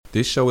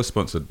This show is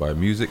sponsored by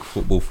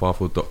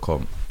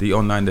musicfootballfarfield.com, the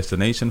online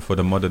destination for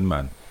the modern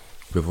man.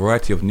 With a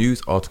variety of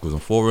news, articles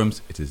and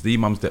forums, it is the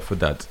Mum's Depth for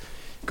Dads.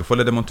 You can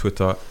follow them on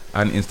Twitter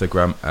and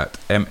Instagram at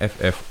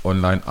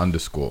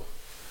MFFonline_.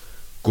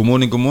 Good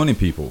morning,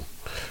 people.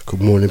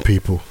 Good morning,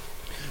 people.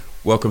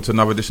 Welcome to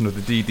another edition of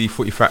the DD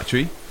Footy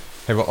Factory,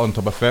 here at On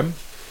Top FM,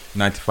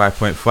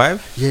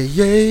 95.5.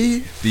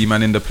 Yeah.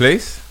 D-Man in the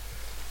place.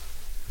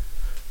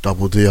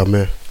 Double D, I'm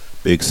here.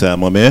 Big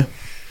Sam, I'm here.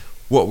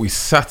 What we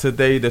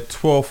Saturday the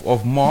 12th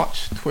of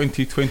March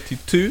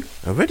 2022.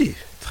 Already?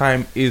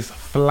 Time is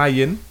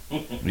flying.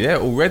 Yeah,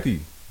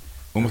 already.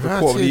 Almost a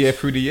quarter of the year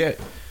through the year.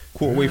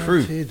 Quarter way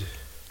through.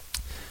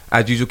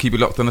 As usual, keep it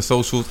locked on the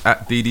socials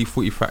at DD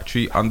Footy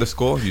Factory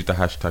 _. Use the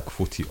hashtag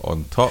footy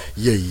on top.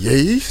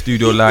 Yeah.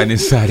 Studio line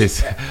inside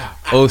is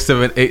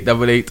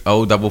 07888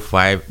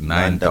 055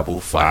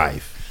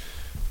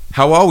 955.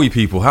 How are we,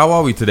 people? How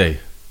are we today?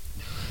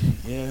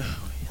 Yeah.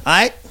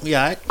 Alright, we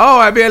alright. Oh,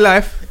 I be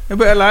alive. A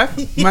bit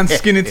alive. Man,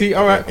 skinny tea.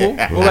 Alright, cool.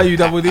 What about you,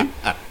 Double D?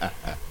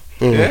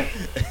 Yeah?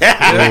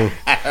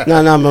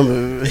 No,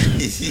 man.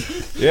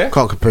 Yeah?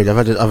 Can't complain.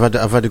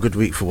 I've had a good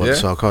week for once,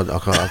 so I can't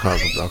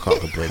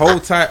complain.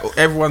 Hold tight.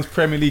 Everyone's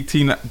Premier League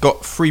team that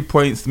got 3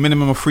 points,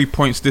 minimum of 3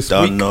 points this week.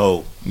 Don't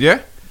know.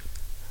 Yeah?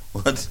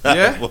 What's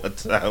Yeah?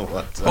 What's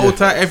Hold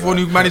tight, everyone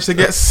who managed to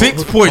get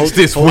 6 points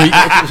this week.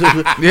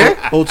 Yeah?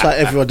 Hold tight,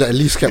 everyone that at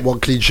least kept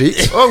one clean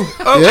sheet.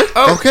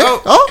 Okay.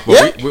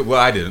 Yeah? Well,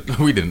 I didn't.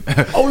 We didn't.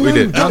 Oh, we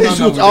didn't. No, No,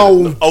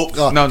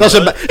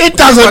 it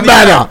doesn't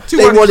matter.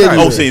 They won it.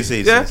 Oh, see.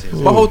 Yeah?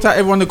 But hold tight,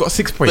 everyone that got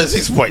 6 points.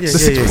 6 points. The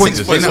 6 points.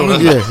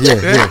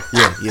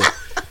 Yeah.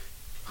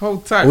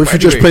 Hold tight. Or if you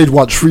just played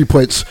once, 3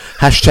 points,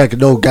 hashtag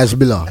no Gaz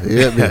Miller.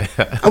 Yeah,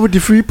 I would do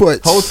 3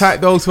 points. Hold tight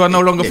those who are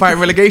no longer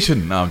fighting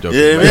relegation. No, I'm joking.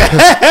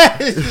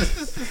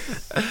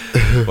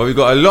 Well, we've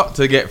got a lot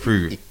to get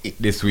through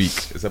this week.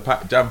 It's a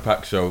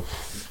jam-packed show.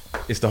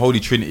 It's the Holy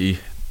Trinity,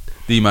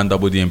 D-Man,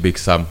 Double D and Big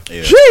Sam.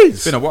 Yeah. Jeez.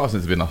 It's been a while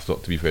since it's been us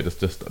lot, to be fair. Just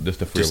the three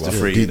Just of the us.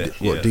 three, innit?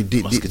 What, Yeah.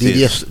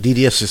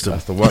 DDS system.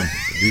 That's the one.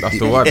 That's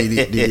the one.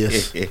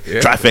 DDS. Yeah.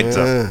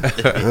 Trifecta.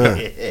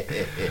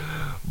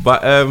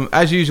 But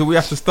as usual, we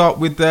have to start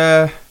with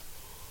the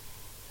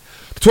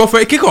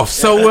 12:30 kickoff.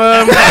 So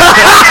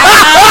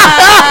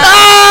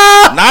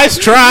Nice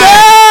try.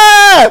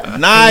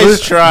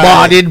 Nice try.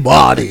 Morning. You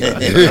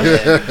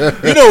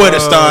know where to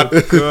start.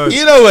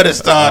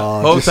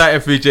 Hold tight,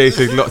 FBJ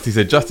says lots. He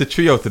said just a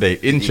trio today.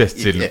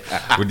 Interesting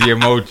with the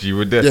emoji,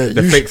 with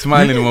the fake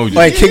smiling emoji.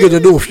 Hey, King of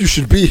the North, you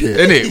should be here.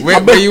 Innit?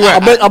 Where you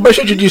at? I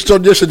messaged you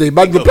John yesterday.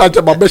 Man replied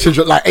to my message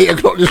at like 8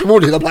 o'clock this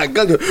morning. I'm like,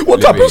 God,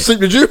 what type of sleep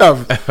did you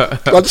have?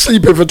 I'm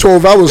sleeping for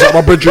 12 hours at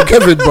my bedroom,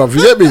 Kevin, bruv.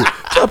 You get me?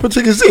 What type of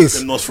thing is this?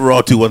 The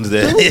Nosferatu ones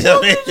there.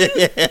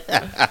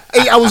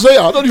 8 hours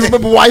later, I don't even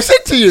remember what I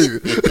said to you.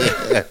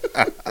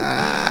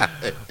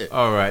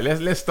 All right,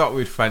 let's start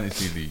with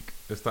Fantasy League.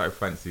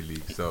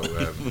 So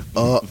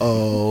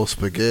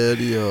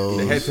Spaghetti-o.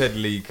 the head-to-head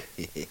league.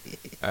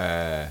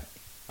 I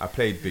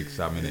played Big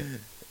Sam in it.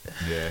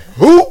 Yeah.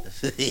 Who?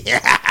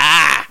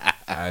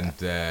 And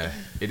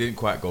it didn't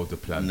quite go to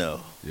plan.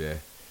 No. Yeah.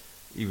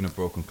 Even a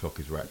broken clock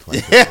is right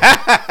twice.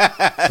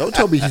 Don't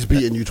tell me he's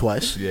beaten you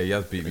twice. Yeah, he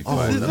has beat me Oh,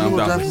 twice. and I'm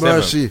Lord down to have 7.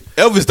 mercy.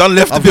 Elvis done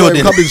left the I've got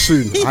him building. coming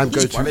soon. I'm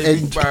going Why to they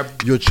beat end by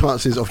your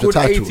chances of the good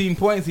title. 18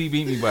 points he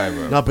beat me by,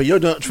 bro. No, but you're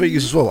not thing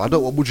is as well. I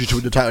don't want Woodry to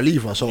win the title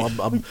either, so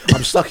I'm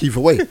stuck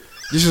either way.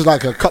 This is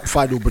like a cup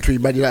final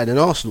between Man United and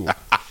Arsenal.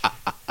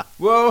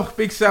 Well,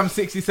 Big Sam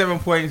 67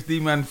 points,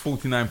 D-Man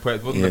 49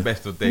 points. Wasn't the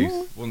best of days.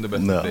 Wasn't the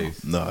best of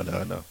days. No.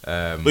 But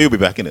But you'll be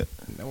back in it.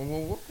 We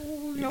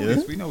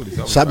know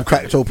this. Sam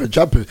cracked open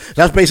jumpers.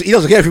 That's basically, he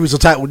doesn't care if he was the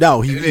title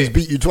now. He's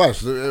beat you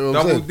twice. You know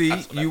what I'm Double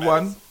saying? D, you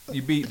won.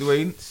 You beat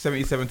Dwayne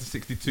 77 to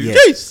 62. Yeah.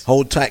 Jeez.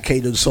 Hold tight,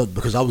 Kane and Son,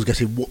 because I was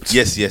getting whooped.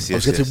 Yes. I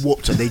was getting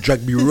whooped and they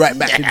dragged me right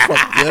back in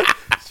front. Yeah?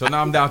 So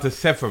now I'm down to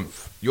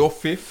 7th. You're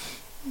 5th.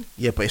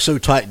 Yeah, but it's so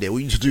tight there. What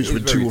you need to do is It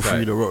win is 2 very or 3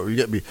 tight. in a row. You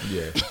get me?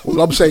 Yeah. All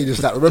I'm saying is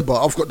that, remember,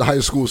 I've got the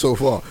highest score so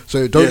far.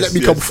 So don't Yes, let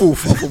me come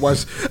fourth.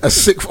 Otherwise, a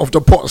sixth of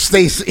the pot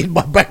stays in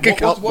my bank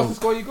account. What's the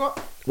score you got?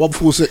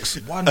 146.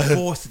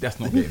 1-4. That's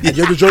not getting. And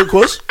you know the joke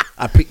was?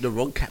 I picked the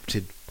wrong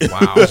captain.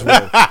 Wow. As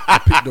well. I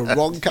picked the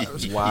wrong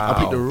captain. Wow. I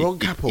picked the wrong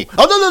capo.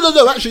 Oh,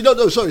 no. Actually,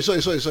 no. Sorry.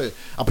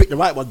 I picked the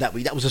right one that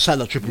week. That was a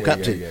Salah triple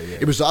captain. Yeah.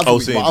 It was the other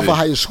week. My other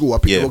highest score, I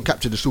picked the wrong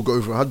captain to still go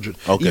over 100.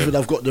 Okay. Even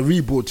I've got the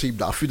reboard team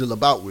that I fiddle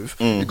about with.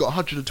 It got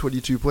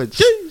 122 points.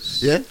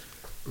 Jeez. Yeah?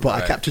 But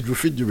Right. I captained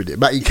Rafinha in it.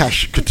 Matty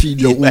Cash,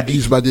 Coutinho, all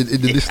these man in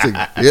the listing.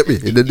 You get me?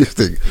 In the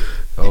listing.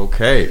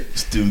 Okay.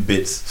 Just doing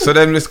bits. So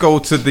then let's go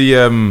to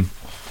the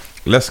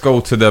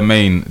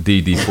main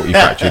DD Footy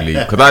Factory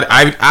League, because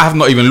I have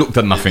not even looked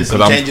at nothing. There's some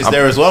Because changes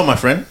there as well, my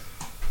friend.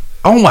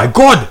 Oh my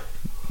god!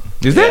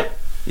 Is there?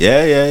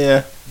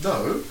 Yeah.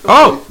 No.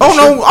 Oh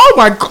no! Oh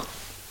my god!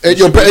 And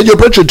your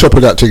brethren top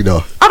of that thing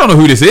now. I don't know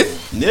who this is.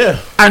 Yeah.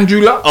 Andrew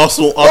Luck.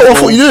 Arsenal. Oh, I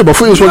thought you knew him. I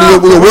thought it was one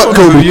of your work I don't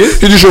know who he homies.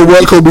 is. It is your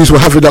work homies were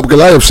having up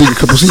Goliath a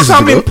couple seasons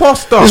Some ago.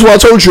 imposter. This is what I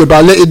told you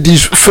about letting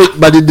these fake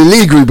men in the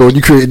league, Rebo, when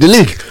you created the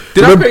league.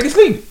 Did I Remember- create this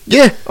league?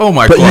 Yeah. Oh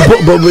my but God.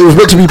 But it was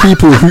meant to be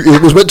people who.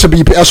 It was meant to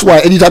be. That's why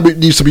anytime it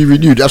needs to be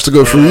renewed, it has to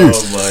go through you.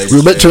 my We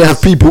were meant to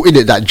have people in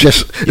it that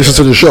just listen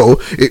to the show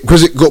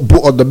because it got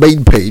put on the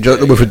main page. I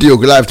don't know if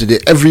Diogo Live did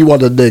it.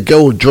 Everyone and their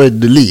girl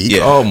joined the league.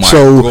 Yeah. Oh my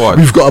so God.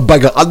 we've got a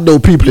bag of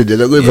unknown people in there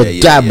that don't give a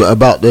Yeah, damn yeah.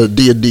 about the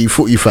D&D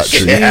footy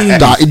factory Yeah.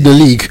 that are in the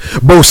league.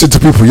 Most said to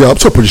people, "Yeah, I'm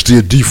top of this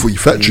D&D footy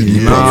factory.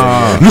 league, bruv.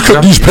 Nah. Look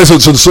at these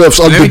peasants and serfs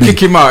Let under me me.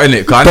 kick him out,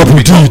 innit? 'Cause I need to Double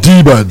be top.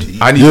 D, man.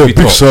 I need to Yeah, be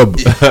big top. sub."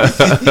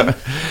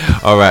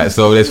 All right,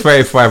 so there's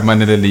 35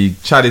 man in the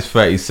league. Chad is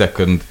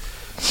 32nd.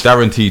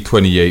 Darren T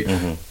 28th.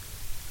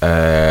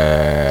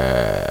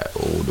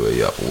 All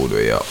the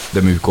way up.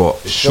 Then we've got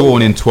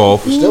Sean in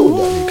 12th. Still in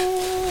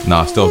that league.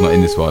 Nah, Stell's not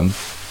in this one.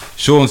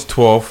 Sean's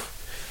 12th.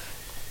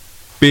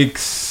 Big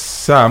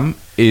Sam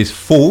is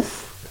 4th.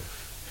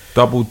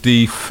 Double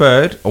D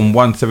 3rd on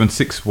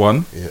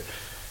 1761. Yeah.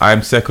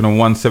 I'm second on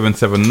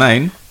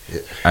 1779. Yeah.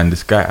 And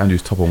this guy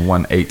Andrew's top on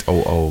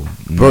 1800.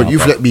 Bro, Nah,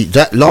 you've let me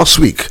that last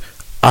week.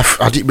 I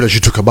didn't realize you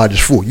took a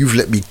 -4. You've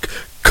let me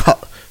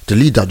cut the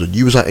lead down.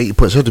 You was at 80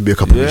 points ahead of me a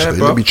couple of weeks Yeah, ago. You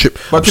bro. let me chip.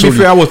 But I'm to be slowly-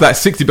 fair, I was like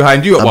 60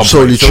 behind you at I'm one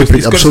slowly point. So chipping.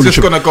 it's I'm just slowly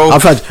gonna chipping. go.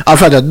 I've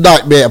had a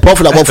nightmare. Apart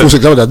from that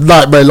 146, I've had a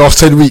nightmare last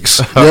 10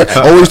 weeks. Yeah,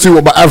 I always do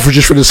what my average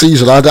is for the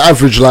season. I had an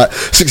average like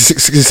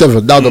 66,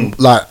 67. Now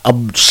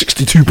I'm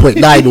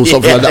 62.9 or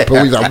something like that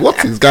per week. Like,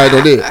 what is going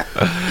on here?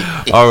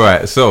 All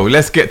right, so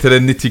let's get to the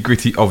nitty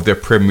gritty of the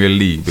Premier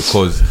League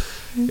because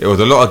it was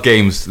a lot of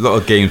games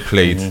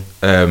played.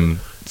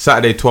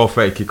 Saturday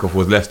 12:30 kickoff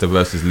was Leicester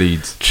versus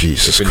Leeds.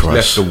 Jesus It finished Christ.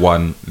 Leicester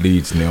 1,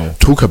 Leeds 0.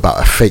 Talk about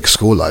a fake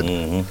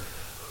scoreline,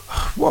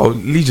 Well,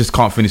 Leeds just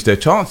can't finish their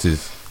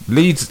chances.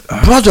 Leeds,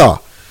 brother.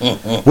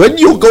 When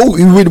you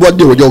win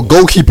 1-0 and your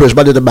goalkeeper is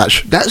man of the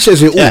match, that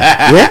says it all.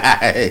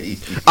 Yeah?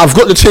 I've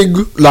got the thing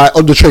like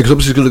on the train because I'm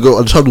just going to go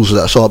on tunnels and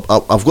that. So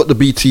I've got the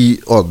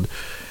BT on,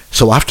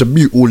 so I have to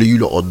mute all of you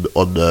lot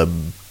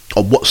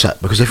on WhatsApp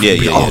because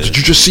everybody, Yeah, yeah. did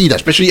you just see that?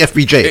 Especially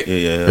FBJ.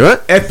 Yeah.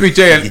 Right?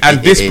 FBJ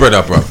and this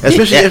brother, bro.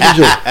 Especially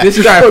FBJ. This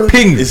guy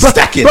pinged. It's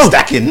stacking.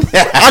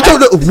 I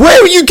don't know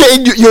where are you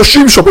getting your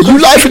stream shop? Are you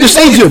live in the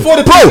stadium, before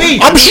the bro? TV.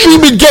 I'm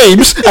streaming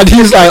games and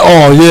he's like,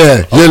 "Oh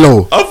yeah,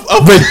 yellow,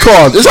 red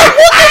card." It's like,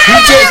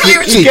 what are you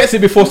He using? gets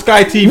it before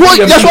Sky TV. What?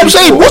 and That's what I'm BBC4.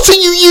 saying. What are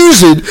you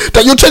using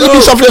that you're telling me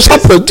Bro, something has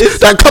happened it's-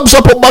 that comes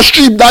up on my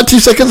stream 90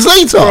 seconds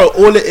later? Bro,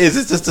 all it is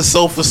just the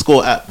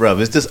SofaScore app, bro.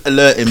 It's just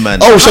alerting,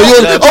 man. So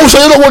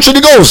you're not watching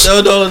the goals?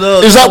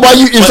 No. Is that why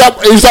you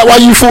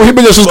you thought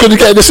Jimenez was going to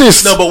get an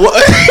assist? No, but what?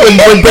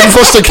 when Ben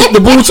Foster kicked the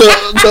ball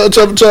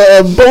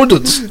to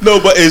Bowden's. No,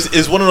 but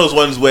it's one of those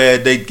ones where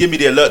they give me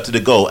the alert to the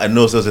goal and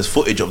knows there's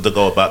footage of the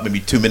goal about maybe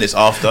 2 minutes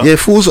after. Yeah,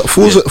 Forza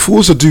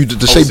do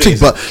the same thing, seriously?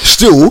 but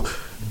still,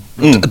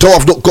 though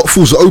I've not got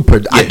Forza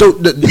open, I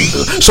don't.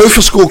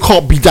 SofaScore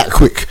can't be that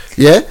quick.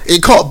 Yeah,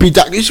 it can't be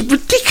that. It's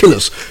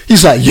ridiculous.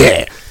 He's like,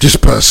 yeah, this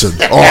person,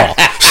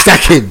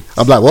 stacking.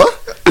 I'm like, what?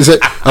 Is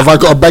it? Have I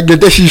got a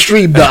Bangladeshi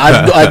stream that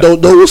I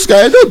don't know what's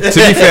going on? To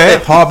be fair,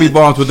 Harvey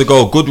Barnes with the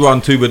goal, good run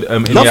too with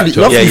Lovely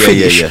Yeah,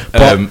 finish. yeah.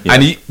 But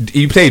and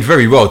he played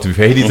very well. To be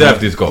fair, he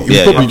deserved his goal.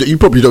 you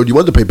probably don't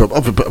want to pay, but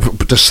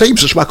the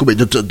saves that Schmeichel made,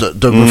 the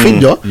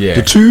Rafinha, yeah.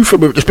 the two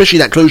from especially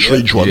that close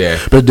range one, Yeah.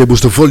 but there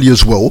was the volley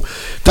as well.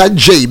 Dan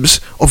James,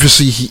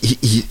 obviously,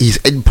 his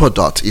end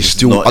product is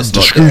still it's under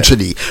not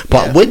scrutiny,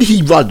 but Yeah. when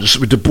he runs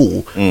with the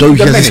ball, though he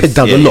The has his menace. head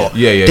down a lot,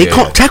 Yeah, they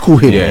can't tackle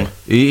him. Yeah.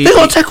 They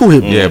can't tackle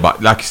him. Yeah,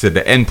 but like you said,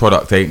 the end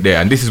product ain't there,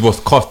 and this is what's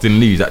costing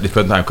Leeds at this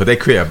point in time because they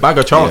create a bag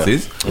of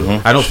chances,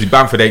 and obviously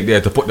Bamford ain't there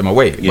to put them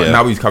away. But Yeah.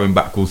 now he's coming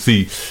back. We'll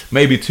see.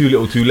 Maybe too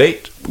little, too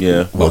late.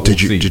 Yeah. Well, But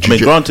did we'll you? see. Did I you?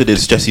 mean, granted,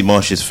 it's Jesse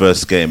Marsh's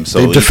first game, so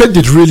They he-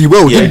 defended really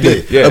well, Yeah,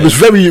 didn't they? yeah. It was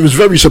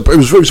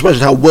very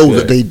surprising how well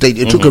that they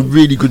took a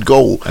really good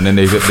goal. And then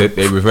they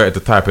reverted to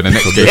type in the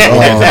next game. Oh,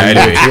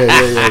 Anyway.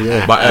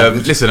 yeah. But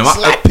listen,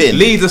 Slapping.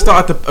 Leeds are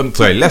starting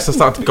to. Leicester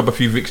starting to pick up a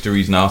few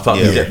victories now.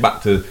 Starting to Yeah. get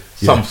back to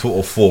some sort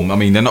of form. I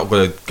mean, they're not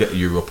going to get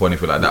Europe or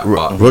anything like that,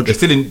 but Roger- they're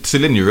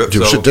still in Europe.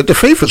 So. They're the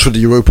favourites for the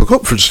Europa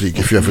Conference League,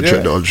 if you ever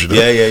check that on. You know?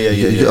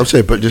 Yeah. I'm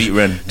saying, but just, Beat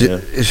Rennes,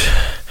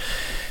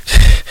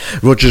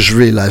 Rogers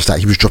realised that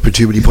he was dropping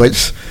too many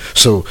points.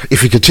 So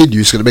if he continues,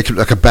 he's going to make him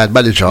like a bad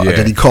manager, and Yeah.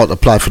 then he can't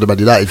apply for the Man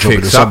United job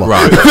in the Fix up, summer.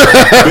 right.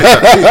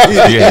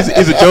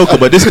 He's a joker,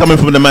 but this coming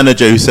from the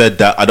manager who said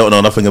that I don't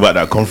know nothing about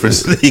that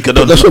conference league. I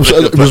don't That's know what I'm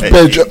saying. It was about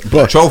bare it.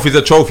 bro, Trophy's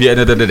a trophy at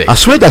the end of the day. I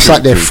swear that's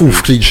like their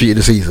fourth clean sheet in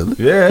the season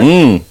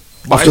Yeah.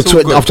 But it's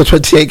all good. after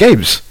 28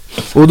 games.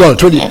 Well, no,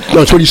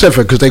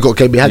 27 because they got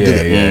game behind,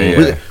 didn't it? Yeah.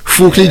 Was it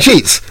 4 clean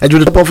sheets and you're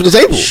the top half of the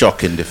table.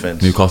 Shocking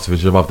defence. Newcastle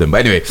is above them.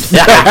 But anyway,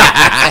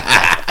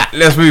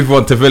 let's move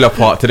on to Villa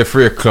Park to the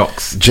 3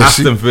 o'clocks.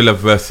 Jesse? Aston Villa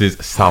versus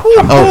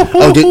Southampton.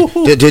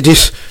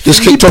 This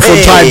kicked off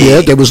on time,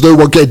 yeah? There was no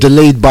one getting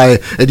delayed by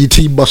any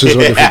team buses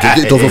or anything. It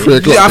kicked off at 3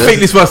 o'clock. Yeah, I think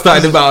this one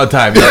started about on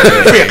time.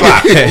 3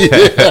 o'clock.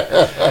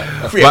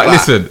 But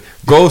listen,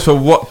 Goals for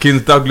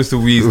Watkins, Douglas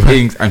Luiz,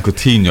 Ings, and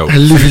Coutinho.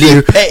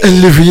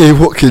 Olivier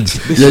Watkins.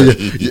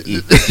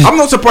 Yeah. I'm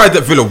not surprised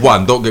that Villa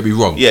won. Don't get me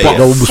wrong. Yeah, but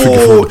No one was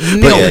thinking forward.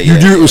 But you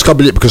knew it was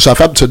coming in because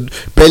Southampton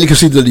barely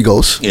conceded any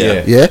goals.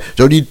 Yeah.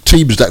 The only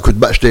teams that could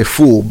match their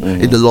form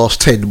in the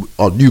last 10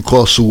 are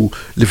Newcastle,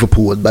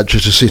 Liverpool, and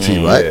Manchester City,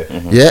 right?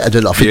 Yeah, and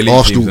then I think elite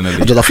Arsenal. teams in the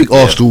league. And then I think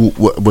Arsenal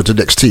were the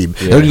next team.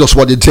 They only lost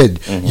 1 in 10.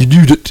 You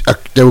knew that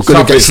they were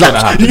going to get Something's gonna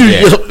slapped. happen, You knew yeah.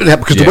 it was going to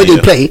happen because the way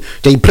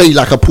they play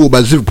like a poor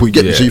man's Liverpool. You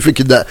get me? So you're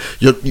thinking that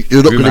you're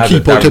not going to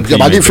keep on taking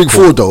them. I didn't think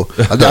forward though.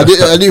 I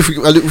didn't think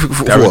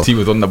forward. Guarantee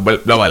was on the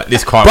blower like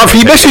this car. But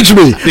he messaged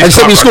me and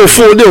said we scored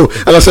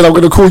 4-0, and I said I'm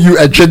going to call you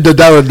Agenda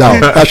Darren now.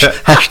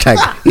 Hashtag.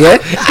 Yeah.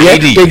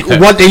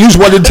 They use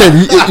 1 in 10.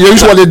 You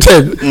use 1 in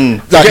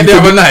 10. Like, Get the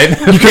other night.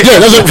 You can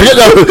forget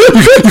that.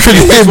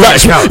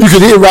 You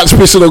can hear Rats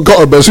pissing on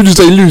Cotton, but as soon as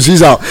they lose,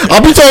 he's out.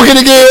 I'll be talking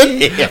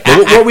again.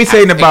 But what are we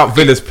saying about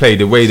Villa's play?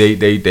 The way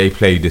they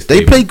played this. They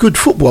game? played good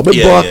football. I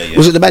remember,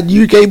 was it the Man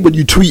U game when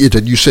you tweeted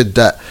and you said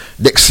that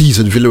next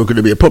season Villa were going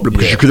to be a problem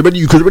because you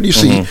could already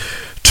see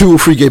 2 or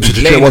 3 games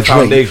into Laying the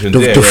Chairman's reign,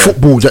 foundations, the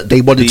football that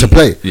they wanted to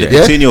play. The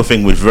Coutinho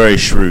thing was very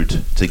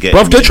shrewd to get.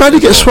 Bruv, they're trying to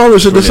get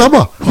Suarez in the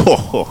summer.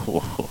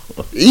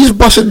 He's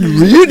busting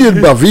reunion,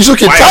 bruv. He's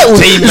looking title.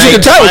 He's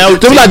looking title.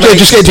 They're like,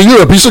 just get to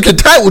Europe. He's looking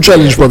title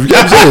challenge, bruv. You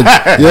get what I'm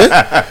saying?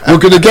 Yeah, we're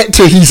gonna get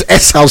to his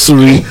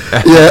housery,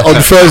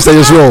 on Thursday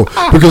as well.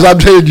 Because I'm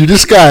telling you,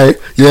 this guy,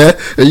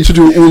 they used to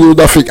do all or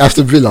nothing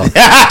Aston Villa.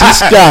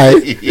 This guy,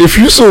 if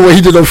you saw what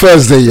he did on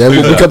Thursday,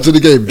 when we come to the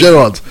game,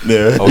 Gerard.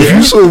 If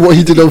you saw what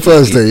he did on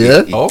Thursday,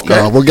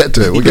 Okay. we'll get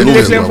to it. Who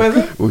they play on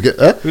Thursday?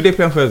 Who they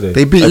play on Thursday?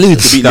 They beat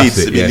Leeds. They beat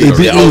Leeds. They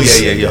beat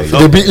Leeds.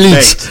 They beat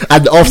Leeds,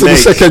 and after the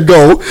second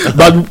goal,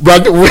 man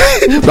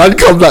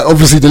come like,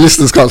 obviously the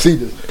listeners can't see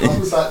this. I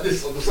was like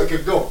this on the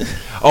second goal.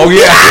 Oh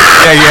yeah.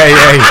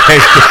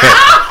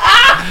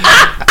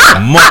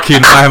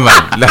 Mocking my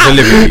man. That's a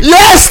living.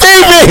 Yes,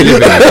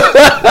 David.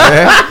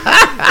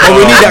 Oh,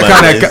 we need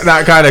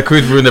that kind of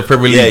charisma in the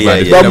Premier League,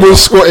 man. Man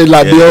was squatting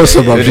like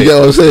Bielsa, man. You get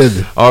what I'm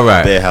saying? All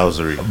right. Bare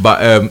housery.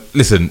 But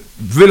listen,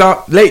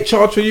 Villa late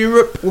charge for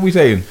Europe. What are we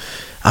saying?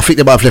 I think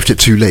they might have left it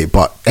too late,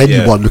 but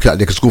anyone looking at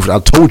Nick Schofield, I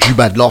told you,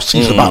 man, last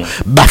season about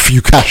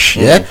Matthew Cash,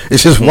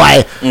 It's just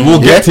why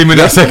we'll get him in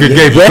that second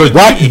game. Because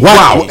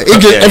wow.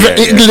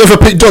 England never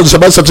picked on, so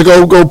man had to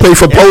go play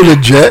for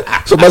Poland,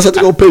 So man had to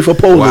go play for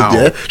Poland,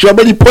 Do you know how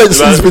many points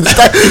he's been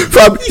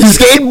from?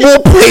 He's getting more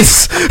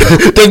points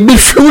than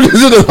midfielders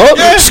in the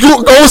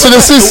score goals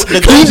and assists,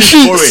 clean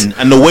sheets,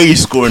 and the way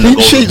he's scoring the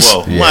goals as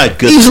well. My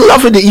goodness, he's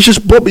loving it. He's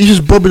just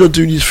bobbing on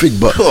doing his thing.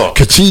 But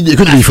Coutinho, it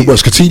couldn't be for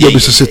worse. Coutinho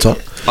missed a sitter.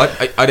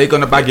 Are they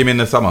going to bag him in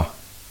the summer?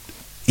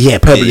 Yeah,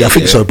 permanently, I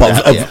think so.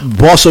 But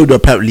Barcelona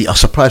apparently are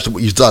surprised at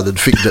what he's done and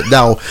think that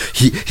now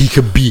he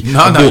can be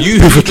a more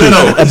pivotal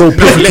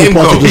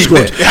part of the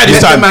squad. This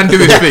time, man, do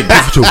his thing.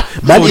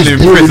 Man is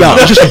balling out.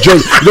 It's just a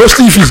joke. You know,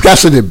 Stevie's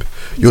gassing him.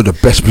 You're the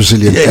best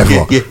Brazilian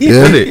ever.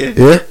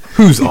 Yeah.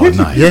 Who's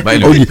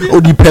R9?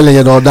 Only Pele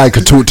and R9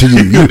 can talk to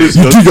you. You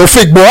do your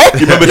thing, boy.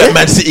 You remember that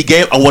Man City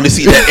game? I want to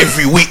see that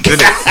every week.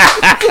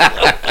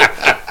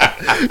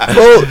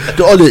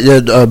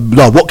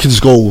 Watkins'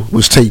 goal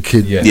was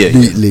taken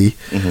neatly.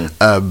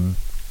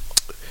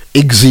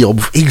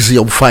 Iggsy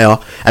on fire,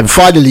 and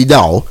finally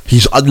now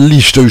he's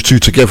unleashed those two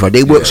together.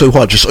 They work so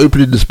hard, just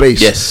opening the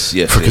space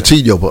for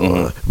Coutinho. But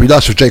it'd be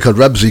nice if Jacob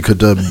Ramsey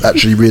could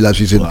actually realise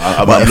he's in.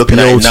 I'm looking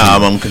at it now.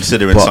 I'm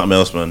considering something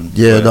else, man.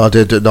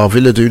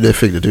 Villa doing their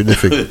thing. They're doing their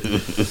thing.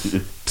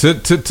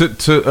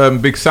 to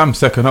Big Sam's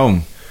second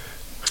home.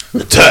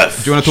 The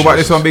turf. Do you want to talk about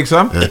this one, Big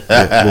Sam?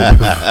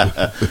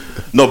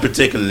 Not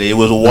particularly. It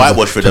was a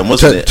whitewash for them,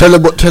 wasn't it? Tell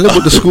him what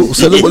the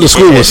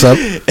score was, Sam.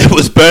 It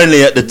was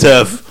Burnley at the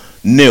turf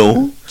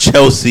 0,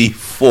 Chelsea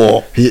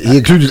 4. He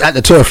included at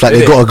the turf like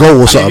they got a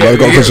goal or something. They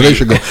got a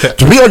consolation goal.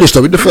 To be honest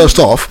though, in the first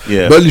half,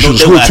 Burnley should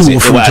have scored 2 or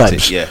 3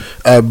 times.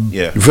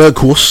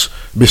 Weghorst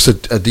missed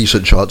a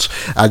decent chance,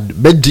 and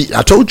Mendy,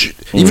 I told you,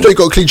 even though he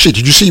got a clean sheet,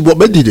 did you see what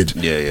Mendy did?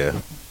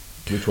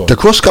 Which one? The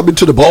cross coming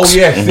to the box,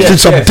 did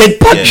some dead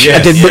punch,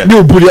 and then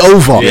McNeil put it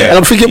over. And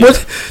I'm thinking,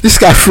 what? This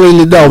guy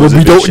frailing now when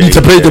we don't need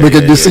to play them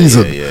again this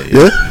season.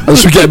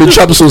 Unless we get him in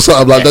champs or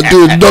something like that,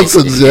 doing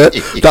nonsense.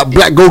 That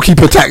black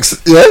goalkeeper tax.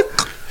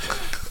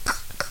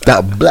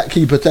 That black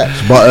keeper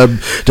tax. But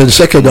then the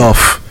second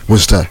half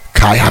was the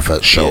Kai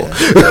Havertz show.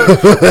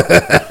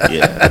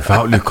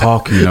 Without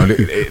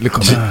Lukaku, look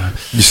at that.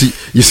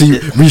 You see,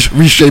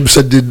 Reece James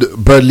sending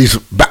Burnley's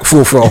back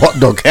four for a hot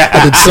dog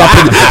and then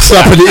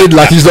slapping it in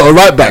like he's not a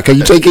right back. Are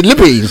you taking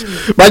liberties?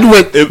 Man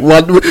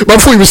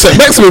thought he was set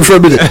maximum for a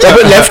minute. He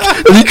went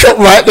left, and he cut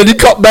right, then he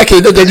cut back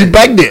in, and then he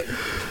banged it.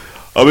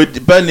 I mean,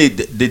 Burnley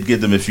did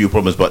give them a few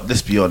problems, but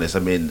let's be honest. I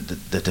mean,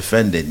 the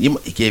defending,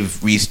 he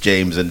gave Reece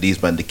James and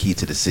these men the key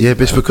to the city. Yeah,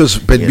 but it's because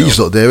Ben Mee's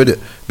not there, isn't it?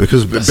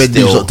 Because Ben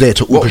Mee's not there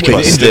to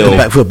orchestrate the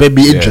back foot. Ben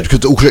Mee injured because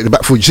to orchestrate the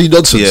back foot. You see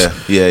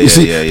nonsense. You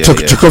see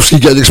Tarkowski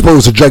getting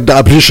exposed and dragged out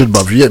of position,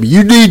 bruv. You get me?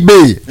 You need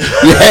me.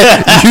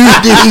 Yeah, you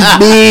need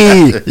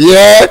me.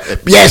 Yeah,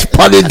 yes,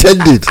 pun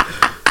intended.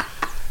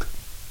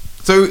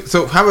 So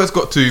Havertz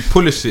got to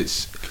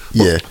Pulisic.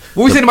 Yeah.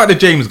 What are we saying about the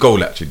James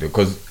goal actually?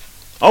 Because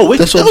That's what I'm was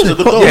a saying.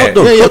 good goal. Yeah, hot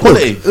dog, yeah, hot dog.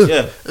 quality.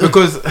 Yeah.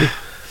 because he's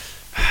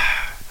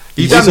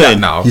He's done that saying-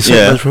 now. he's Yeah.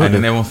 saying that's right. And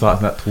then everyone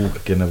starts that talk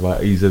again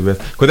about he's the best.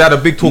 Because they had a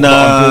big talk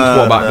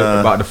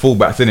about the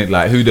fullbacks, innit?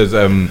 Like who does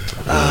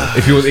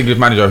if you was English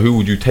manager, who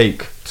would you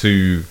take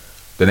to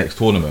the next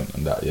tournament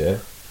and that? Yeah.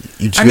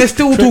 And they're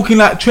still talking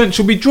like Trent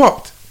should be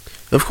dropped.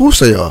 Of course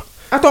they are.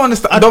 I don't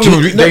understand. I don't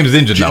know. James is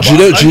injured now. Do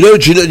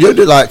you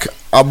know, like,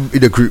 I'm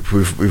in a group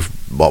with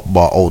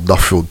my old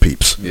Nuffield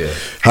peeps. Yeah.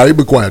 Harry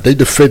Maguire, they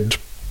defend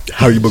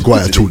Harry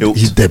Maguire till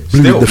he's dead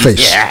blue Still. in the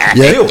face. Yeah.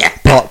 Yeah. Still.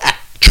 But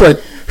Trent,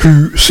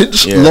 who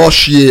since Yeah.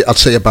 last year, I'd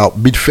say about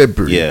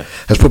mid-February, Yeah.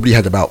 has probably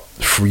had about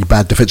 3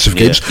 bad defensive Yeah,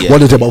 games. yeah.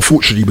 One of them,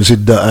 unfortunately, was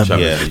in the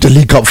Yeah. the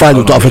League Cup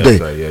final the other day.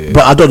 yeah.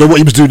 But I don't know what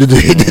he was doing in the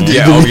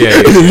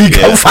League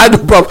Cup final,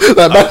 bro.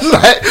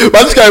 Like,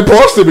 man's going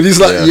past him, and he's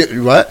like, yeah,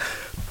 right.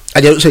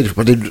 And they don't say anything,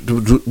 but they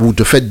will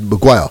defend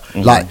Maguire.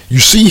 Like, you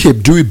see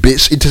him doing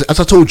bits. As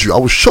I told you, I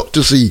was shocked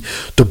to see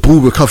the ball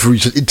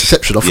recoveries and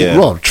interception. I thought, Yeah.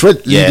 wow,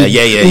 Trent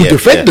leading all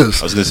defenders.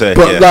 I was gonna say,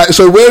 but yeah. like,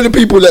 so where are the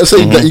people that are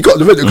saying that he got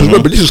the defender? Because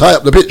remember, this is high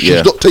up the pitch. Yeah.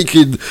 He's not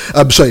taking.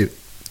 Sorry,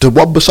 the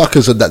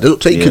Wan-Bissakas and that, they're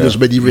not taking Yeah. as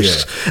many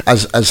risks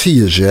as he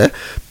is. Yeah.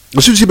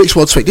 As soon as he makes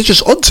one mistake, they're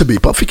just onto me.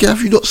 But I'm thinking,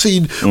 have you not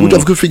seen all the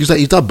other good things that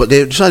he's done? But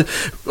they decided,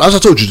 as I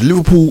told you, the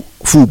Liverpool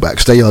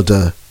fullbacks,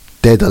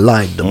 they're the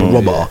line, the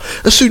barometer.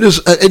 As soon as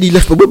any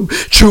left, but when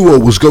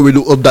Chilwell was going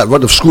on that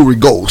run of scoring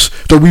goals,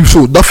 though we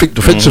saw nothing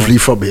defensively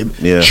from him,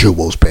 Yeah.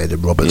 Chilwell's better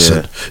than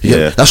Robertson. Yeah.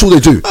 Yeah. That's all they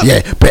do. Yeah,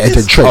 better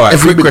than Trent. All right,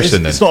 Every quick minute.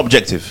 question then. It's not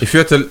objective. If you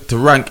had to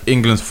rank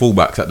England's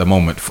fullbacks at the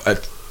moment,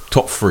 at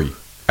top 3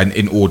 and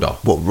in order.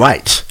 What,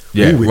 right?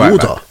 Yeah, Ooh, in right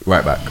order. back.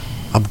 Right back.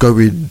 I'm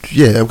going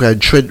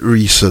Trent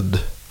Reece and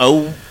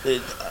I'll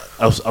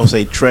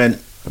say Trent.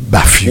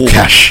 Matthew Walker.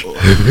 Cash.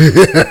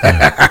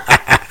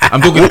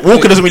 I'm talking.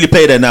 Walker doesn't really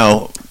play there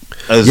now.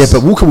 Yeah,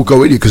 but Walker will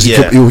go in here because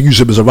he'll use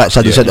him as a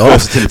right-sided Yeah, centre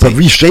half. versatility. But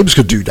Reece James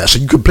could do that, so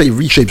you can play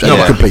Reece James and No,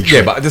 you can play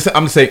yeah, Trent. but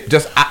I'm saying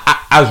just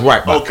as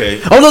right back.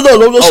 Okay. Oh no,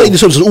 I'm not saying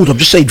this as an order. I'm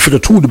just saying for the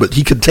tournament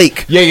he can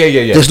take. Yeah.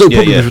 There's no Yeah,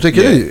 problem yeah. if you take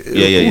it.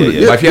 Yeah.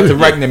 But if you had to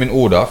rank them in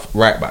order,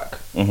 right back,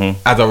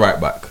 as a right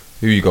back,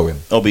 who you going?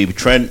 It'll be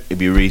Trent, it'll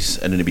be Reece,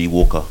 and then it'll be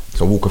Walker.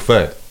 So Walker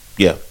third.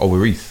 Yeah. Over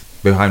Reece,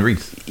 behind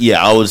Reece.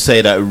 Yeah, I would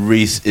say that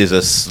Reece is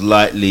a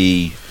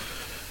slightly.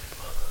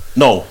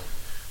 No.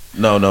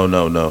 I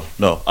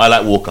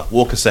like Walker.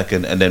 Walker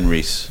second, and then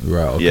Reece.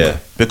 Right, okay. Yeah,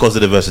 because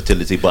of the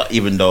versatility. But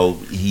even though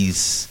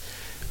he's.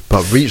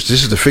 But Reece,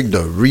 this is the thing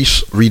though.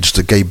 Reece reads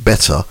the game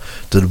better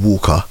than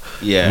Walker.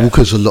 Yeah.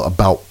 Walker's a lot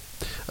about.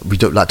 We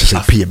don't like to say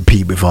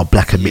P&P with our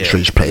black and mixed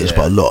range players,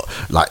 but a lot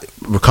like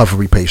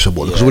recovery pace and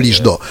whatnot. Because when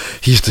he's not,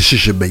 his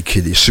decision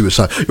making is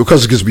suicide. Your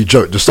cousin gives me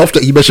joke. The stuff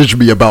that he messaged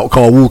me about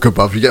Carl Walker,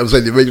 bruv, you get what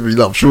I'm saying? It makes me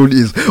laugh. Surely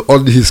is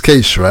on his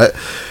case, right?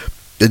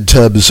 In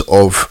terms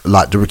of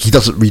like he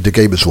doesn't read the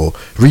game as well.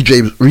 Reece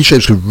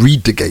James can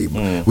read the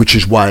game, which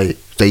is why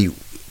they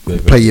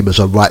play him as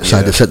a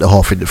right-sided centre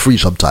half in the free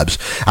sometimes.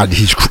 And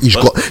he's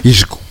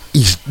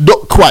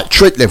not quite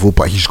Trent level,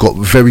 but he's got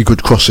very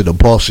good crossing and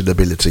passing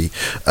ability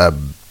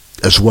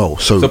as well.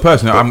 So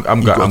personally, I'm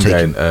you've got to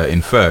take going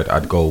in third.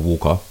 I'd go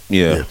Walker.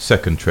 Yeah.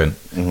 Second Trent.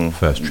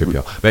 First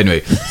Trippier. But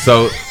anyway,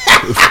 so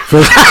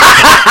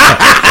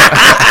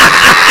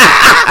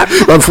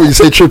I thought you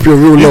say Trippier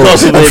real low. I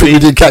think you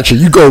didn't catch it.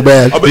 You go,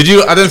 man. did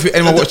you? I don't know if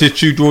anyone watched his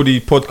Chew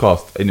Geordie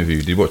podcast interview.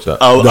 Did you watch that?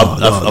 Oh, No,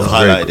 I've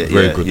highlighted it.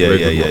 Very good. Very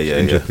good watch.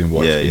 Interesting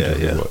watch.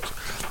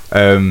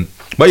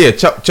 But yeah,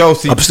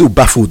 Chelsea. I'm still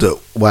baffled at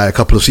why a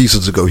couple of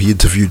seasons ago he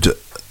interviewed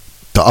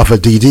the other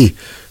DD.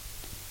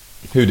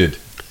 Who did?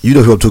 You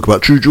know who I'm talking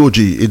about. True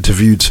Georgie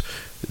interviewed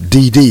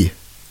DD.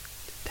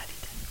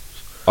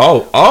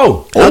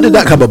 Oh. How did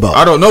that come about?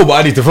 I don't know, but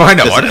I need to find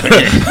out.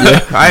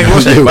 I ain't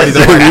watched it, but I need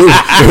to find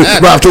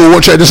out. Might have to all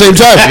watch it at the same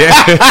time.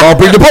 I'll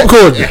bring the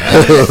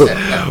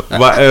popcorn.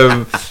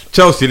 But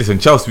Chelsea, listen,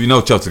 we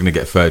know Chelsea are going to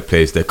get third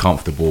place. They're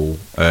comfortable.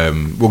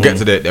 We'll get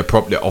to their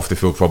off the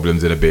field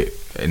problems in a bit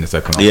in the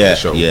second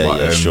half of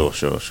the show.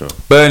 Sure.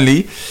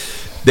 Burnley,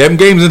 them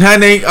games in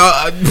hand ain't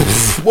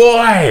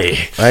boy.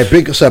 Right,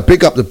 big up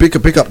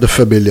the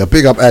familiar.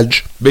 Big up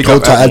Ange. Big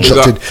Hold up tight, Ange, Ange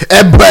locked in.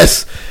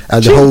 Empress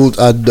and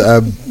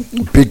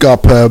big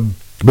up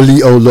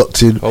Melito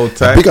locked in. Hold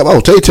tight. Big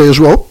up Tate as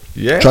well.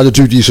 Yeah. Trying to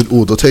do decent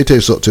order.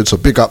 Tate's locked in, so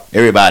big up.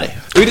 Everybody.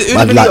 Who does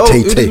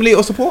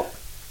Melito support?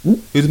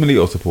 Who's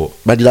Melito support?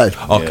 Man United.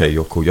 Okay,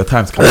 you're cool. Your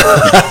time's coming. Your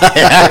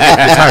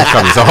time's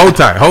coming. So hold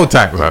time,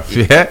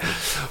 bruv. Yeah.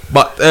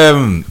 But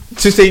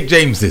to St.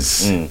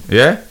 James's,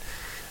 yeah,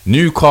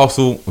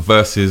 Newcastle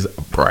versus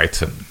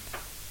Brighton.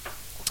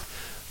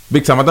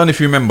 Big time. I don't know if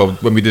you remember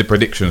when we did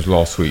predictions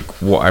last week.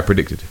 What I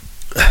predicted.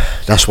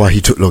 That's why he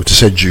took long to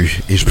send you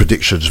his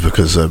predictions,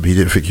 because he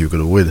didn't think you were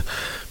going to win.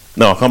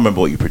 No, I can't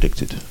remember what you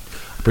predicted.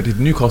 I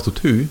predicted Newcastle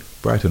 2,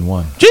 Brighton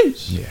 1.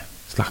 Jeez. Yeah,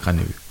 it's like I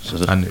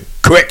knew.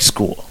 Correct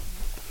score.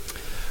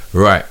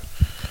 Right.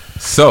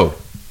 So,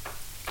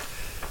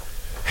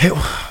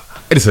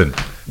 listen,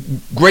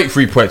 great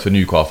 3 points for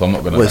Newcastle. I'm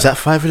not going to. What, is that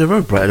 5 in a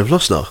row? Brighton have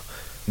lost now.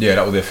 Yeah,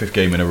 that was their 5th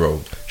game in a row.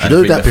 you And know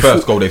I think that the before-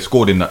 first goal they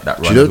scored in that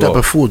run. Do you know as that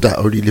well. before that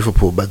only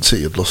Liverpool, Man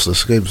City had lost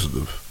less games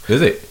than them?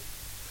 Is it?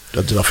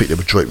 And then I think they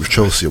were joint with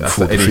Chelsea on That's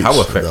 4 the Eddie defeats. Howe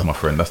and effect, that. my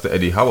friend. That's the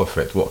Eddie Howe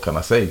effect. What can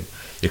I say?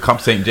 You come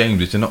St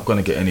James's, you're not going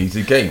to get an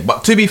easy game.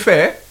 But to be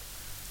fair,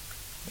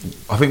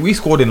 I think we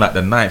scored in like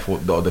the 9th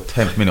or the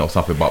 10th minute or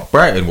something. But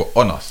Brighton were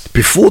on us.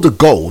 Before the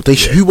goal,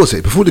 who was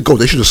it? Before the goal,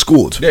 they should have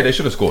scored. Yeah, they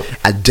should have scored.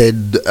 And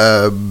then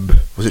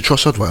was it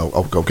Trossard? Well,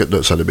 I'll get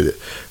notes in a minute.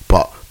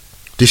 But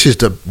this is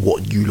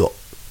what you lot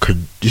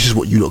can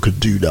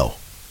do now.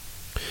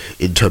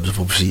 In terms of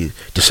obviously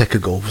the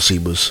second goal, obviously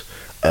was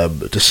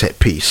the set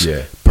piece.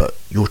 Yeah. But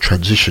your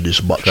transition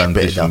is much better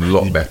Transition now. a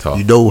lot better.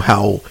 You know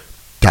how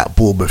that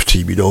Bournemouth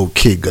team,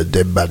 King and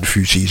them man a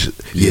few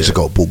years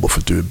ago at Bournemouth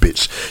were doing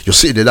bits. You're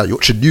sitting there now, you're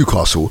watching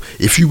Newcastle.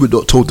 If you were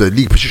not told their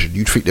league position,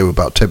 you'd think they were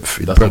about 10th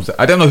in That's Prem. what I'm saying.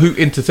 I don't know who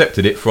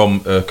intercepted it from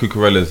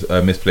Cucurella's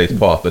misplaced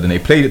pass, but then they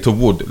played it to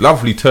Wood,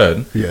 lovely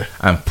turn, Yeah.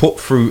 and put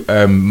through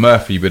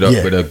Murphy with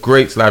a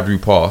great slide through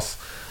pass.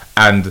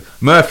 And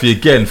Murphy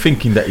again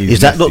thinking that he's Is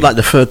that missing. not like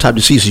the third time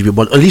this season you've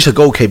been won? At least a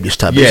goal came this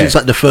time. Yeah. It's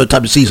like the third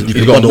time this season you've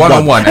He's been gone won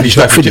 1-on-1 and he's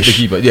not trying to chip the finished.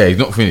 keeper. Yeah, he's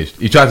not finished.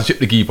 He tried to chip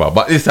the keeper,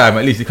 but this time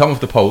at least he come off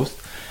the post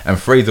and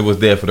Fraser was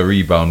there for the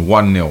rebound,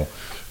 1-0.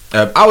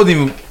 I wasn't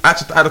even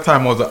actually at the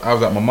time. I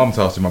was at my mum's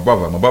house with my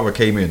brother. My brother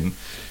came in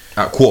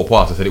at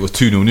 15:15 and said it was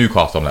 2-0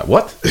 Newcastle. I'm like,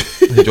 what? I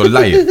said, you're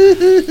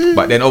lying.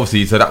 But then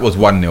obviously, so that was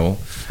 1-0,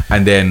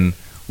 and then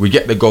we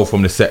get the goal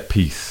from the set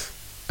piece.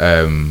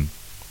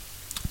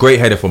 Great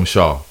header from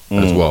Shaw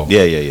as well.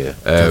 Yeah.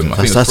 I think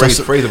it was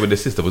Fraser with the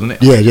sister, wasn't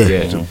it?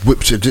 Yeah.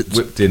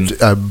 Whipped in.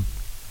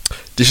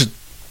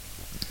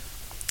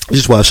 This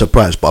is why I was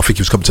surprised, but I think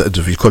he was coming to the end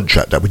of his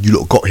contract that when you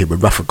lot got him, when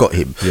Rafa got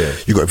him,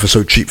 you got him for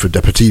so cheap for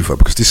Deportivo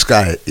because this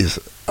guy is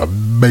a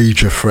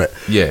major threat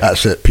at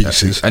set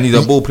pieces. And he's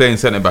a ball playing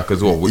centre back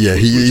as well.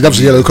 He loves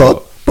a yellow card,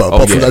 but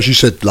apart from that, as you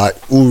said, like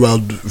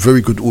very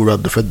good all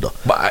round defender.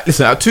 But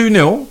listen, at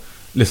 2-0,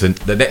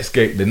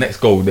 the next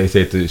goal they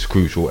said is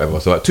crucial, whatever.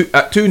 So at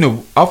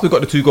 2-0, after we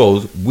got the 2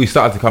 goals, we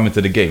started to come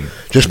into the game.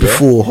 Just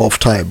before half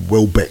time,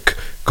 Welbeck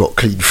got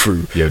clean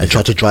through and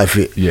tried to drive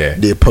it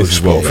near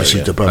post. Unless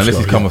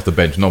he's come off the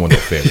bench, no one got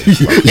fair.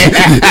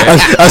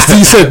 As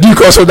Dean said,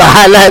 Newcastle on the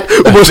highlight,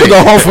 almost on the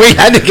halfway,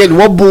 and again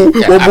one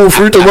ball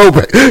through to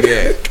Welbeck.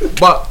 Yeah,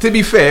 but to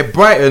be fair,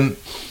 Brighton,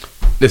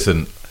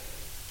 listen.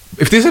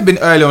 If this had been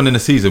early on in the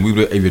season, we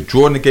would have either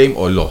drawn the game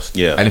or lost.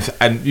 Yeah.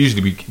 And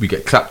usually we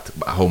get clapped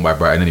at home by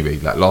Brighton anyway.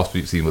 Like last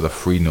week's season was a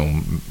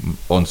 3-0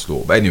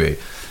 onslaught. But anyway,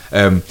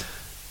 I'm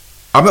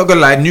not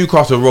gonna lie,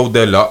 Newcastle rolled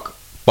their luck.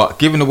 But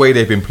given the way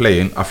they've been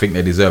playing, I think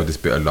they deserve this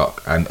bit of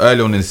luck. And early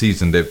on in the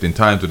season, there've been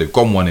times where they've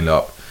gone 1-0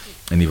 up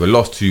and either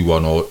lost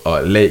 2-1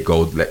 or late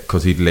goals,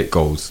 because he'd late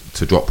goals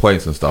to drop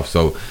points and stuff.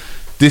 So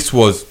this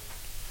was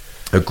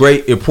a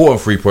great, important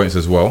 3 points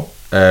as well.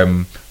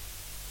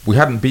 We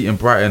hadn't beaten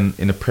Brighton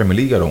in the Premier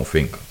League, I don't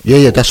think.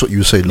 Yeah, that's what you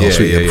were saying last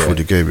week before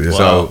the game. Yeah.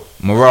 So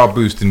morale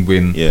boosting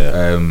win.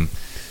 Yeah.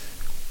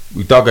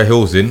 We dug our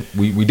heels in.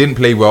 We didn't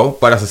play well,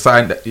 but that's a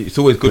sign that it's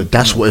always good. But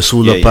that's what it's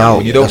all about.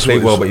 When you don't play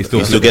well, but you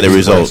still get the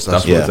results.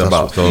 That's what it's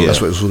about. So that's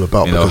what it's all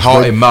about. You know,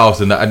 heart in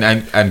mouth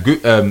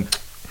and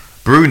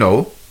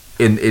Bruno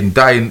in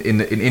dying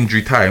in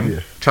injury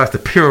time tries to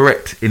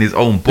pirouette in his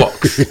own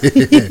box.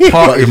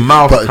 Heart in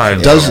mouth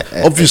time.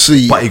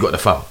 Obviously, but he got the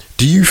foul.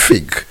 Do you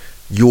think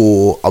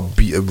your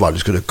unbeaten run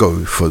is going to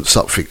go for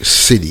something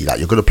silly, like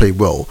you're going to play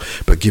well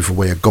but give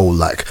away a goal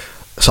like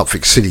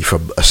something silly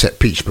from a set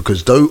piece?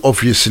 Because though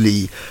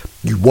obviously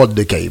you won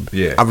the game,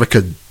 I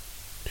reckon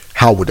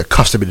Howard would have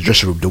cussed him in the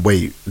dressing room the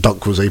way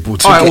Dunk was able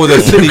to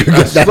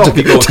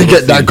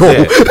get that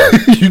goal.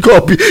 You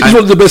can't be. He's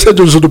one of the best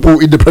headers on the ball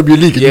in the Premier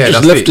League, and you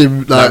just left him.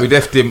 We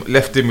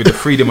left him with the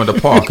freedom of the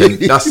park, and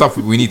that's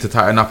something we need to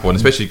tighten up on,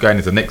 especially going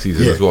into next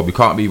season as well. We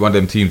can't be one of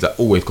them teams that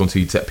always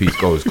concede set piece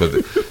goals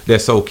because they're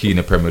so key in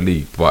the Premier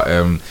League. But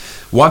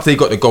once they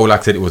got the goal,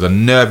 like I said, it was a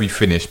nervy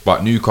finish,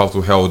 but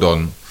Newcastle held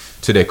on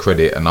to their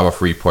credit, another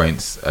 3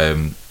 points.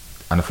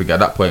 And I think at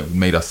that point we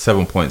made us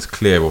 7 points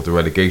clear of the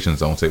relegation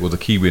zone, so it was a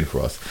key win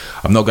for us.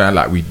 I'm not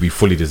gonna we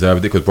fully deserved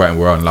it because Brighton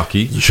were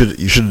unlucky. You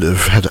shouldn't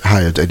have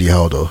hired Eddie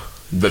Howe though.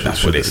 But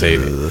that's what they say.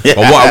 But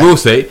what I will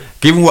say,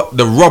 given what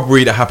the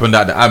robbery that happened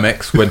at the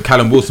Amex when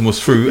Callum Wilson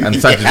was through and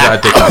Sanchez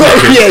had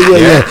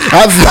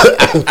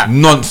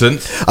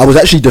nonsense. I was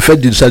actually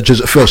defending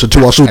Sanchez at first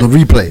until I saw the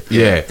replay.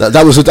 Yeah,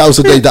 that was the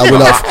day that I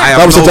went out.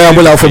 That was the day I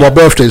went out for my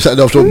birthday.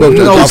 Saturday after my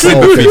birthday. No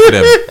sympathy for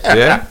them.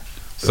 Yeah.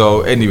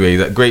 So anyway,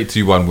 that great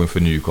 2-1 win for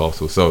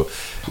Newcastle. So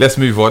let's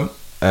move on.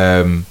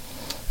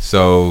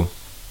 So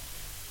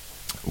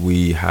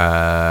we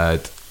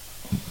had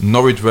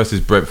Norwich versus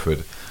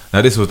Brentford.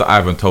 Now this was the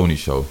Ivan Toney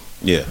show.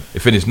 Yeah, it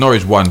finished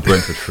Norwich 1,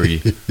 Brentford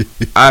 3.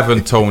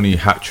 Ivan Toney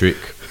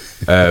hat-trick.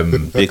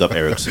 Big up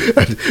Ericsson.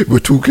 We're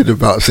talking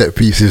about set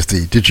pieces.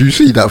 Did you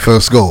see that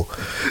first goal?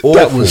 Awful.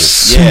 That was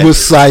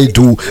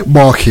suicidal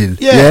marking.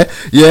 Yeah.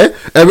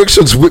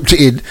 Ericsson's whipped it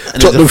in.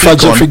 Tottenham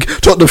fans are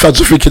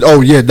thinking, oh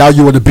yeah, now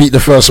you want to beat the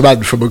first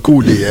man from a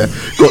corner. Yeah,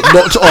 got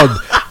knocked on.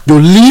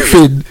 you're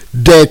leaving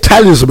their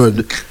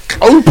talisman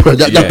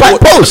open at the back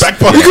post.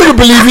 You couldn't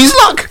believe his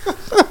luck.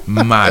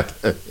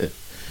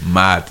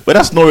 Mad. But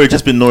that's Norwich.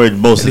 Just been Norwich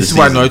most of the This is season.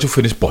 why Norwich will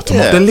finish bottom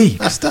of the league.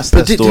 That's the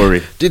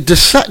story. The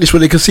sadness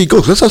when they can see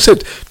goals. As I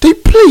said, they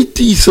play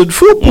decent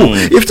football.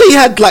 If they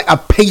had like a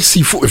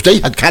pacey foot, if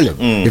they had Callum,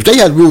 if they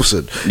had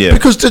Wilson,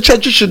 because the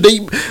transition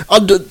you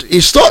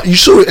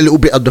saw it a little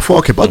bit under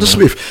Farke, but under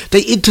Smith,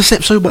 they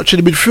intercept so much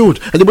in the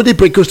midfield, and then when they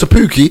break goes to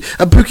Pookie,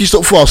 and Pookie's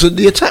not fast, and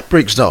the attack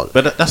breaks down.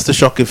 But that's the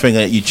shocking thing.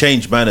 You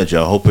change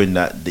manager, hoping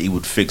that he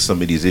would fix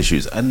some of these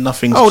issues, and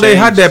nothing's changed. They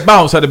had their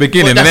bounce at the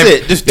beginning. Well, that's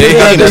and it. Just they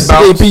had their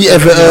bounce. They beat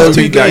Everton.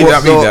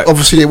 That.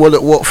 Obviously, they won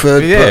at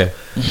Watford. Yeah.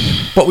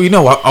 But we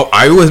know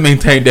I always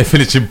maintain they're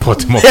finishing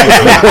bottom of this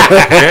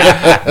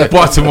league.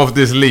 Bottom of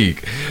this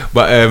league.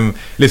 But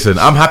listen,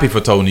 I'm happy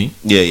for Tony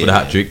for the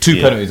hat trick.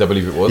 2 penalties, I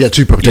believe it was. Yeah,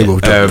 2 penalties.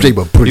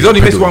 He's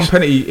only missed 1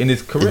 penalty in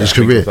his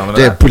career.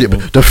 They're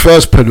brilliant. The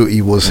first penalty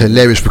was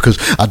hilarious because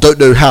I don't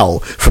know how,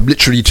 from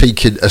literally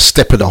taking a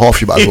step and a half,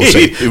 you might as well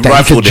say,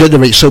 that he can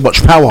generate so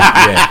much power.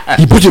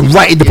 He put it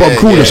right in the bottom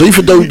corner. So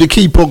even though the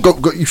keeper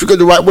if you go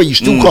the right way, you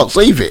still can't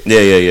save it.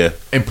 Yeah.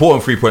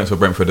 Important 3 points for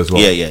Brentford as well.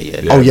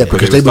 Yeah. Oh yeah,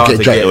 because they were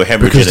getting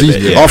dragged. Because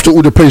after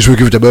all the praise we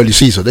give them early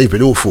season, they've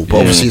been awful. But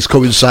obviously it's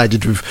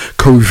coincided with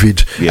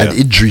COVID and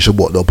injuries and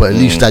whatnot. But at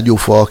least Daniel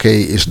Farke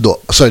is not.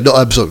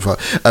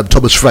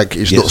 Thomas Frank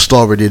is not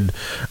starring in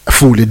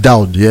Falling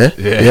Down.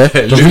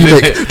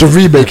 The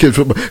remake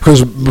because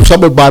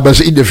some of my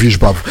man's interviews,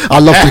 bruv. I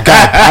love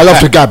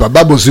the guy, but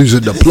man was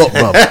losing the plot,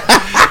 bruv.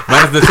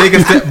 Man has to take a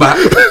step back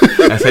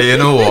and say, you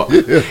know what,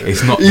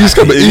 it's not. He's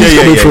coming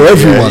for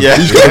everyone.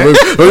 He's coming.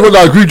 The only one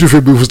I agreed with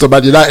him was the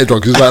Man United one,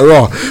 because he's like,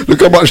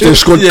 look how much they've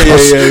scored.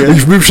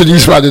 We've moved to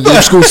these man and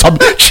they've scored some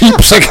cheap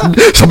second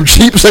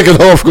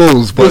half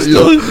goals. But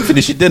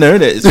finish your dinner,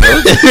 innit?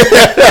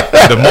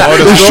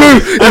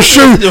 It's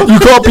true. You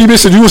can't be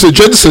missing. Who was it,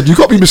 Jensen? You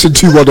can't be missing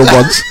 2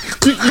 1-on-1s.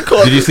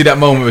 Did you see that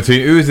moment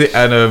between Uzi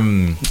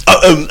and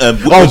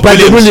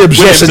Brandon Williams,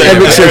 yes, and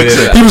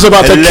Ericsson? He was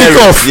about to kick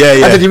off,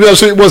 and then he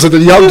realised it wasn't,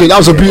 and he hugged it. That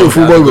was a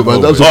beautiful moment,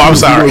 man. I'm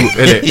sorry.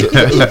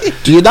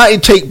 Do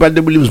United take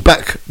Brandon Williams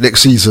back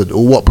next season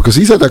or what? Because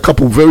he's had a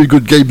couple very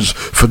good games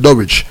for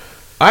Norwich.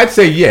 I'd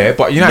say yeah,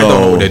 but United don't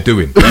know what they're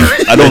doing.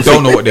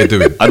 Don't know what they're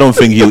doing. I don't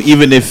think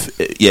even if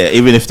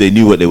they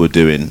knew what they were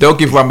doing, they'll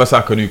give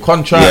Wan-Bissaka a new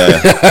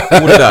contract.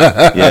 All of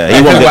that. Yeah,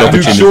 he won't get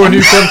Luke Shaw a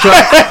new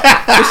contract.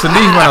 Listen,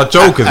 these men are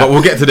jokers, but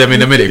we'll get to them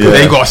in a minute because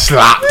they got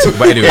slapped.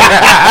 But anyway,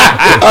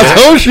 I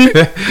told you.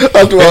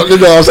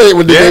 I'll say it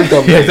when the game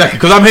comes. Yeah, exactly.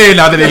 Because I'm here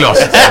now that they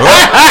lost.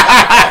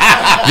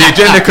 The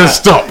agenda can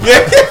stop.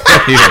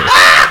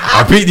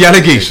 I beat the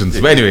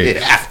allegations. But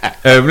anyway,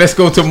 let's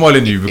go to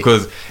Molineux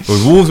because it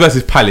was Wolves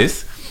versus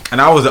Palace, and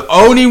I was the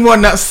only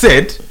one that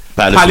said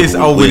Palace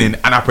are winning,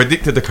 and I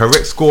predicted the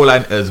correct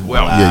scoreline as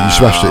well. Yeah, you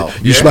smashed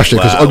it. You smashed it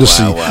because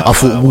honestly, I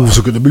thought Wolves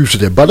were going to move to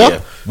them. But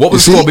what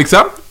was the score, Big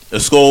Sam? The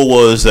score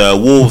was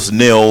Wolves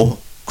 0,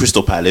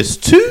 Crystal Palace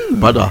 2.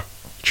 Brother,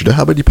 do you know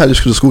how many Palace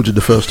could have scored in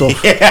the first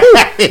half?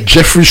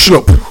 Jeffrey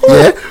Schlupp.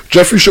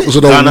 Jeffrey Schlupp was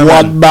on a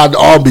one-man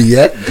army.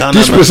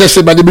 Dispossessed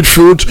him in the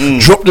midfield,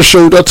 dropped the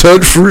shoulder,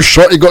 turned through,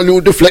 shot. He got a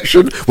little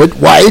deflection, went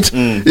wide.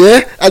 And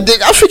then I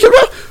was thinking,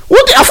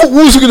 I thought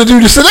Wolves were going to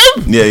do this to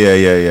them.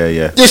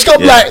 Yeah. It's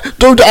got like,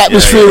 though the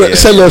atmosphere at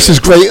Selhurst is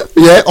great,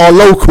 our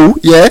local,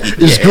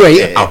 is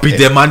great. I'll be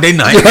there Monday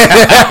night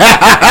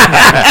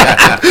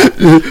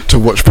to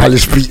watch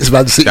Palace beat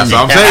Man City. That's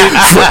what I'm saying.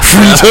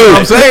 3-2.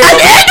 I'm saying.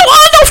 And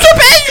Edouard off the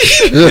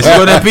bench. It's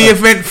going to be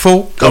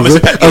eventful. A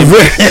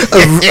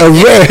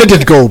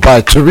rare-headed goal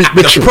by Tariq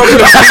Mitchell.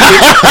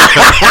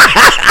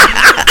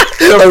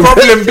 The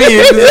problem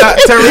being that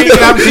Tariq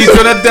Lamptey's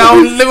going to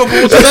down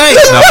Liverpool today.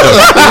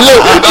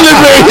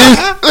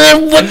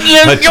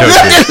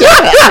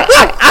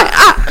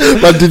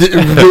 Man did it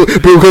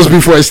Bill Cosby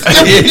voice.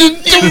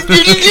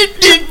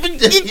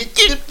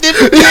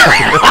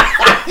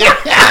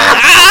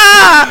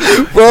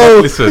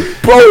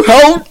 Bro,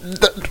 how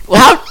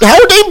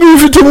are they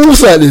moving to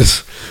Wolves like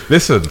this?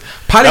 Listen,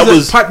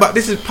 Palace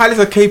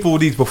are capable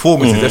of these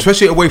performances,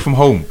 especially away from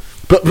home.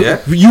 But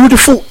you would have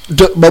thought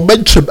the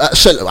momentum at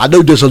Selhurst, I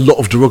know there's a lot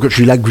of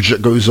derogatory language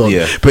that goes on,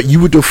 but you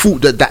would have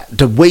thought that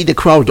the way the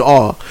crowd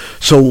are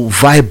so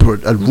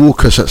vibrant and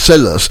raucous at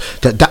Selhurst,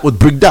 that would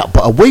bring that.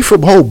 But away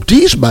from home,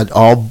 these men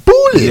are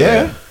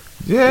bullying.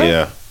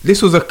 Yeah.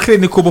 This was a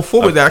clinical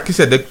performance. Like you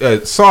said,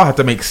 Sarr had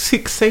to make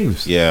 6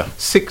 saves.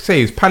 6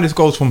 saves. Palace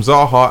goals from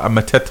Zaha and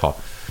Mateta.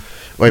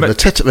 Wait,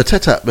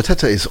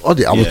 Mateta is on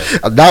it.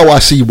 And now I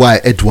see why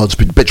Edouard's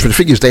been benched. But the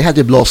thing is, they had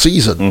him last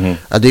season,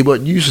 and they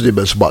weren't using him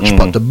as much.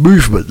 But the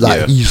movement,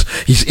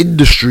 his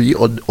industry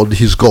on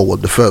his goal,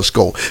 on the first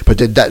goal. But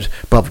then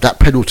that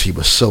penalty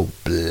was so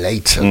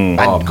blatant.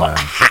 Man got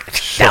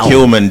hacked down.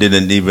 Kilman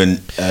didn't even.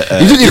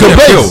 He didn't even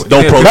complain.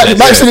 Don't protest.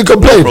 Max didn't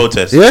complain. Don't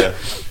protest. Yeah.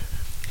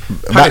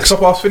 Max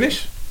top half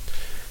finish.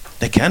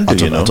 They can do. I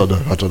don't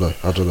know.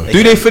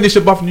 Do they finish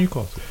above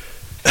Newcastle?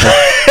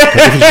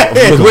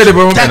 Because we're the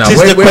barometer now. That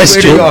is the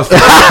question.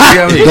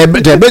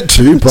 They're meant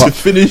to, To but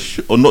finish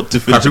or not to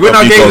finish? We're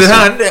not games in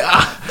hand.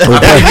 I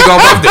think you go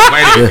above them.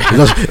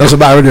 it doesn't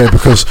matter anyway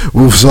because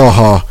Wolf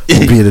Zaha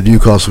will be in the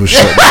Newcastle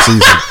shirt next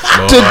season.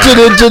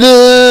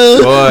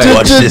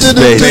 Watch this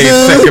space.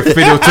 Second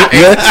fiddle to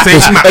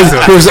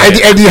Because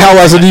Eddie Howe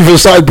hasn't even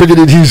started bringing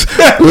in his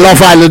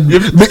Love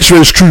Island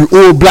mixture crew,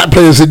 all black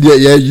players in there.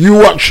 Yeah, you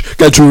watch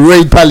go to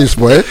Raid Palace,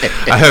 boy.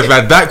 I heard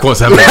Van Dijk was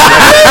having.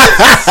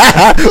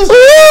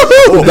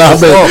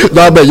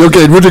 Nah, man, you're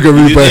getting Rudiger,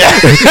 Ruben.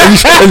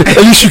 At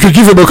least you could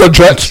give him a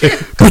contract.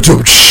 But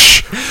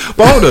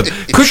hold on,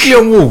 quickly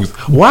on Wolves.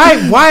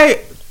 Why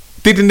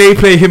didn't they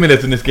play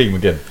Jimenez in this game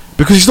again?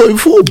 Because he's not in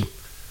form.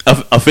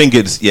 I think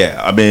it's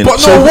I mean, But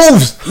no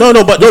Wolves.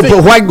 But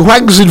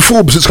Hwang's in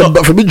form since coming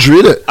back from injury,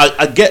 isn't it?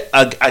 I get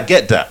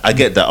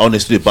that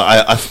honestly,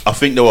 but I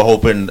think they were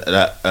hoping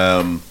that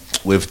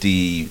with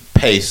the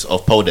pace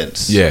of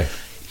Podence,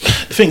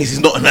 the thing is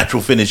he's not a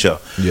natural finisher,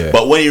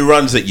 but when he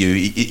runs at you,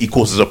 he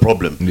causes a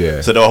problem.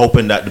 So they were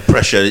hoping that the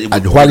pressure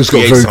and Hwang's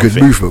got very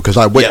good movement because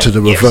I went to the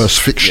reverse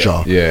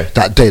fixture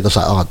that day and I was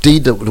like,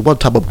 Dean, the one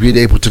time I'm being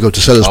able to go to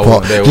Sellers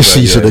Park this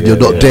season and you're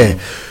not there.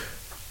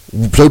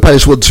 So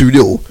Palace won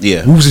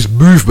 2-0. Wolves'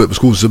 movement was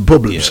causing some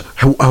problems.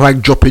 Hwang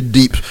dropping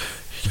deep.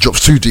 He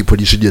drops too deep when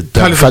he's in your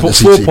damn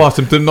fantasy team. team. Past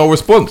him to no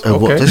response. I'm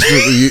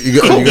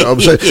saying,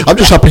 I'm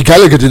just happy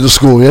Gallagher didn't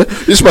score. Yeah,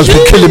 this man's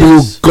been killing me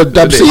all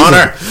goddamn season. All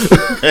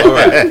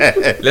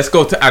right, let's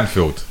go to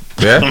Anfield.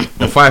 Yeah,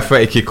 the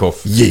 5:30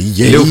 kickoff.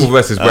 Liverpool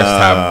versus West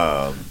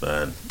Ham.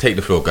 Man. Take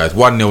the floor, guys.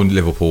 1-0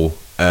 Liverpool.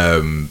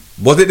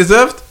 Was it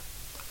deserved?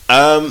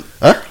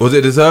 Was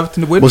it deserved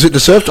in the win? Was it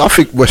deserved? I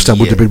think West Ham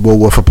would have been more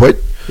worth a point.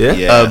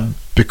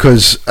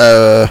 Because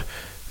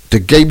the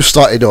game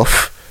started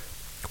off,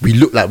 we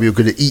looked like we were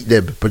going to eat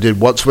them, but then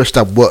once West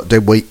Ham worked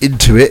their way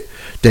into it,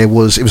 it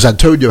was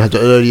Antonio had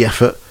an early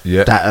effort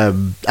that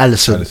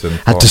Alisson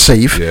had to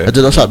save, and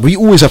then I was like, we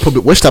always have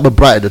problems. West Ham and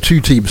Brighton are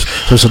two teams,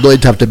 so it's annoying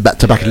to have them back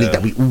to back in the league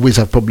that we always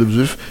have problems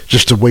with,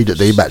 just the way that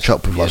they match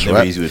up with us,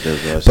 right?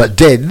 With but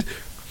then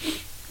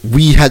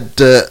we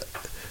had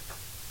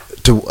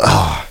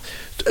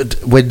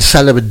when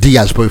Salah and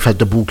Diaz both had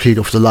the ball cleared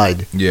off the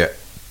line.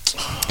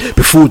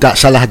 Before that,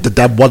 Salah had the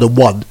damn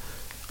 1-on-1.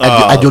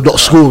 And you're not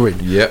scoring,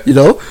 you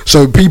know.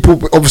 So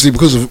people, obviously,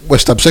 because of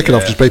West Ham second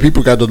half display,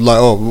 people kind of like,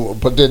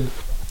 but then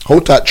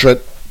hold that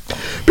Trent,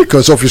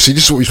 because obviously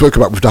this is what we spoke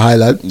about with the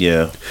Highland.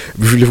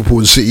 With Liverpool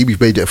and City, we've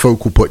made it a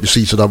focal point this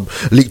season. I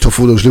leaked off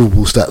all those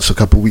Liverpool stats a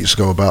couple of weeks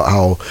ago about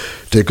how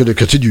they're going to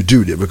continue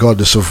doing it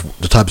regardless of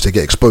the times they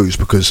get exposed,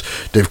 because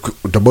they've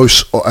the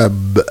most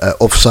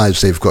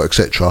offsides they've got,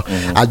 etc.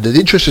 And the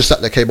interesting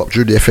stat that came up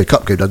during the FA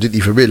Cup game, I didn't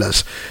even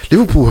realise,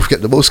 Liverpool have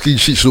kept the most clean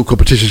sheets in all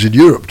competitions in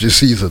Europe this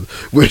season,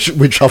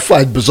 which I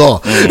find bizarre.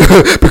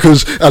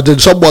 Because and then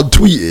someone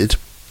tweeted,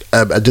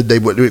 and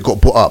then it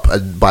got put up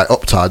and by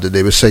Opta, and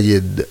they were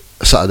saying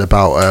something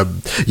about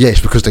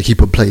it's because they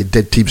keep on playing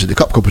dead teams in the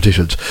cup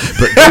competitions,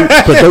 but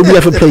don't we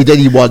ever played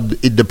anyone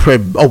in the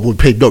Prem? We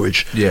played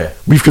Norwich.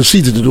 We've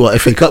conceded in all our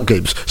FA Cup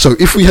games, so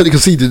if we hadn't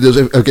conceded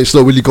against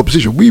no winning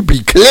competition, we'd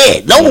be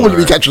clear. No one would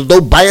be catching, no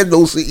Bayern,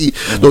 no City,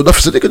 no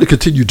nothing. So they're going to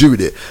continue doing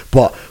it,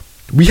 but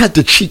we had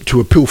the cheek to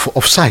appeal for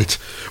offside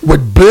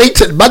when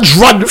blatant man's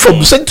run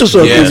from centre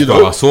circle. You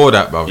know, I saw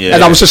that, bro.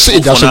 And I was just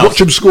sitting there, I said, watch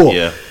him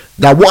score.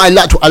 Now, what I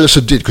liked what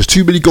Alisson did, because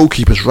too many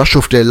goalkeepers rush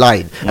off their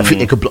line and think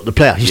they could block the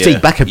player. He stayed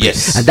back a bit,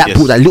 and that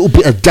brought that little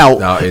bit of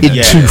doubt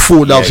into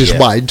Fornals'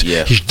 mind.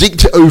 He's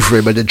dinked it over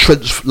him, and then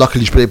Trent's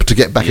luckily been able to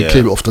get back and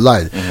clear it off the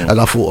line. And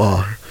I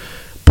thought,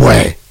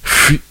 boy,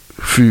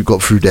 Fu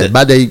got through there.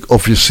 Mane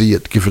obviously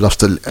had given us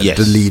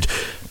the lead,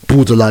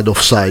 borderline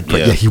offside,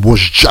 but he was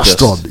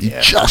just on.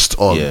 Just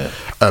on.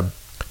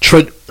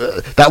 Trent,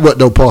 that weren't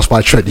no pass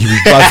by Trent. He was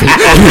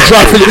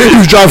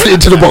driving it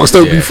into the box.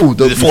 Don't be fooled.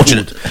 Don't be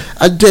fortunate.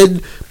 And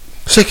then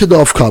second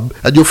half come,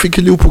 and you're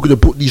thinking Liverpool going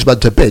to put these men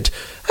to bed,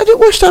 and then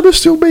West Ham are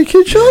still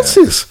making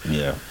chances.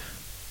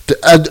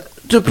 And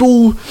the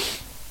ball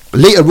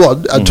later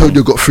on,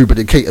 Antonio got through, but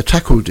then Keita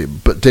tackled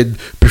him. But then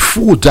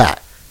before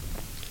that,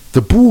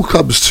 the ball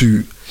comes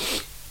to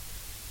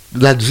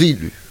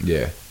Lanzini.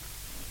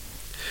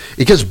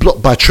 It gets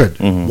blocked by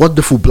Trent.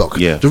 Wonderful block.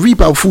 The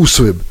rebound falls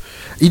to him.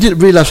 He didn't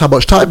realise how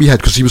much time he had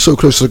because he was so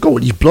close to the goal,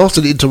 and he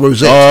blasted it into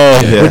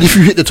Rosette. When if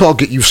you hit the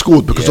target, you've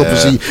scored, because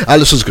obviously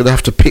Alisson's going to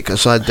have to pick a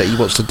side that he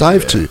wants to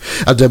dive to.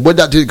 And then when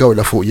that didn't go, and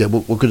I thought, we're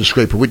going to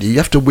scrape a win. You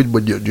have to win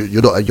when you're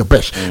not at your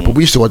best. But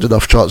we still had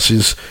enough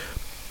chances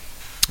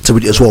to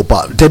win it as well.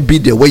 But them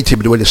being the away team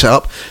and the way they set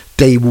up,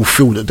 they will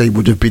feel that they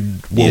would have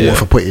been more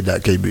worth a point in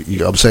that game. You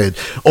know what I'm saying?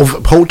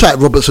 Hold tight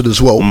Robertson as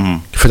well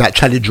for that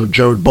challenge on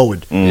Jared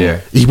Bowen.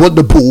 He won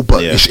the ball,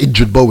 but it's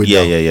injured Bowen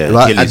now.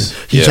 Right? And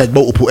he's had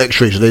multiple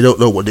X-rays, and they don't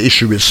know what the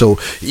issue is. So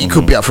he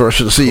could be out for the rest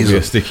of the season. Could be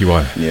a sticky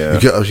one. You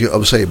get what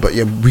I'm saying? But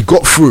we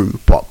got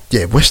through. But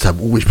West Ham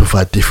always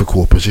provide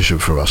difficult position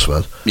for us,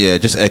 man.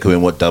 Just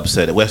echoing what Dub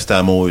said. West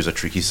Ham always a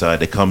tricky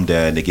side. They come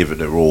there and they give it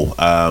their all.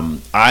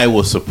 I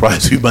was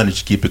surprised we managed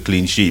to keep a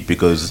clean sheet,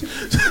 because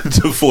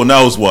for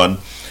Fornals one,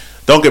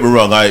 don't get me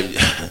wrong,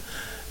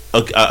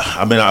 Okay,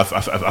 I mean, I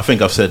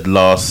think I've said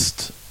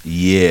last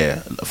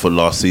year for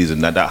last season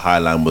that High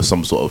Line was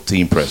some sort of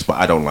team press, but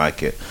I don't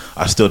like it.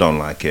 I still don't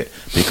like it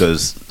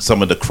because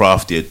some of the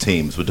craftier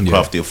teams with the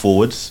craftier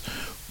forwards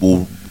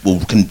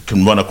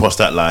can run across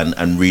that line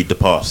and read the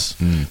pass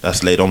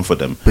that's laid on for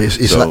them. But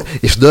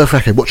it's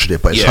nerve-wracking watching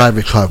it, but it's high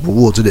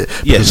rewards, isn't it?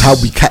 Because how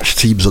we catch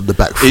teams on the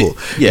back foot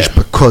is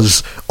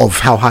because of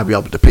how high we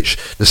are with the pitch.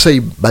 The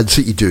same Man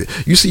City do it.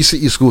 You see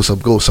City score some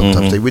goals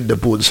sometimes. They win the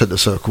ball in the centre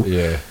circle.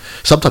 Yeah.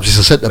 Sometimes it's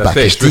a centre back.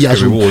 It's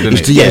Diaz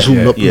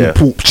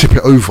who chip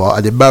it over,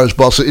 and then Maris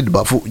Barca in.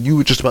 But I thought you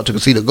were just about to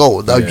concede a goal,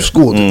 and now you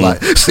scored in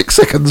like 6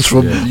 seconds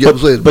from. You know what I'm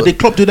saying? But did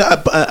Klopp do that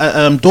at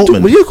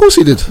Dortmund? Well, yeah, of course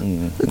he did.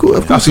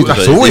 Of course he did.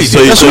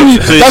 It's a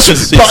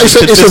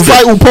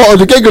vital part of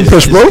the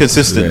gegenpress, bro.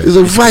 Consistent. It's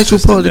a vital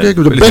part of the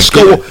gegenpress. The best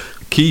goal.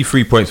 Key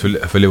 3 points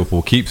for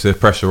Liverpool. Keeps the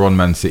pressure on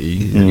Man City.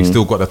 He's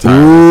still got the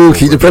time.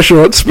 Keep the pressure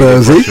on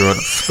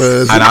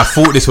Spursy. And I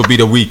thought this would be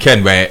the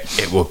weekend where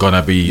it was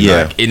gonna be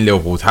like in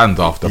Liverpool's hands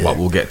after, but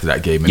we'll get to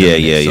that game in a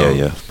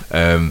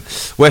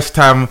minute. West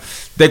Ham,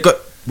 they're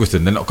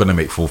not gonna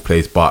make fourth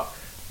place, but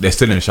they're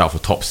still in the shout for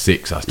top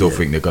 6. I still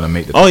think they're going to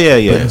make the top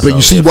 6. But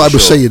you see what I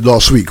was saying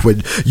last week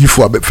when you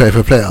thought I meant fair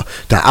player,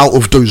 that out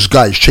of those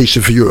guys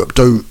chasing for Europe,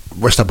 though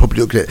West Ham probably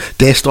look at it,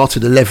 their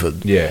starting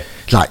 11,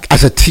 like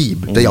as a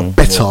team, they are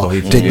better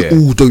than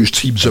all those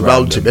teams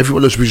around him.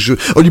 Everyone else was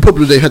only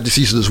problem they had this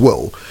season as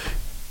well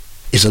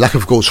is a lack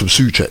of goals from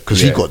Souček,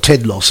 because he got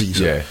 10 last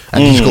season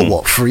and he's got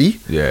what, 3? I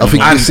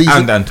think this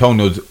season. And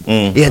Antonio's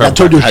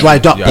Antonio's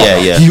dried up,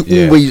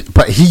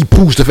 but he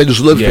pulls defenders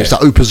all over the place.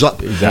 That opens up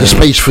the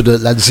space for the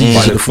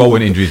Lanzini. The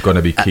forward injury is going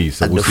to be key,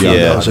 so we'll see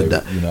how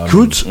that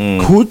could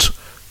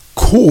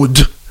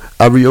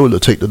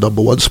Areola take the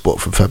number 1 spot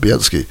from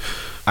Fabianski?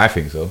 I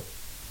think so.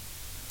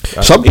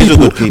 Some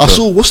people, I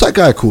saw, what's that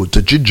guy called,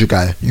 the ginger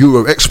guy,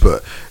 Euro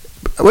expert,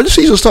 when the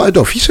season started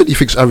off, he said he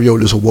thinks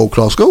Areola's a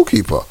world-class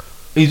goalkeeper.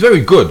 He's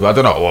very good, but I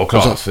don't know, world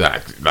class.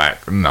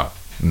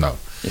 No.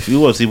 If he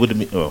was, he would have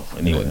been. Well,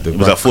 anyway, he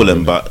was at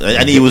Fulham,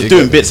 and he was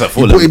doing bits at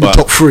Fulham. He put him in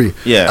top 3,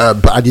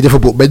 and he never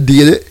put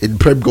Mendy in it in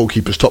Prem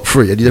goalkeepers top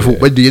 3, and he never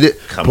put Mendy in it.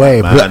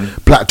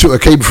 Black Twitter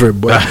came for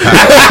him. What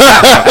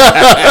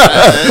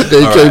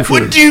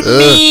do you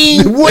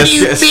mean? What do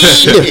you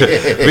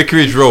mean?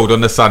 Vicarage Road on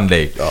the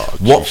Sunday.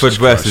 Watford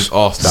versus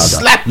Arsenal.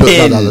 Slap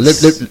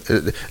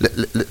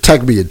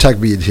Tag me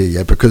in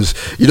here, because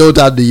you know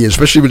down the year,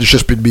 especially when it's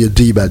just been me and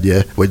D-Man,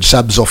 when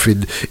Sam's off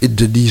in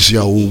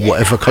Indonesia or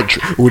whatever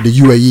country, or in the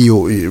UAE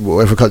or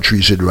whatever country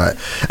he's in, right?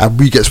 And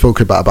we get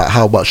spoken about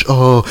how much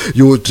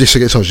you're this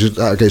against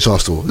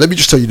Arsenal. Let me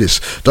just tell you this.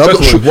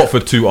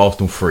 Watford 2,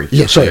 Arsenal 3.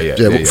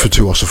 Watford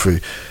 2, Arsenal 3.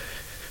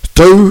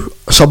 Though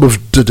some of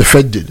the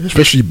defending,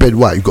 especially Ben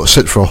White, who got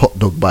sent for a hot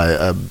dog by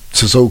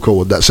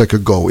Sissoko on that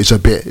second goal, is a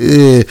bit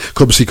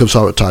come see, come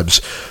sour at times.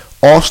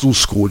 Arsenal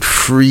scored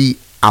 3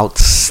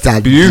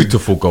 outstanding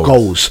beautiful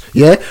goals.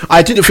 Yeah,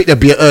 I didn't think there'd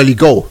be an early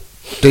goal.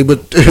 It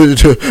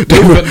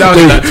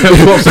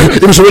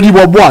was already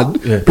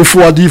 1-1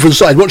 before I'd even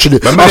started watching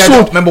it.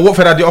 Remember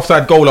Watford had the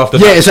offside goal after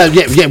that? Offside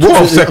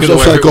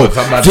goal.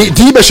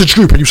 The message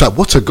group, and he was like,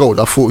 "What a goal!"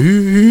 And I thought,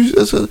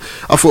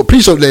 I thought,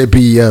 please don't let it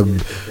be Arsenal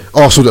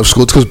that have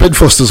scored, because Ben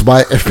Foster's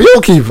my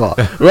FPL keeper,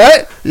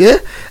 right? Yeah,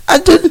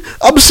 and then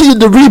I'm seeing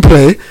the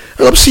replay,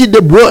 and I'm seeing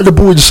them work the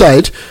ball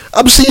inside.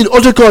 I'm seeing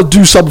Odegaard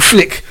do some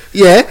flick,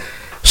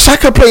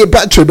 Saka play it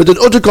back to him, and then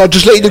Odegaard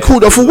just let in the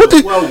corner. I thought, I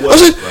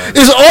said,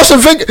 is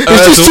Arsene Wenger? Is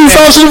this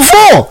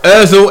 2004?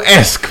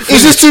 Ozil-esque.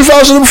 Is this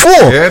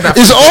 2004?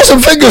 Is Arsene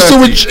Wenger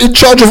still in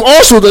charge of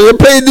Arsenal that they're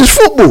playing this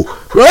football?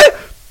 Right?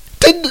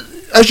 Then,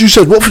 as you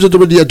said, Watford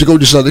when they had to go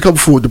this side, they come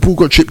forward, the ball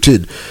got chipped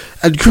in,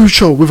 and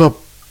Crucial with a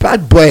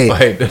bad boy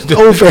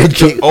overhead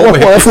kick.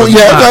 I thought,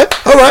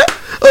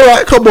 all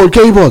right, come on,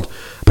 game on.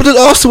 But then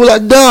Arsenal were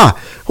like, nah,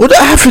 we're not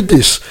having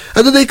this.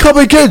 And then they come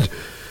again.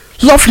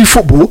 Lovely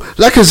football.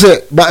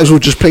 Lacazette might as well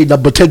just play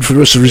number 10 for the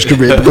rest of his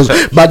career, because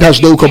man has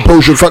no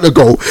composure in front of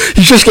goal.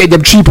 He's just getting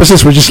them cheap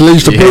assists where he just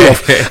lays the ball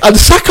off. And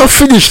Saka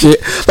finished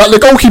it like the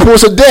goalkeeper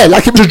wasn't there,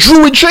 like it was a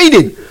drill in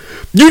training.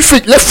 You'd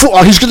think left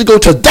footer, he's going to go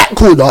to that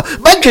corner.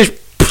 Man just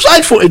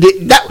side footed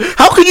it.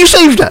 How can you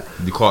save that?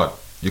 You can't.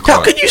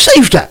 How can you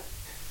save that?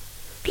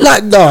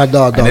 Like, no. And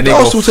then they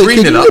got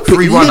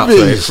 3-1 up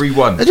there.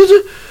 3-1.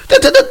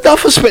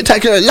 Nothing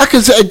spectacular.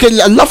 Lacazette again,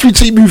 a lovely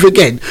team move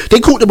again. They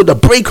caught them with a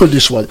break on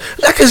this one.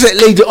 Lacazette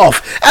laid it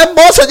off, and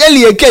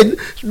Martinelli again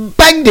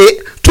banged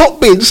it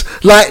top bins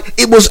like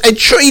it was a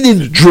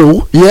training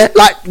drill.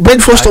 Like Ben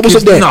Foster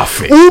wasn't there.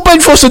 Nothing. All Ben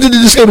Foster did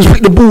in this game was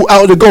pick the ball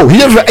out of the goal. He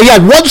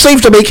had one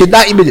save to make in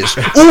 90 minutes.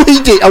 All he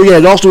did,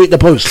 Arsenal hit the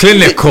post.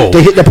 Clinical.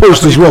 They hit the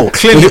post as well.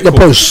 Clinical. They hit the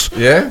post.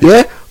 Yeah.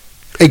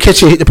 And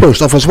Ketcher hit the post.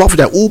 Apart from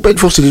that, all Ben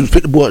Foster did was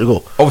pick the ball out of the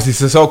goal.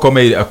 Obviously, Sissoko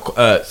made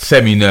a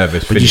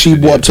semi-nervous. But you see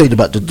what I'm saying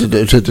about the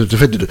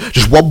defender?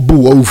 Just one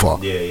ball over.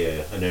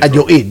 Yeah. And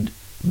you're in.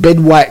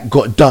 Ben White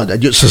got done,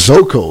 and you're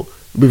Sissoko.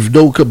 with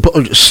no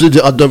slid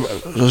it under,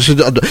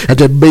 and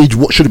then made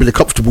what should have been a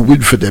comfortable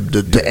win for them.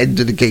 The end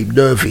of the game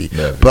nervy,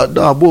 but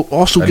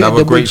Arsenal getting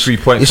them great 3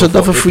 points. It's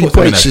another 3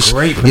 points. It's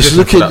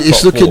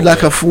looking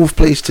like a 4th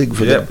place thing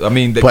for them. I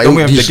mean,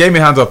 the game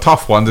in hands are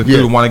tough ones,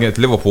 including one against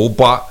Liverpool.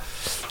 But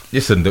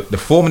listen, the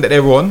form that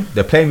they're on,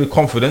 they're playing with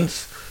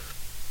confidence.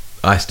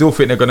 I still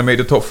think they're going to make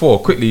the top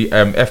 4. Quickly,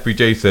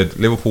 FBJ said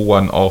Liverpool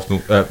won, Arsenal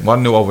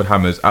 1-0 over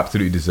Hammers,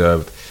 absolutely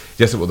deserved.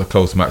 Yes, it was a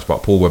close match,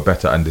 but Paul were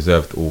better and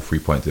deserved all 3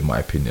 points in my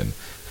opinion.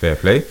 Fair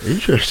play.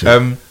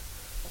 Interesting.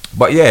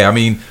 But yeah, I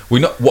mean,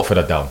 Watford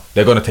are down.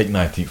 They're going to take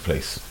 19th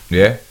place.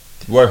 Yeah.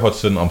 Roy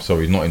Hodgson, I'm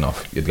sorry, not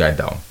enough. You're going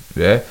down.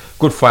 Yeah.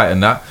 Good fight in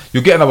that.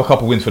 You'll get another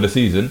couple wins for the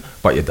season,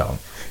 but you're down.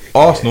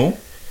 Arsenal,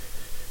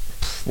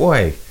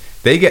 boy,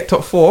 they get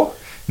top 4.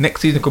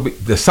 Next season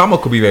the summer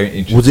could be very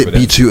interesting. Would it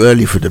be too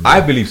early for them?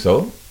 I believe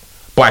so,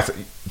 but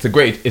it's a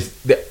great.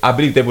 I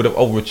believe they would have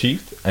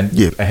overachieved and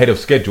ahead of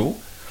schedule,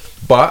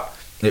 but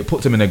it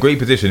puts them in a great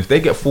position. If they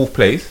get 4th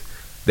place,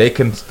 they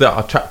can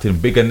start attracting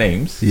bigger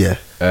names.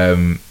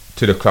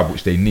 To the club,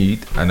 which they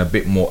need, and a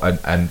bit more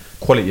and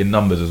quality in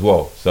numbers as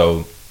well.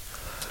 So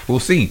we'll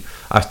see.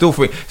 I still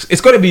think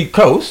it's going to be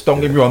close.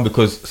 Don't get me wrong,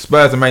 because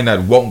Spurs and Man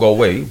United won't go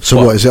away.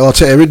 So what is it?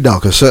 Arteta in now?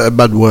 Because certain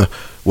men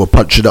were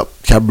punching up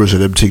cameras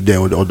and everything there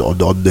on their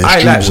streams.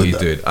 I like what he's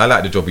doing. I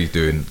like the job he's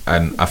doing,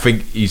 and I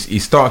think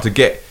he's starting to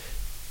get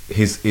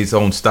his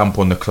own stamp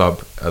on the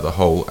club as a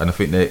whole. And I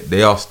think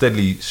they are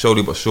steadily,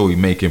 slowly but surely,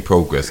 making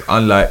progress.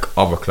 Unlike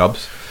other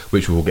clubs,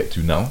 which we will get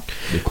to now.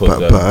 Because,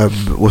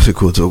 but what's it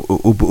called?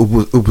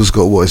 Uber's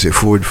got, what is it,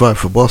 4 and 5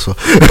 for Barca?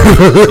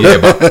 Yeah,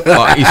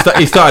 but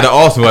he started at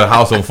Arsenal with a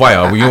house on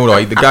fire. We all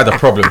know the guy's a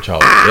problem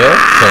child. Yeah,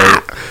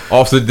 so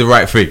Arsenal did the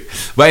right thing.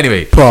 But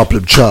anyway,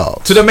 problem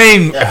child. To the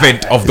main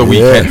event of the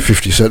weekend.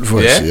 50 Cent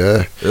voice.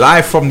 Yeah,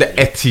 live from the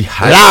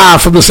Etihad.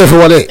 Live from the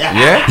 718.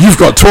 Yeah, you've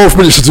got 12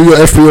 minutes to do your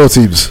FPL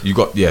teams. You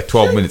got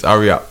 12 minutes.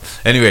 Hurry up.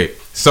 Anyway,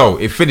 so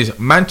it finished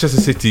Manchester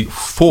City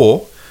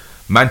 4.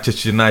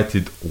 Manchester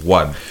United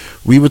 1.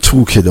 We were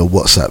talking on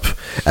WhatsApp,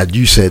 and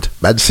you said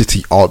Man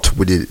City aren't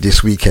winning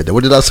this weekend. And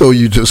what did I tell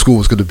you the score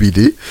was going to be,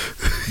 D?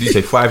 You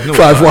said 5-0.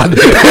 5-1.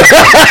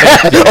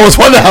 I was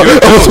 1 out.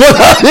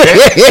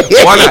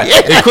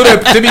 It could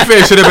have, to be fair,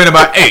 it should have been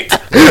about 8.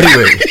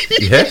 Anyway,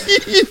 yeah.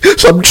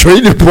 Some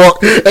training block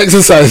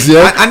exercise,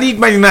 yeah. I need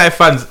Man United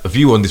fans'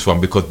 view on this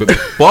one, because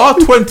bar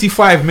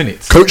 25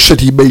 minutes. Coach said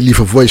he may leave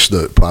a voice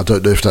note, but I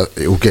don't know if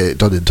it will get it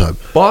done in time.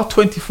 Bar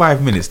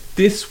 25 minutes.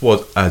 This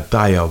was a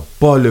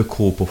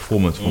diabolical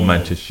performance from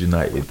Manchester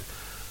United.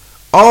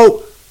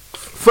 Oh,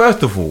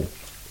 first of all,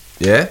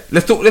 yeah.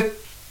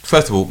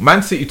 First of all,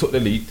 Man City took the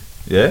lead.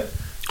 Yeah.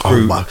 Oh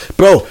my,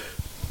 bro!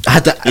 I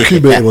had that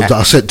accumulated one that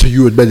I sent to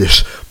you and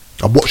Menace.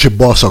 I'm watching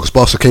Barca because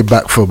Barca came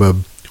back from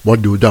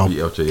 1-0 down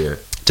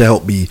to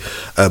help me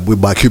with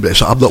my accumulator.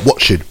 So I'm not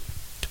watching.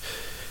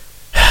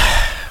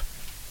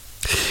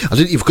 I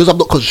didn't even, because I'm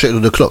not concentrating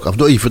on the clock. I've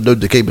not even known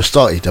the game has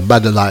started. And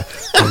man are like,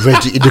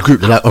 already in the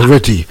group. They're like,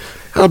 already.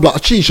 And I'm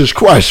like, Jesus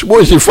Christ!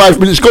 What is it? 5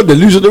 minutes gone. They're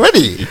losing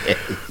already.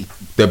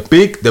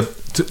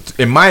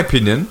 In my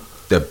opinion,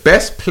 the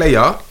best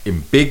player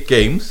in big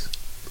games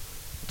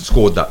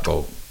scored that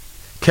goal.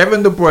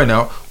 Kevin De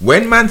Bruyne.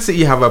 When Man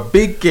City have a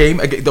big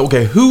game,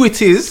 okay, who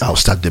it is,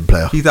 outstanding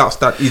player. He's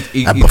outstanding.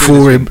 And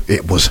before him,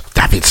 it was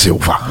David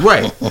Silva.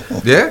 Right,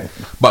 yeah.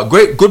 But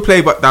good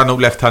play, but down the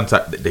left hand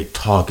side, they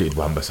targeted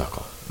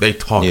Wan-Bissaka. They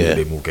targeted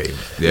him all game.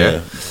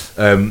 Yeah.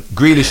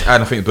 Grealish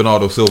and I think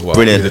Bernardo Silva.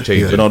 Brilliant.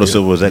 Bernardo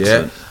Silva was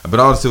excellent. Yeah. And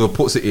Bernardo Silva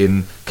puts it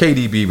in.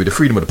 KDB with the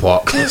freedom of the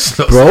park.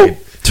 Bro,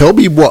 tell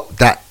me what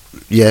that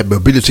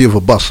mobility of a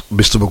bus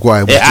Mr.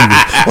 Maguire was doing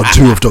on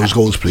 2 of those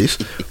goals, please.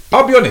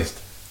 I'll be honest.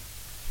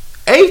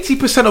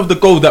 80% of the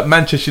goal that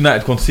Manchester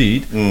United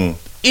concede,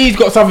 he's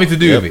got something to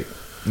do with it.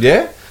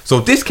 Yeah. So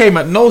this came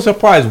at no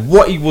surprise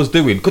what he was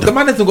doing, because the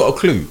man hasn't got a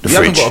clue.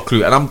 Hasn't got a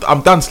clue, and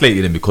I'm done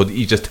slating him because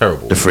he's just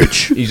terrible. The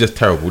fridge. He's just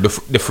terrible. The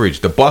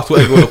fridge, the bus,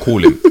 whatever you want to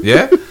call him.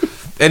 Yeah.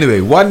 Anyway,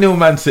 1-0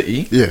 Man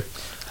City. Yeah.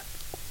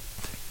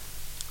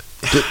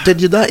 Then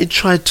United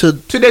tried to.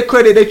 To their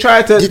credit, they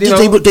tried to.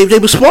 They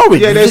were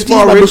sparring. Yeah, they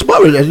were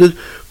sparring.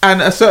 And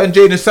a certain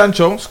Jadon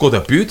Sancho scored a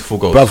beautiful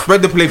goal. Bruv,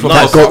 spread the play for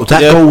that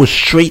goal was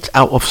straight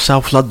out of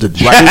South London,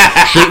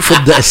 straight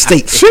from the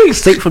estate,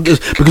 straight from this,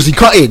 because he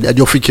cut in, and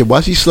you're thinking, why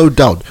is he slowed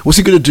down? What's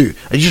he gonna do?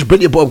 And you just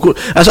bring it bottom goal.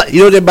 That's like,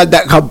 you know, them man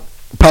that come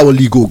power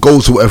legal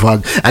goals or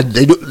whatever, and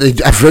they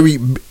have very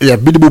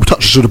minimal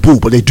touches of the ball,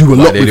 but they do a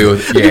lot with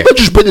it. And he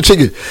just bring the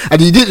thing in,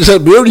 and he didn't say.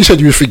 We only said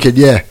he was thinking,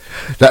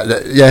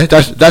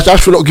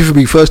 that's for not giving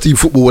me first team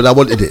football when I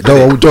wanted it.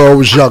 Though I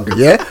was young,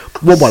 I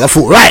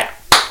thought, right.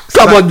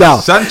 Come on now.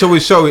 Sancho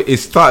is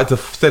starting to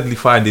steadily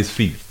find his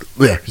feet.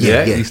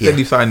 He's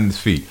steadily finding his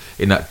feet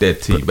in that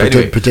dead team. But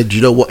anyway, pretend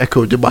you know what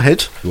echoed in my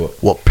head?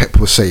 What Pep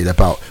was saying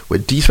about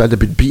when these men have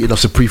been beating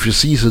us in previous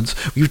seasons,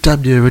 we've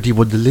damn near already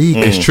won the league.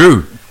 It's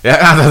true. Yeah,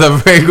 that's a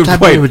very good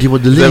point. Already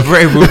won the league. That's a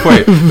very good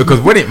point, because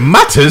when it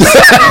matters,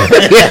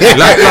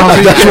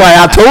 that's why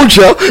I told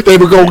you they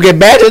were going to get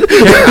mad.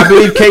 I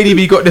believe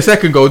KDB got the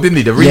second goal, didn't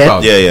he? The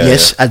rebound.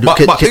 Yes. But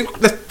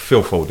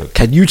Phil Foden.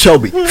 Can you tell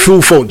me,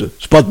 Phil Foden,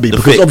 spud me,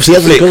 because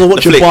obviously because I'm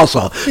watching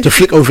Barca, to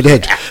flick over the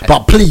head.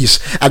 But please,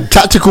 and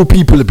tactical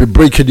people have been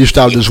breaking this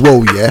down as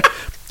well, yeah?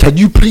 Can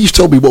you please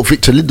tell me what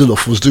Victor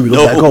Lindelof was doing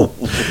on that goal?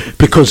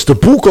 Because the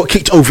ball got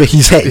kicked over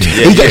his head.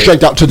 He gets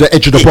dragged out to the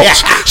edge of the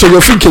box. So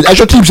you're thinking, as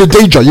your team's in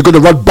danger, you're going to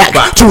run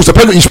back towards the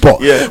penalty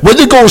spot. Yeah. When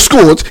the goal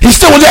scored, he's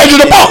still on the edge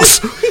of the box.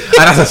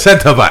 And that's a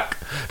centre back.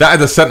 That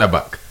is a centre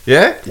back.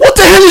 Yeah? What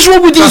the hell is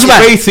wrong with these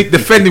men? Basic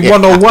defending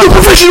 1-on-1. They're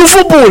professional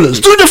footballers.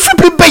 Do the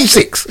flipping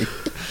basics.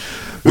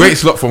 Great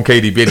slot from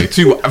KDB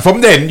anyway. From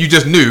then, you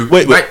just knew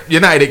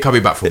United ain't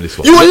coming back from this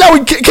one. You're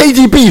allowing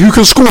KDB, who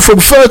can score from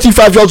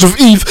 35 yards of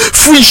eve,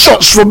 3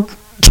 shots from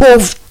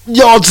 12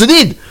 yards and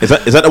in. Is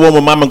that the one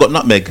where my man got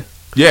nutmeg?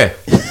 Yeah.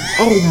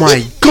 Oh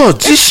my God,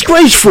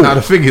 disgraceful. Now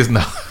the thing is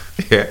now,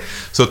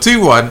 so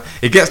 2-1,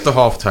 it gets to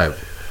half time.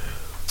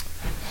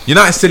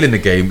 United still in the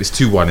game, it's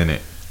 2-1 in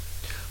it.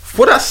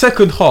 For that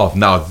second half,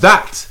 now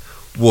that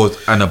was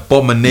an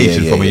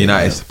abomination from a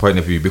United point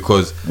of view,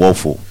 because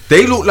woeful.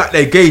 They looked like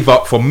they gave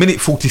up from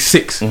minute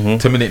 46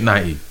 to minute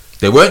 90.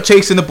 They weren't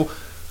chasing the ball.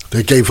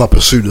 They gave up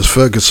as soon as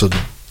Ferguson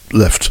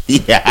left.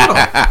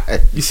 Yeah.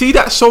 You see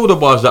that shoulder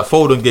barge that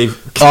Foden gave?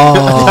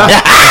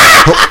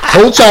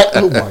 Hold tight.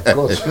 Oh my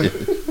God.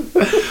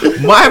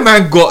 My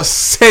man got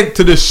sent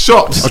to the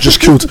shops. I just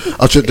killed.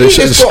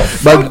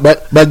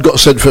 Man got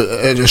sent for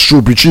a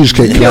strawberry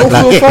cheesecake.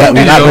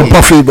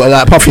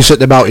 Like Puffy sent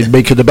them out in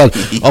making the bed.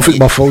 I think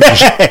my phone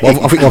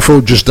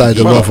just died.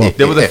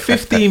 There was a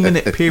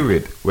 15-minute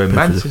period where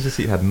Manchester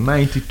City had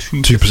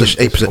 92%,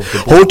 8%.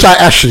 Hold tight,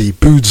 Ashley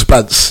Boots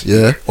Bants.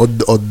 Yeah, on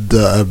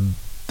the.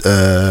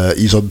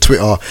 He's on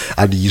Twitter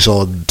and he's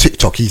on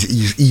TikTok.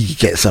 He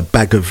gets a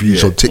bag of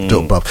views on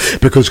TikTok, bruv.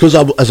 Because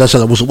as I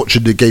said, I wasn't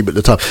watching the game at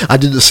the time. I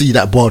didn't see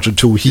that barge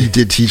until he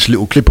did his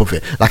little clip of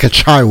it, like a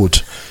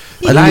child.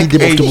 I leaned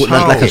him off the wall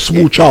like a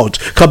small child.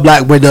 Come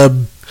like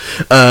when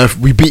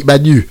we beat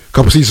Man U a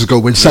couple of seasons ago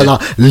when Salah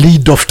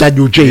leaned off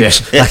Daniel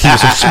James like he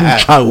was a small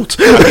child.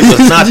 It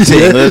was nothing.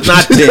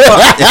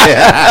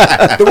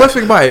 The worst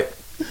thing about it,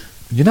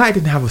 United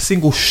didn't have a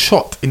single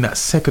shot in that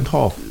second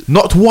half.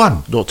 Not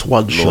one. Not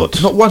one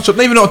shot. Not one shot.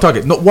 Maybe not a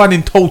target. Not one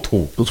in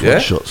total. Not one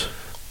shot.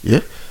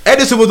 Yeah.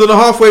 Edison was on the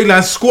halfway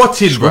line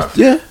squatting, bro.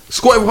 Yeah.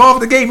 Squatting for half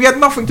the game. He had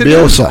nothing to do.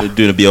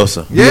 Doing a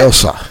Bielsa. Yeah.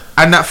 Bielsa.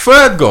 And that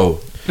third goal,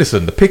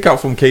 listen, the pick out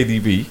from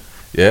KDB,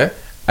 yeah,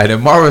 and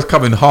then Mara's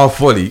coming half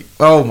volley.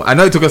 Oh, I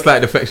know it took a slight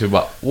deflection,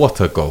 but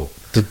what a goal.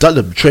 They done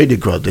him, training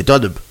ground, they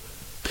done him.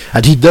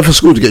 And he never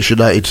scored against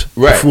United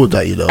before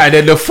that, you know. And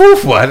then the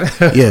fourth one,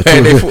 you'd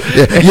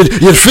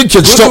think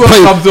you'd stop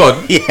playing. Comes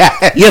on.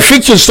 You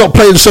think you'd stop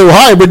playing so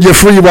high when you're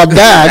 3-1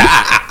 down.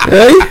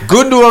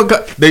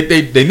 Gundogan,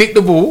 they nick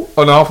the ball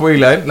on the halfway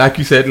line, like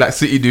you said, like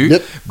City do.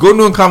 Yep.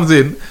 Gundogan comes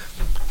in,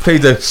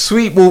 plays a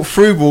sweet ball,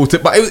 through ball,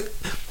 but it was,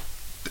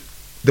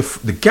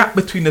 the gap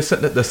between I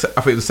think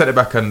the centre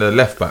back and the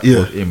left back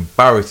was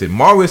embarrassing.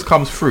 Mahrez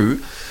comes through,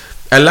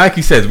 and like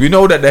he says, we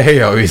know that De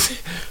Gea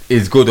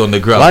is good on the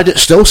ground.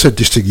 Stell said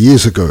this thing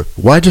years ago.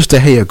 Why does De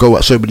Gea go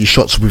at so many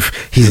shots with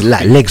his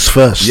legs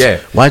first?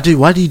 Yeah. Why do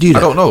you do that?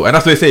 I don't know, and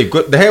that's what they say.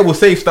 De Gea will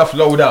save stuff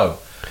low down,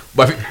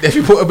 but if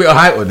you put a bit of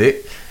height on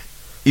it,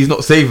 he's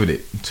not saving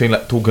it.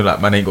 Talking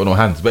like man ain't got no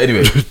hands. But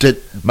anyway,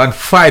 man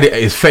fired it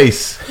at his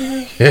face.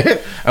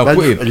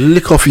 And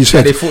lick off his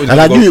head. And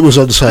I knew it was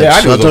onside. Yeah,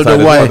 so I don't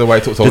know why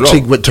the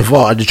thing went to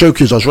VAR. And the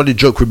joke is, I was running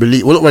joke with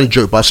Malik. Well, not running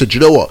joke, but I said,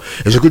 you know what?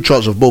 There's a good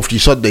chance of both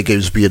these Sunday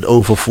games being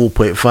over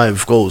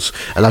 4.5 goals.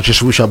 And I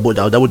just wish I would.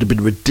 That would have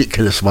been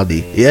ridiculous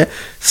money. Yeah,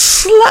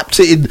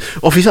 slapped it in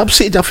off his. I'm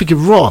sitting there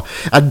thinking raw.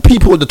 And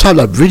people at the time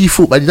really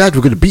thought Man United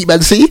were going to beat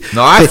Man City.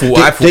 No, I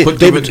thought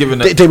they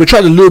were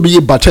trying to lure me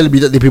in by telling me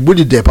that they've been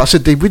winning there, but I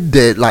said they win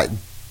there like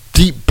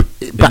deep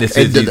back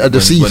end of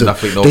the season.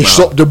 They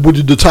stopped them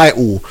winning the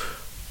title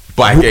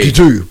by what they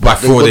do by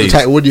 4 days. The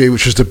title anyway,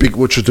 which was the big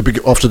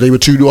after they were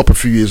 2-0 up a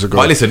few years ago.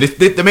 But listen,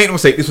 the main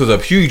mistake. This was a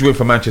huge win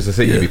for Manchester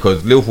City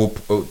because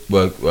Liverpool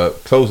were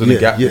closing the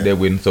gap with their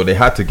win, so they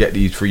had to get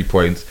these 3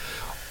 points.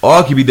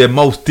 Arguably their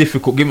most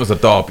difficult, given us a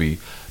derby,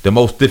 the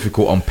most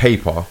difficult on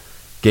paper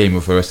game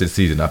of the rest of the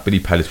season. I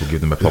believe Palace will give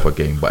them a proper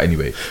game, but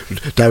anyway.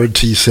 Darren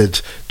T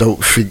said,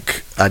 "Don't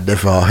think I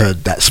never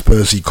heard that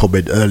Spursy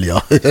comment earlier."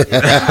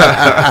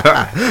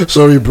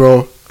 Sorry,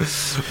 bro.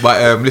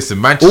 But listen,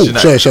 Manchester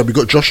United. Sorry, we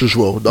got Josh as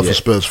well, another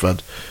Spurs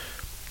fan.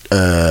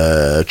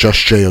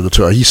 Josh J on the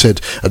Twitter. He said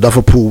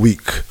another poor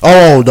week.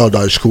 Oh no,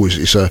 it's cool.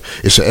 It's a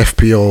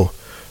FPL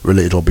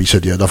related on, but he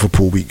said another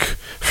poor week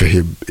for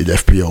him in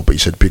FPL, but he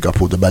said big up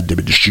all the man them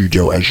in the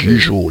studio as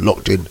usual,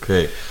 locked in.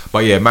 Okay,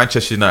 but yeah,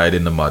 Manchester United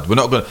in the mud.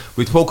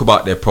 We talk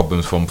about their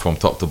problems from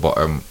top to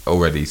bottom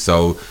already,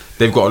 so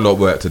they've got a lot of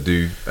work to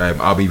do.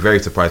 I'll be very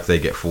surprised if they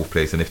get 4th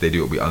place, and if they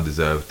do, it'll be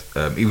undeserved.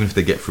 Even if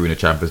they get through in the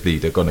Champions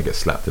League, they're gonna get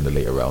slapped in the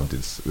later round.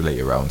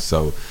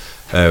 So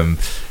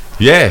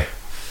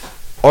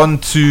on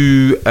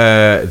to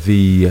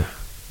the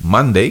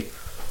Monday,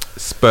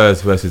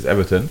 Spurs versus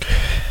Everton.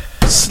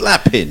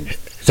 Slapping.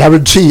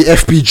 Darren T,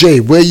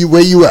 FBJ, where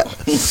you at?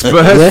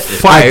 Spurs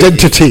 5,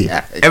 identity.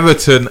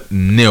 Everton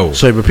 0.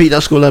 So repeat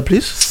that scoreline,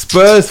 please.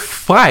 Spurs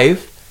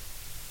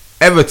 5,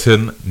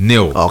 Everton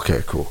 0.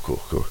 Okay,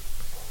 cool.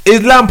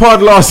 Is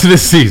Lampard last in the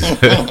season?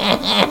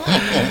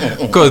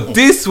 Because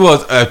this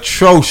was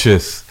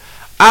atrocious,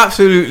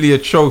 absolutely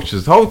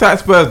atrocious. Whole time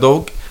Spurs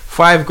though,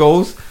 5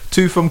 goals,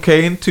 2 from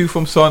Kane, 2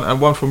 from Son, and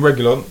 1 from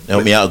Reguilon.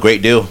 Helped me out a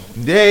great deal.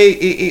 Yeah,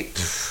 I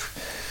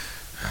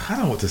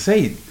don't know what to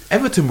say.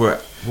 Everton were.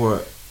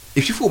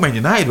 If you thought Man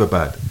United were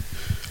bad,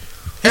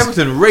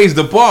 Everton raised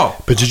the bar.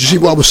 But did you see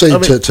what I was saying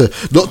to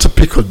not to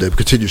pick on them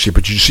continuously,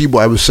 but did you see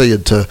what I was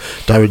saying to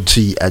Darren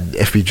T and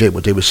FBJ,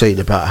 what they were saying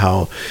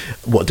about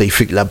what they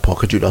think Lampard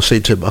could do? And I was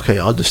saying to him, okay,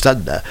 I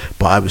understand that,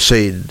 but I was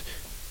saying,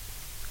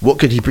 what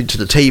can he bring to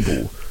the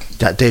table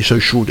that they're so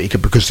sure that he can,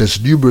 because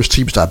there's numerous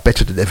teams that are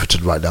better than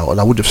Everton right now,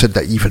 and I would have said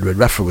that even when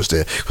Rafa was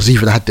there, because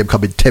even I had them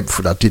come in 10th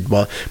when I did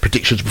my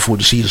predictions before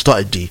the season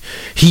started.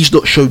 He's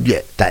not shown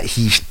yet that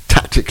he's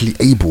tactically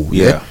able.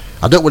 Yeah,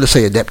 I don't want to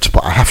say inept,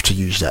 but I have to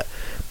use that.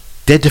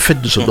 Their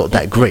defenders are not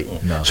that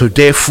great. No. So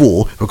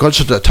therefore,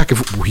 regardless of the attacking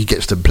football he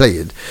gets them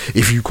playing,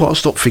 if you can't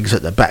stop things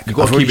at the back, you've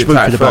got I've to already keep it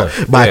spoken tight about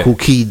first. Michael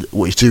Keane,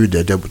 what he's doing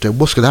there, then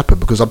what's going to happen?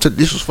 Because I'm telling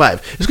you, this was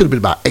 5. It's going to be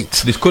about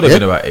 8. This could have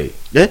been about 8.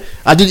 Yeah,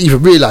 I didn't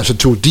even realise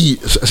until D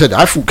said,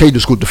 I thought Kane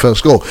had scored the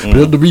first goal, but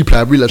on the replay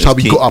I realised how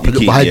he got up and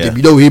looked behind him.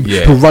 You know him,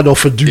 he'll run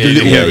off and do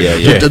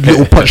the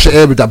little punch the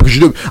air with that, because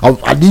you know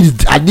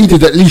I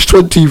needed at least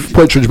 20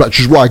 points from this match,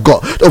 which is what I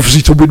got,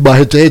 obviously, to win my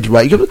head-to-head,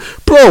 right?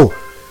 Bro,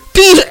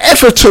 these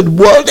Everton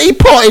they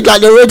parted like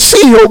the Red Sea,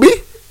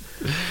 homie.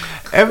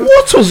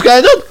 What was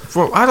going on?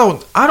 Bro, I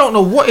don't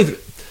know what is.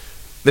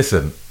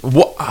 Listen,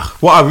 what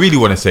I really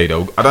want to say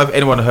though, I don't know if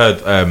anyone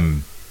heard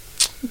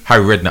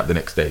Harry Redknapp the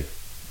next day,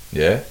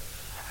 yeah,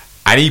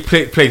 and he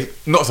played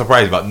not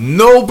surprised, but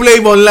no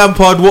blame on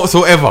Lampard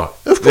whatsoever.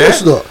 Of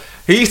course not.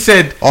 He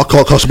said, I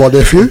can't cuss my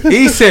nephew.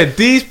 He said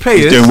these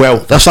players He's doing well.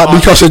 That's like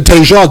me cussing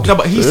Dejan. No,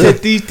 but he said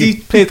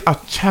these players are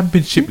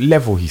championship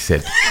level. He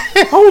said,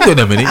 hold on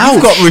a minute.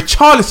 You've got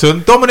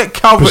Richarlison, Dominic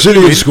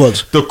Calvert-Lewin, Brazilian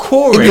squad, the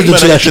core, England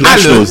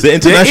internationals, the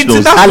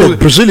internationals, Alan,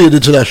 Brazilian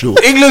international,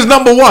 England's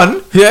number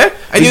 1, yeah,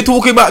 and you're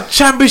talking about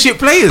championship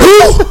players.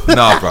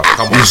 Nah, bro,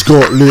 come on. He's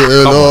got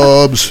little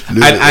arms.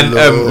 And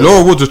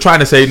Laura Woods was trying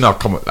to say, no,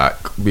 come on, like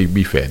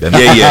be fair. Then.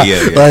 Yeah.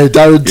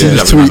 Darren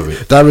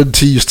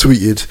T's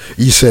tweeted.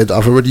 He said,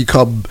 I've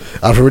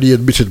already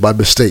admitted my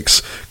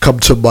mistakes, come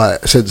to my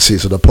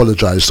senses and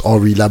apologised,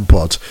 Henri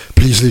Lampard.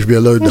 Please leave me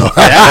alone now.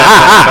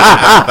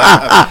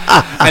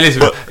 And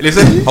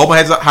listen, hold my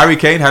heads up. Harry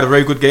Kane had a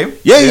very good game.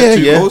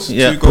 Two goals.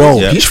 Bro,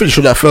 he's finished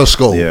with that first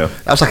goal. Yeah.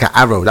 That was like an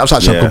arrow. That was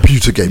like some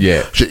computer game.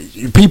 Yeah.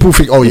 People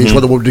think, he's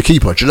one of the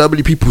keeper. Do you know how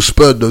many people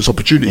spurned those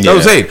opportunities? I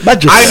was saying, I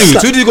knew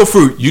as soon as he got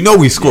through,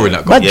 he's scoring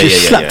that goal. Man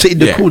just slapped it in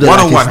the corner.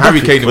 1-on-1.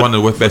 Harry Kane is one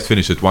of the best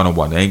finishers.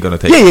 1-on-1. They ain't gonna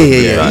take.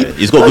 Yeah.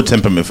 He's got good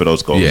temperament for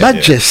those goals. Man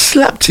just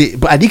slapped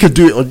it, and he could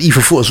do it on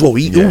either foot as well.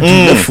 He will do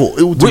left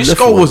foot. Which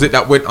goal was it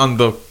that went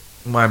under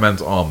my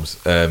man's arms?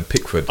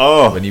 Pickford.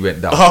 When he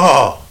went down.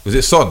 Was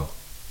it Son?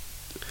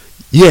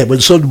 Yeah,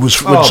 when Son got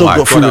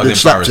through and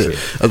slapped it,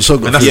 and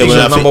Son got through.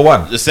 That's number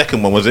 1. The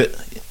second one was it?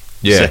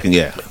 Yeah. Second,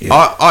 yeah.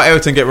 Are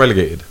Everton get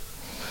relegated?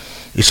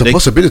 It's a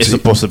possibility. It's a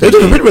possibility.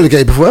 They've never been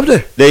relegated before, have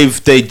they?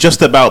 They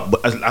just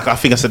about, like I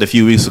think I said a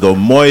few weeks ago,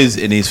 Moyes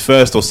in his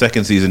first or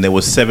second season, they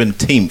were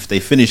 17th. They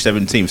finished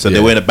 17th, so they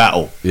were in a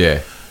battle.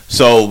 Yeah.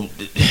 So,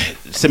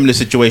 similar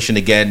situation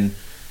again,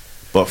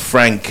 but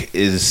Frank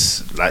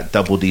is, like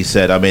Double D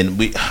said, I mean,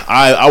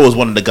 I was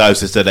one of the guys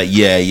that said that,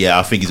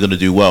 I think he's going to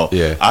do well.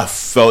 Yeah. I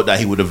felt that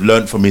he would have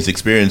learned from his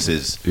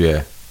experiences.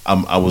 Yeah.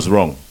 I was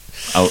wrong.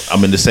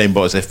 I'm in the same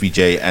boat as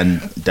FBJ and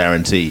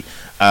Darren T.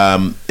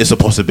 It's a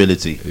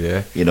possibility.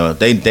 Yeah. You know,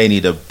 they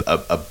need a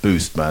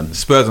boost, man.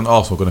 Spurs and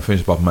Arsenal are going to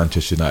finish above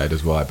Manchester United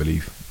as well, I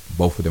believe.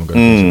 Both of them are going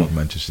to finish above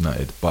Manchester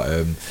United.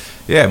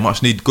 But,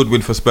 much need. Good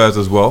win for Spurs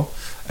as well.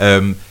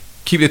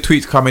 Keep the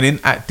tweets coming in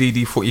at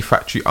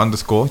DD40Factory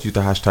 _ use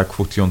the hashtag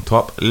 40 on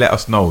top. Let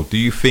us know. Do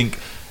you think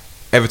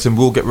Everton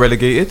will get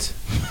relegated?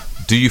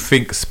 Do you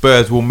think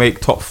Spurs will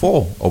make top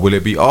 4? Or will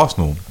it be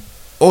Arsenal?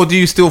 Or do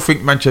you still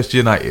think Manchester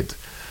United?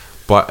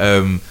 But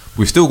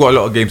we've still got a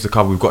lot of games to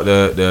cover. We've got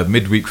the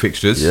midweek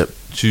fixtures. Yep.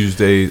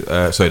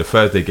 The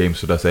Thursday games,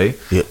 should I say.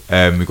 Yep.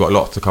 We've got a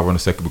lot to cover on the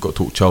second. We've got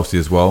to talk Chelsea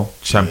as well.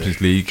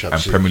 Champions League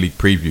and Premier League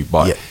preview.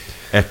 But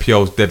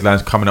FPL's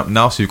deadline's coming up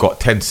now, so you've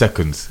got 10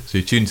 seconds. So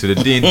you tune to the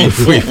D&D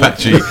Footy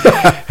Factory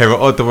here at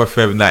Ottawa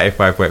FM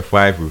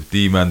 95.5 with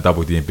D-Man,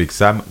 Double D and Big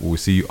Sam. We'll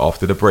see you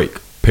after the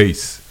break.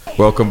 Peace.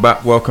 Welcome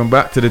back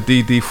to the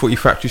DD Footy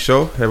Factory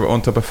show here at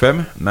On Top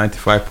FM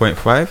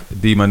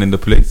 95.5. D-Man in the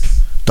place.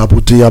 Double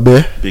D, I'm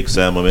here. Big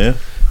Sam, I'm here.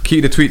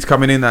 Keep the tweets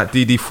coming in at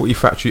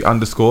DD40Factory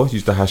 _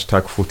 use the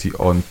hashtag 40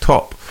 on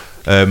top.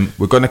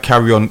 We're going to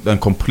carry on and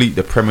complete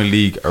the Premier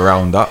League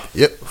roundup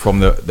from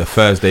the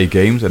Thursday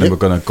games, and then we're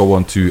going to go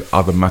on to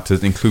other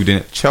matters,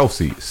 including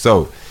Chelsea.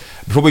 So,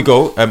 before we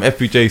go,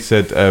 FBJ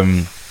said,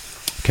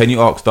 can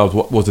you ask Dubs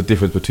what was the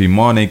difference between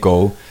Mane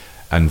goal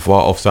and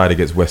VAR offside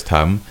against West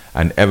Ham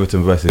and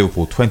Everton versus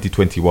Liverpool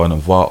 2021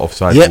 and VAR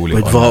offside ruling.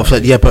 With VAR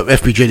offside, but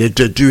FBJ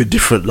they're doing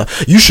different. Like,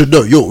 you should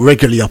know, you're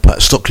regularly up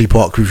at Stockley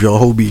Park with your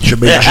homie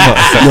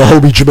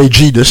Jermaine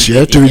Genius,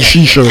 doing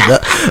shisha and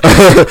that.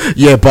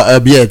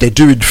 They're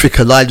doing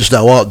thicker lines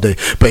now, aren't they?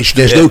 But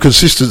there's no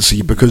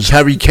consistency because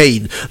Harry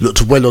Kane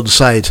looked well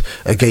onside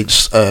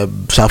against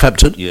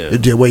Southampton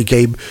in the away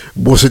game,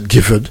 wasn't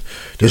given.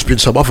 There's been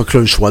some other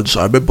close ones.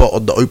 I remember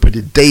on the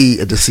opening day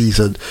of the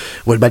season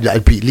when Man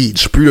United beat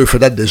Leeds, Bruno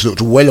Fernandes looked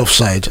well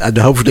offside, and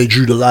however they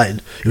drew the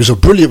line, it was a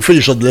brilliant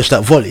finish on the left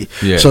that volley.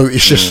 So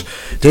it's just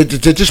they're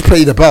just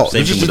playing about.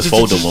 They're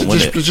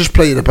just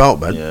playing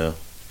about, man.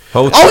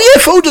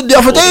 Foden the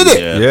other day,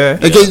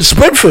 innit? Against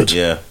Brentford.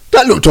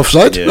 That looked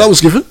offside. That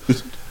was given.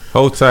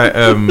 Hold tight.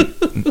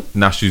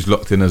 Nashu's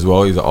locked in as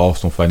well. He's an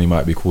Arsenal fan. He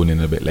might be calling in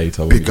a bit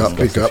later. Big up.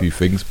 A few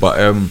things, but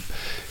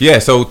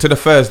so to the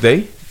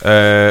Thursday.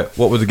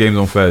 What were the games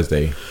on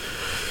Thursday?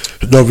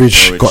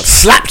 Norwich got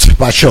slapped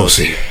by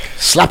Chelsea.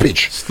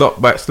 Slappage.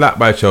 Slapped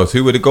by Chelsea.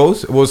 Who were the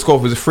goals? What was the score?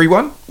 Was it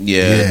 3-1?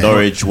 Yeah,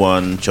 Norwich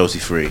 1, Chelsea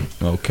 3.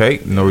 Okay,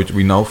 Norwich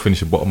we know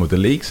finished at the bottom of the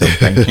league, so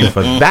thank you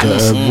for that.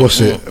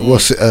 What's it?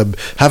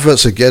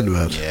 Havertz again,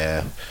 man.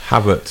 Yeah.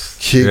 Havertz.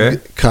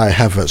 Kai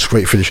Havertz,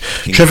 great finish.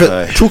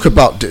 Trevor, talk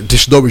about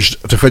this Norwich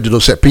defending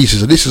on set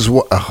pieces, and this is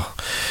what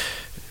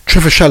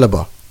Trevor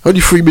Chalobah.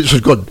 Only 3 minutes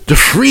had gone. The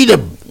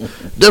freedom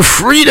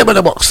of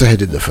the box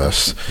ahead in the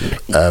first.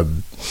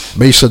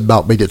 Mason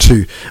Mount made it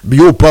 2.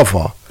 Your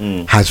brother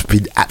has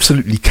been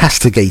absolutely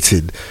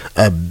castigating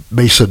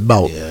Mason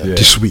Mount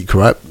this week,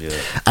 right?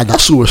 And I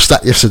saw a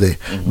stat yesterday.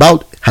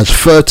 Mount has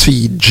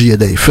 13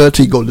 GNA,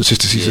 13 goal and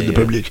assist season in the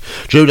Premier League.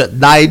 Do you know that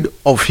 9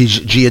 of his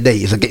GNA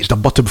is against the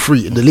bottom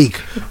 3 in the league?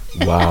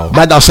 Wow.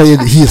 Man are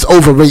saying he is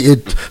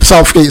overrated.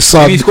 Southgate's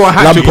son. He's got a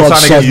hat-trick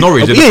against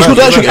Norwich. He's got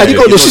a hat-trick, and he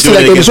got an assist in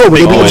that game as well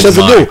when they beat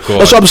 7-0.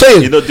 That's what I'm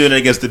saying. You're not doing it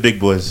against the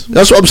big boys.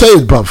 That's what I'm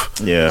saying, bruv.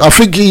 Yeah. I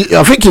think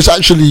it's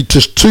actually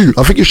just 2.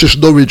 I think it's just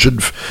Norwich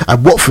and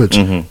Watford.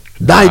 9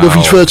 of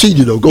his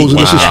 13, goals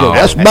and assists.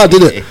 That's mad,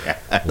 isn't it?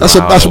 That's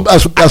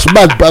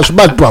mad. That's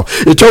mad, bro.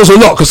 It tells a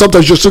lot because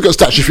sometimes you just look at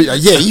stats, you think,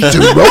 he's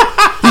doing well.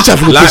 He's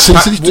having a good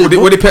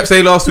season. What did Pep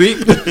say last week?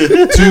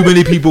 Too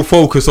many people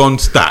focus on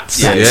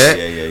stats.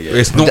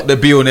 It's not the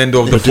be and end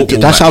of the football.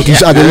 That's how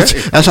these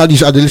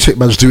analytic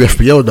mans do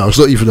FPL now. It's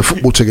not even a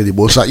football thing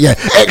anymore. It's like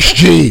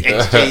XG,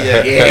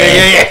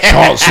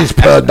 chances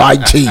per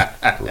 90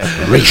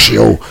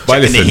 ratio.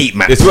 But listen,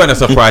 it's weren't a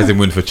surprising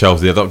win for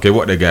Chelsea. I don't care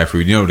what they're going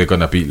through. They're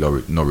going to beat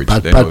Norwich.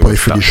 Bad boy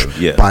finish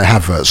by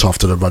Havertz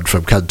after the run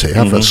from Kante.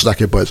 Havertz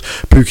snacking boys.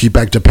 Pookie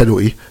bagged a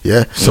penalty.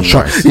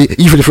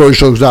 Even if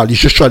Norwich goes down, he's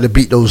just trying to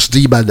beat those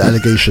D-man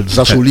allegations.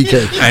 That's all he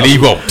cares. And he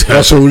won't.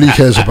 That's all he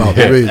cares about.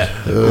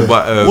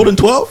 But more than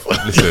 12.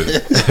 Listen,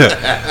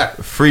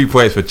 3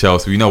 points for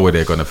Chelsea. We know where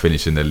they're going to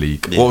finish in the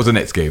league. What was the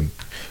next game?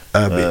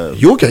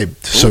 Your game,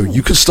 so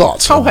you can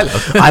start. Oh, hello.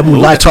 I will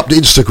light up the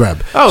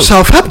Instagram.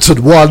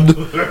 Southampton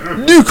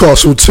 1,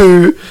 Newcastle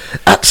 2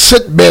 at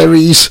St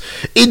Mary's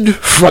in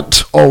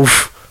front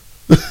of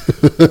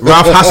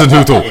Ralph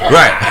Hasenhüttl.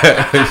 Right.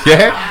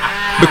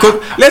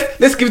 Because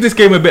let's give this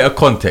game a bit of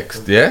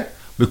context,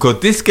 because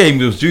this game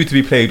was due to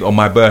be played on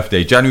my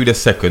birthday, January the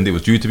 2nd. It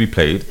was due to be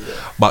played,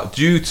 but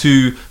due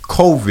to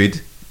COVID,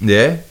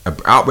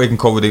 outbreak in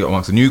COVID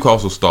amongst the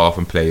Newcastle staff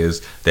and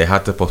players, they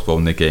had to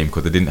postpone the game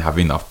because they didn't have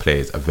enough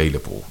players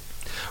available.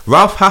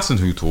 Ralph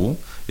Hasenhüttl,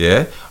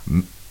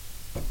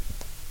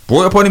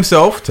 brought it upon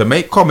himself to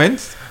make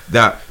comments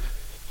that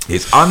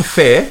it's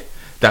unfair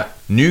that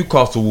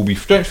Newcastle will be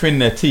strengthening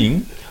their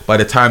team by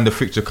the time the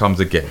fixture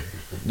comes again.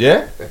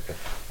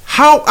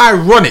 How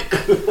ironic,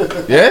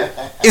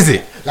 is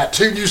it? Like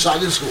 2 new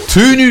signings scored.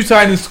 2 new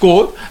signings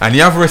scored, and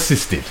the other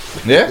assisted.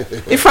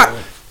 In fact,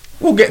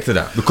 we'll get to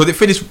that because it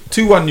finished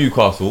 2-1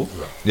 Newcastle.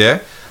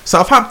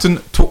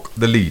 Southampton took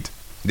the lead.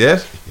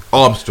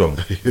 Armstrong.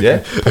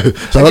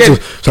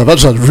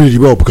 Southampton did really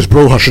well because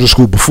Broha should have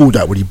scored before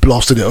that when he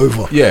blasted it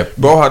over.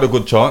 Broha had a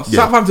good chance.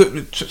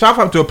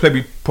 Southampton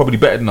were probably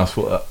better than us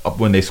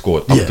when they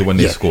scored.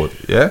 They scored.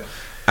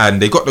 And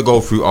they got the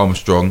goal through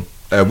Armstrong.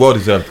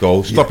 Well-deserved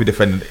goal. Sloppy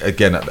defending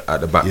again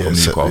at the back from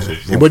Newcastle.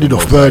 It went in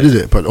off bird,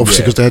 didn't it? But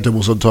obviously because the header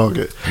was on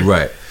target.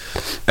 Right.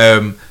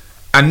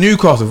 And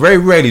Newcastle, very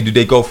rarely do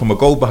they go from a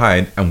goal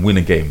behind and win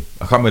a game.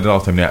 I can't remember the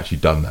last time they actually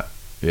done that.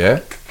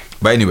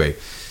 But anyway,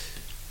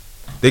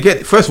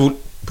 first of all,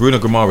 Bruno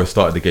Guimaraes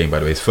started the game, by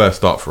the way. His first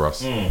start for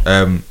us.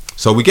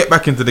 So we get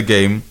back into the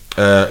game.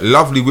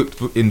 Lovely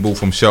whipped in ball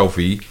from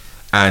Shelvey,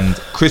 and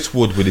Chris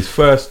Wood with his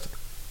first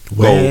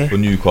goal for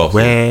Newcastle.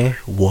 Where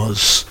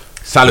was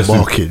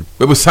Salisu?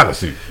 Where was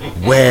Salisu?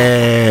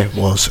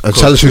 And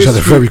Salisu's had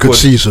a very good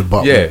season,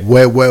 but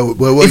where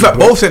in fact,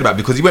 both centre back,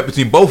 because he went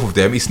between both of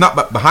them. He snapped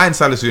back behind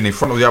Salisu and in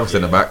front of the other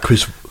centre back.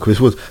 Chris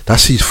Wood,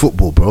 that's his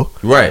football, bro.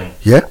 Right.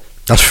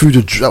 That's through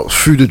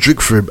the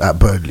drink for him at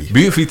Burnley.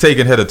 Beautifully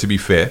taken header, to be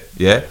fair.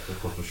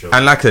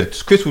 And like I said,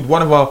 Chris Wood,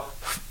 one of our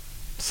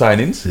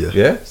signings.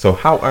 So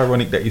how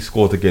ironic that he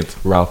scored against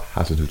Ralph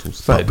Hasenhüttl's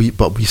side.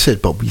 But we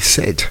said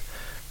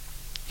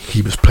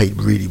he was playing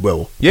really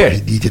well. Yeah. But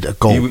he needed a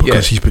goal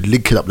because he's been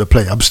linking up the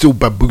play. I'm still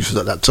bamboozled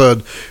at that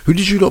turn. Who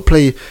did you not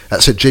play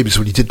at St James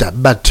when he did that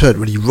mad turn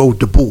when he rolled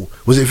the ball?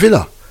 Was it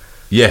Villa?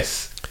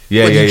 Yes. He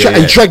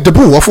dragged the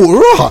ball. I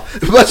thought,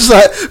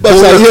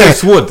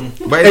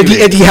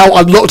 Eddie Howe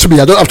unlocked me.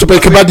 I don't have to play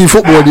commanding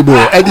football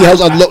anymore. Eddie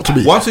Howe's unlocked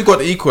me. Once we got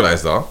the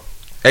equaliser,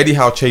 Eddie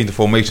Howe changed the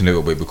formation a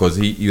little bit because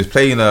he was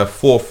playing a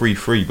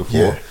 4-3-3 before.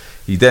 Yeah.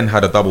 He then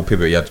had a double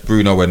pivot. He had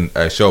Bruno and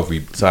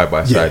Shelvey side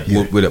by side.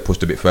 Willett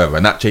pushed a bit further,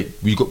 and that changed.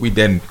 We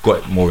then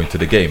got more into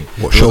the game.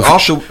 What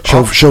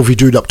Shelvey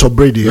doing up Tom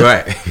Brady? Yeah?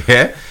 Right.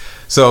 Yeah.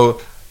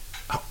 So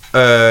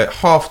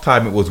half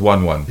time it was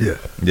 1-1. Yeah.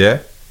 Yeah.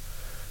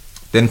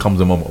 Then comes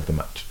the moment of the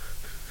match.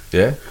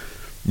 Yeah.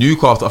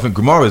 Newcastle. I think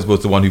Guimaraes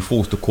was the one who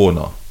forced the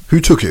corner. Who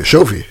took it?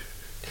 Shelvey.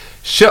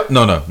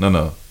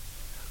 No.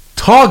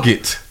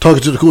 Target to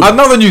the corner.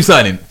 Another new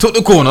signing took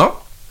the corner.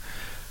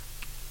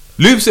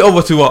 Loops it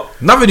over to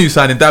another new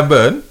signing, Dan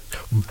Burn.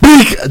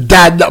 Big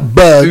Dan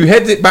Burn. Who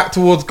heads it back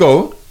towards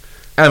goal.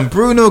 And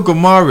Bruno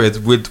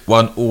Guimaraes with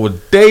one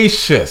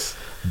audacious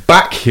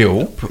back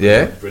heel.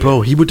 Yeah.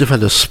 Bro, he would have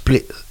had a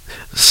split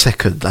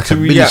second, like a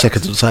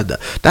millisecond inside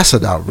that. That's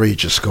an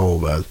outrageous goal,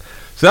 man.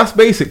 So that's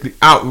basically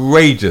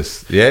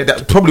outrageous. Yeah.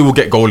 That probably will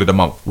get goal of the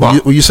month.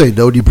 What you saying?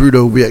 The only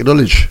Bruno we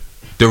acknowledge.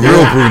 The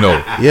real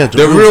Bruno. Yeah.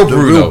 The real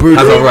Bruno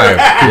has arrived.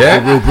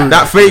 Yeah.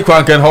 That fake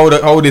one can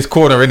hold his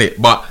corner in it,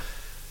 but.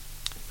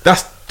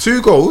 That's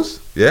 2 goals,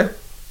 yeah.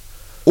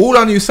 All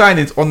our new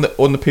signings on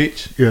the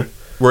pitch,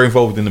 were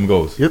involved in them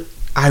goals. Yep.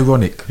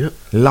 Ironic. Yep.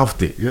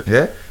 Loved it. Yep.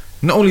 Yeah.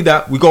 Not only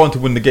that, we go on to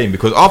win the game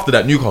because after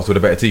that, Newcastle were the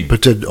better team.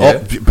 But then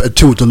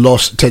until the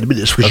last 10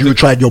 minutes, because you were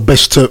trying your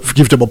best to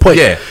give them a point.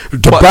 Yeah.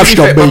 But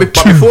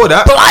before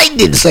that,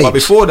 blinding saves. But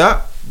before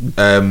that,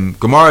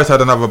 Guimaraes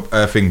had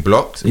another thing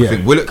blocked. I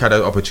think Willock had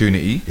an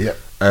opportunity. Yeah.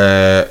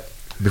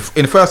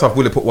 In the first half,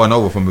 Willock put one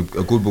over from a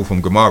good ball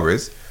from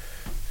Guimaraes.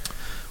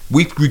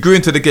 We grew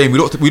into the game.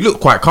 We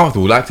looked quite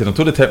comfortable, liked it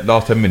until the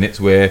last 10 minutes.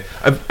 Where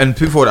and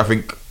before that, I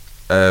think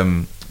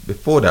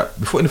before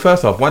in the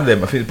first half, one of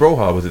them, I think it's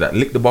Broha, was it that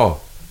licked the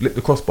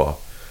crossbar?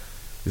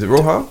 Is it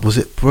Broha? Was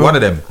it one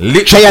of them?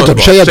 Shea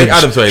Adams.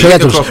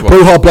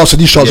 Broha blasted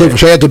these shots over.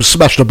 Shea Adams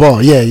smashed the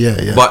bar.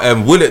 Yeah. But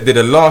Willett did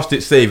a last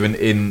ditch save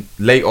in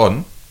late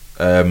on.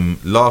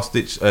 Last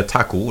ditch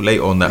tackle late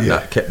on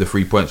that kept the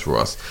 3 points for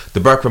us. The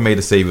Barker made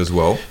a save as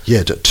well.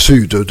 Yeah,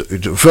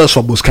 the first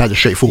one was kind of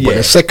straightforward, but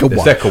the second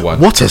one,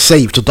 what a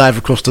save to dive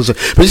across the.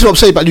 But this is what I'm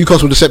saying about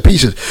Newcastle with the set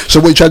pieces. So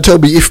what you're trying to tell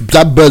me, if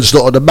Dan Burn's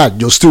not on the man,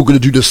 you're still going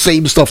to do the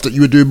same stuff that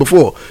you were doing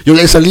before. You're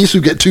at least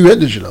who get 2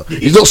 headers, you know.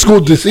 He's not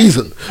scored this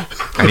season,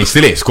 and he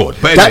still ain't scored.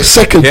 But that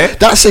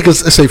second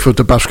save from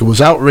Tabasco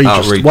was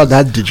outrageous.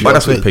 One-handed, but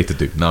that's what you paid to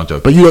do. No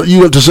joke. But you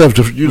don't deserve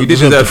the. You did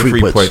deserve the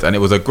 3 points, and it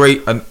was a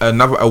great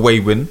another away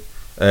win.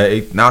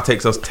 It now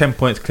takes us 10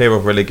 points clear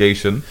of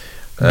relegation.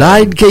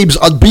 9 games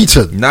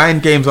unbeaten. 9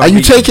 games unbeaten.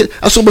 And you take it,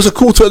 that's almost a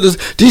quarter.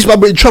 These men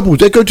were in trouble.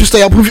 They're going to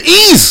stay up with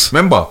ease.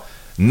 Remember,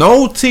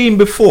 no team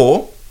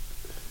before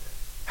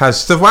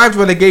has survived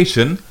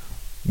relegation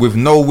with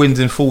no wins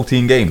in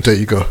 14 games. There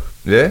you go.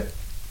 Yeah?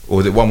 Or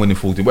was it 1 win in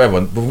 14?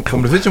 Whatever.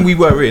 From the position we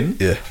were in,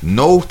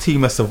 no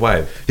team has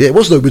survived. Yeah, it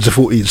was no wins in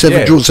 14.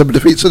 7 draws, 7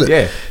 defeats, isn't it?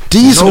 Yeah.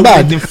 These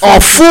men are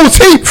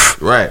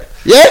 14th. Right.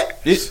 Yeah?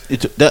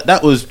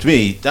 That was, to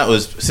me, that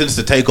was since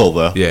the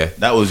takeover. Yeah,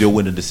 that was your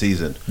win of the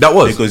season. That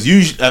was because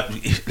usually,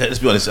 let's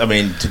be honest. I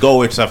mean, to go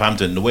away to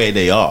Southampton the way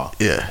they are,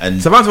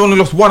 and Southampton only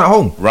lost 1 at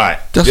home. Right,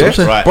 that's what I'm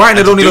saying. Right. Brighton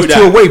had only lost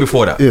 2 away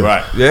before that. Yeah.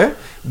 Right, yeah.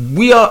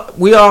 We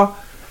are.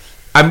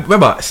 And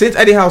remember, since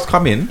Eddie Howe's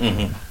come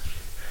in,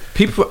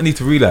 people need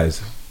to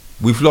realise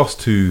we've lost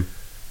to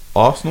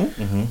Arsenal,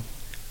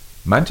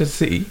 Manchester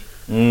City,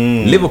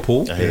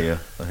 Liverpool,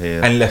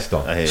 and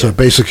Leicester. So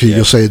basically,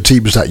 you're saying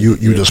teams that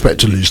you'd expect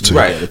to lose to.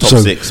 Right, the top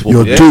 6.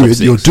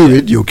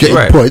 You're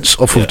getting points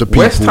off of the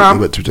people West Ham,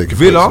 you went to take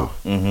Villa,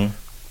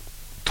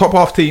 top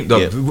half team.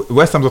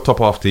 West Ham's a top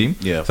half team.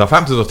 Yeah.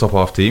 Southampton's a top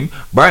half team.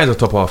 Brighton's a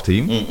top half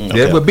team.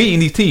 Yeah, we're beating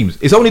these teams.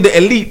 It's only the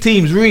elite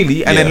teams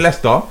really, and then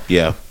Leicester.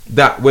 Yeah.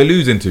 That we're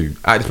losing to.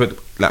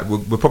 Like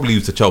we'll probably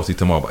lose to Chelsea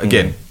tomorrow, but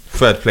again,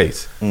 3rd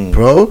place.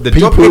 Bro, the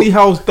job Eddie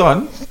Howe's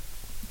done.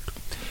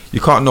 You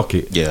can't knock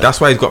it. Yeah.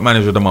 That's why he's got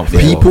manager of the month.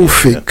 People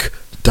think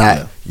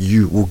that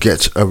you will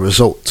get a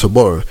result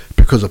tomorrow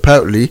because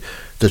apparently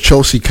the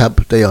Chelsea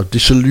camp, they are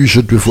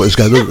disillusioned with what is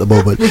going on at the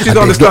moment. Which is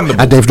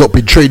understandable. And they've not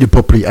been training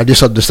properly, and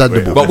it's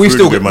understandable. But we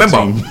still get, remember,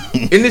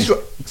 in this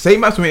same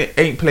match when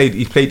he ain't played,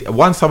 he's played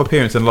 1 sub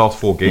appearance in the last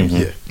 4 games.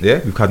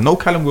 Yeah, we've had no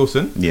Callum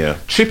Wilson. Yeah.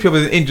 Trippier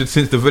was injured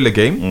since the Villa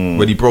game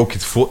when he broke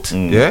his foot.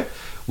 Yeah.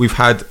 We've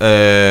had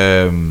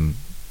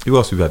who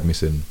else we've had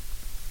missing?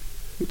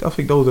 I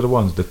think those are the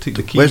ones, the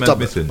key men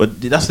missing.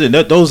 But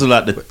those are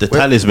like the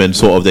talisman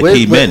sort of the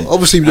key men.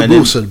 Obviously with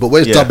Wilson, but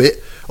where's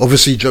Dummett?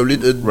 Obviously Joe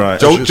Linton. Right.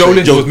 Joe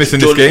Linton was missing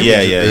this game.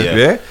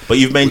 Yeah. But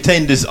you've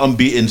maintained this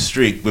unbeaten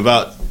streak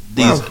without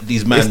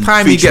these men. It's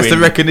time he gets the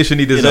recognition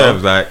he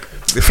deserves. I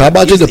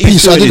did a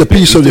piece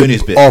on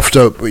him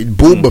after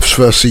Bournemouth's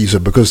first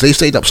season because they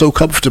stayed up so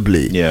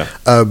comfortably. Yeah.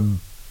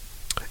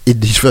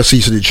 in his first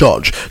season in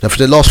charge. Now, for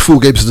the last 4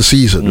 games of the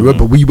season,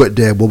 remember we went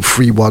there, won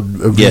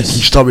 3-1,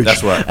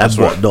 Sturridge and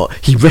whatnot.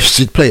 He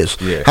rested players.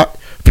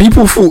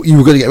 People thought you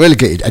were going to get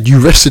relegated, and you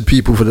rested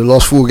people for the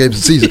last 4 games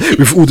of the season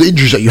with all the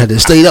injuries that you had. They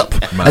stayed up,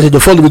 and in the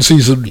following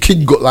season,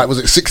 King got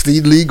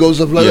 16 league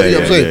goals or something like that. You know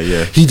what I'm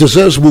saying? He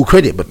deserves more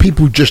credit, but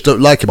people just don't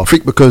like him. I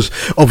think because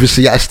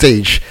obviously at a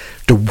stage,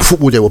 the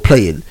football they were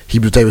playing,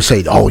 they were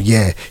saying, "Oh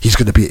yeah, he's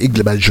going to be an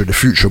England manager in the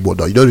future and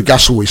whatnot." You know, the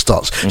gas always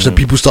starts, so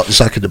people start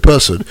disliking the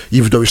person,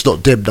 even though it's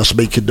not them that's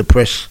making the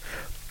press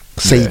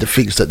say the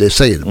things that they're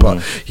saying.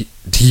 But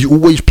he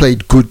always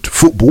played good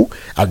football,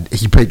 and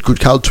he played good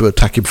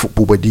counter-attacking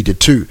football when needed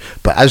too.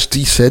 But as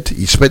Dee said,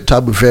 he spent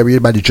time with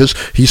varying managers.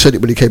 He said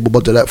it when he came on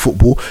Monday Night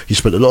Football. He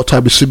spent a lot of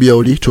time with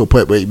Simeone to a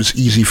point where it was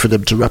easy for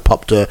them to wrap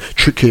up the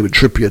Trickier and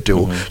Trippier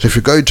deal. So if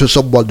you're going to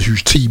someone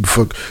whose team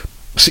for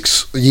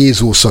 6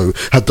 years or so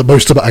had the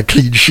most amount of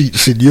clean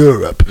sheets in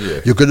Europe,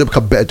 you're going to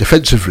become better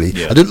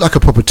defensively. I don't like a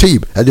proper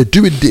team, and they're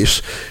doing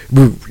this.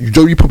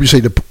 You probably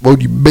say the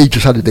only major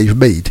signing they've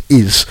made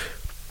is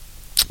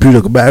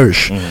Bruno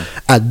Guimaraes,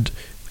 and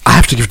I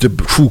have to give them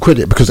full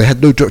credit because they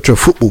had no director of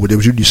football when they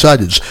was doing these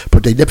signings,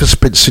 but they never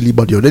spent silly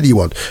money on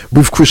anyone.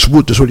 With Chris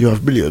Wood, the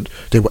 25 million,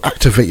 they were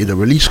activating a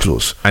release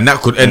clause, and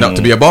that could end up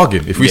to be a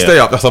bargain. If we stay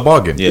up, that's a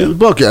bargain.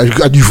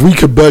 And you've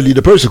weakened Burnley in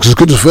the process, because as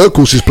good as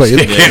Verkos is playing,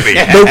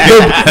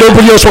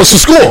 nobody else wants to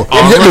score. No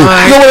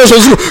one else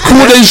wants to score.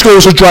 Cornet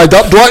scores are dried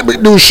up. Dwight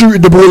McNeil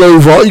shooting the ball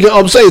over. You get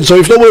what I'm saying? So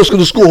if no one else is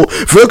going to score,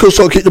 Verkos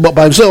can't kick them up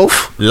by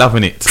himself.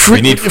 Loving it. We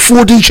need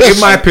 4D chess.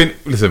 In my opinion,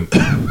 listen,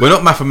 we're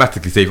not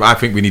mathematically safe. I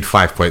think we need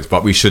 5 points,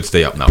 but we should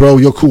stay up now. Bro,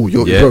 you're cool.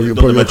 You're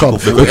calm.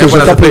 Because everyone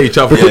has to play each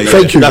other.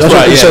 Thank you. That's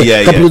right.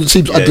 A couple of the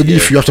teams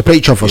underneath you have to play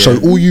each other. So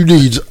all you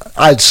need,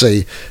 I'd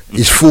say,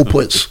 is 4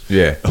 points.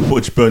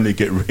 Watch Burnley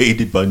get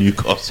raided by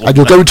Newcastle. And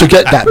you're going to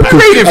get that.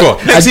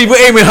 Let's see,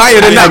 we're aiming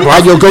higher than that, bro.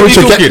 And you're going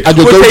to get. And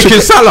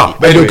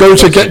you're going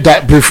to get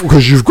that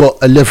because you've got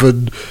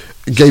 11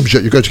 games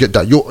yet. You're going to get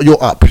that.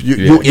 You're up.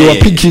 You're a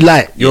pinky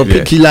light. You're a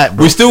pinky light,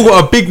 bro. We still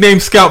got a big name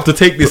scalp to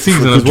take this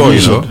season as well,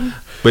 you know.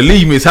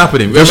 Believe me, it's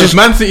happening. Whether it's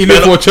Man City,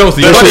 Liverpool, or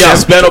Chelsea, one of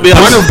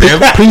them.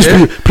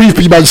 Please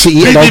be Man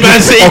City.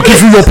 I'll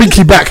give you your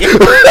pinky back.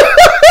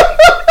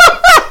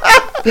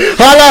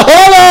 Holla.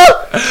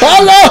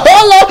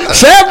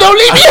 Sam, don't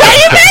leave me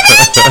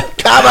hanging.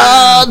 Come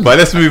on. But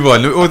let's move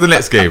on. What was the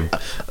next game?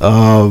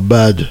 Oh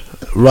man,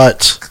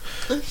 right.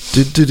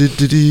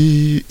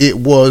 It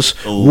was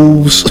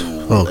Wolves.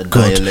 Oh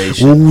God!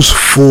 Wolves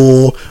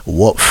 4,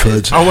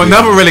 Watford. Oh,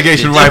 another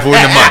relegation rival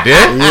in the mud.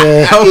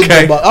 Yeah.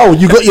 Okay. Oh,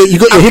 you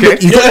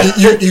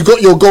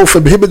got your goal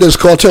from Jimenez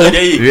Cartel.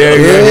 There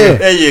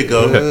you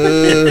go.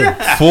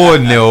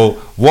 4-0.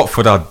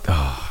 Watford are.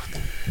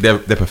 They're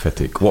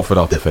pathetic. Watford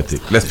are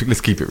pathetic.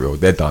 Let's keep it real.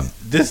 They're done.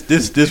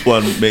 This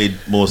one made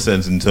more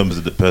sense in terms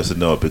of the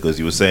personnel, because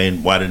you were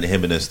saying, why didn't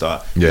Jimenez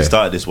start? He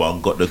started this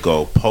one, got the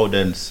goal.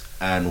 Podence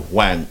and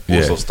Wang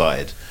also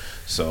started.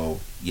 So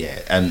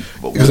and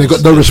because they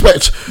got no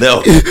respect.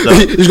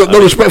 He's got no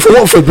respect for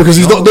Watford because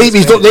he's not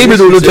naming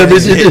all of them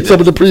in some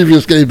of the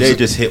previous games. They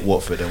just hit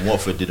Watford, and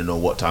Watford didn't know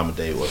what time of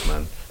day it was,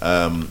 man.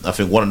 I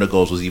think one of the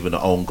goals was even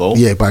an own goal.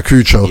 Yeah, by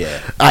Cucho.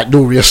 At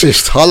no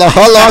assist. Holla.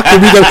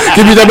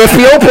 Give me them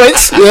FPL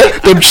points. Yeah,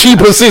 them cheap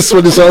assists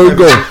when it's an own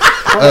goal.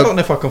 I don't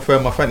know if I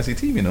confirm my fantasy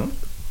team, you know.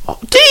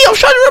 D, I'm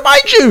trying to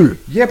remind you.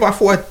 Yeah, but I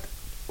thought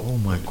oh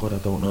my God, I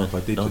don't know if I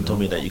did. Don't tell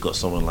me that you got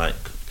someone like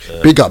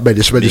big up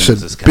Medicine.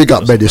 Big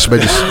up Medicine.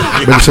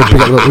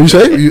 What you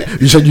say?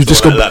 You said you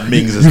like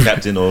Mings as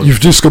captain, or you've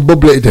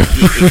discombobulated them.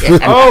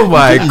 Oh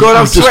my God,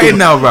 I'm sweating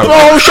now, bro. No,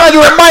 I was trying to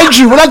remind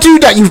you. When I do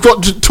that, you've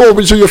got to talk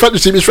into your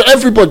fantasy team. It's for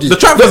everybody. The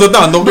transfers are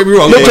done. Don't get me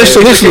wrong. Not just to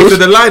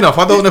the lineup.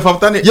 I don't know if I've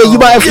done it. Yeah, you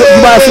might have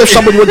left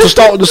somebody went to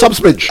start on the subs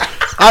bench.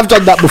 I've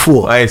done that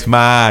before. Oh, it's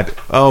mad.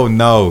 Oh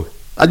no.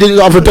 I did it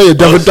the other day.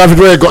 David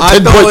Ray got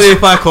 10 points. I don't know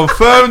if I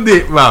confirmed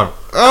it, man.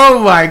 Oh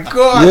my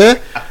God. Yeah.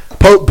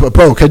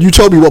 Bro, can you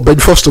tell me what Ben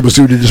Foster was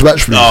doing in this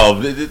match for you?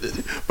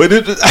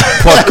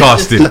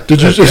 Podcasting.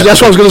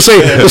 That's what I was going to say.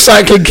 The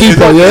cycling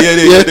keeper,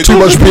 too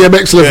much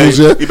BMX levels,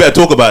 You better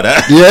talk about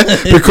that. Yeah,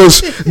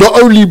 because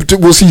not only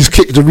was his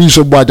kick the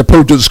reason why the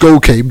Podence goal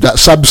came, that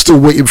Sam's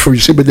still waiting for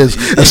his Jimenez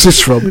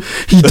assist from,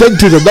 he then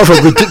did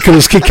another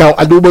ridiculous kick out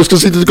and almost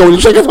conceded the goal in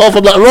the second half.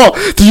 I'm like, raw,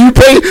 do you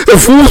pay the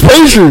fool's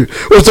pays you?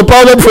 Was the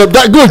power envelope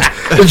that good?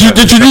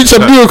 Did you need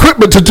some new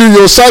equipment to do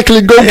your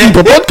cycling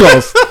goalkeeper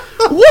podcast?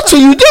 What are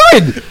you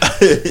doing?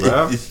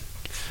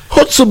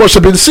 Hudson must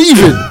have been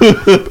seething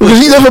because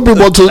he never been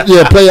one to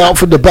play out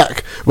from the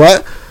back,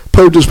 right?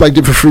 Podence bagged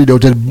in for 3-0.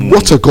 Then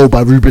what a goal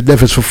by Ruben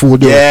Neves for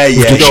 4-0.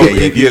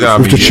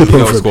 With the chip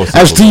over him.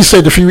 As Dee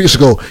said a few weeks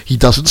ago, he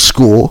doesn't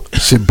score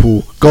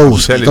simple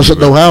goals. He doesn't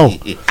know how.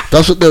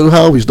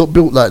 He's not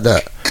built like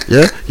that.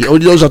 Yeah, he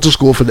only knows how to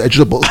score from the edge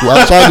of the box, but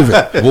outside of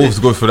it. Wolves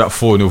go for that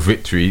 4-0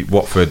 victory.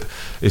 Watford,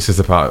 it's just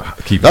about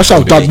keeping. That's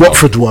how done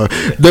Watford were.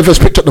 Never's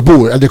picked up the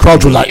ball, and the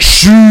crowd were like,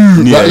 "Shoo!"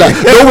 Like,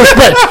 no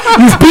respect.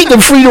 You've beat them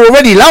 3-0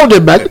 already. Allow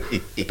them, man.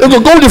 They've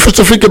got goal difference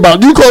to think about.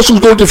 Newcastle's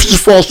goal difference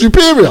is far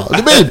superior.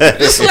 I mean,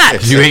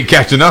 you ain't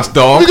catching us,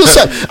 dog.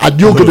 And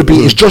you're going to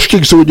be. Is Josh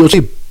King still in your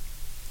team?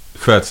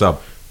 Third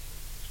sub.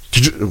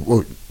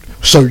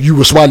 So you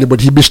were smiling when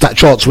he missed that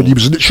chance when he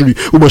was literally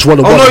almost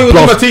 1-1. Oh no, he was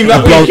on my team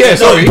that week. Yeah,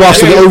 sorry.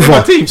 Blasted it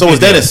over. So was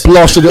Dennis.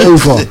 Blasted it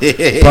over.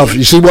 Bruv,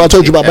 you see what I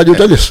told you about Manuel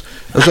Dennis?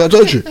 That's what I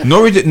told you.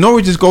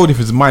 Norwich's goal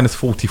difference is minus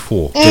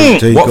 44.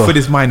 Watford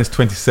is minus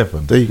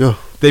 27. There you go.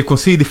 They've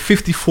conceded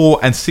 54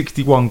 and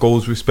 61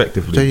 goals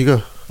respectively. There you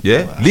go.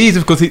 Yeah, Wow. Leeds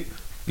have conceded.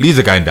 Leeds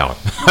are going down.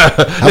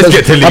 Let's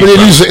get to Leeds. How many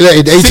Leeds in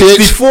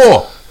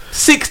 88?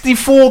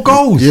 64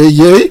 goals.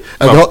 Yeah.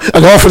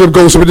 And half of them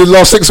goals within the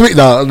last 6 weeks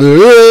now.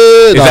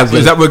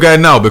 Is that we're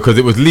going now? Because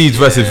it was Leeds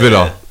versus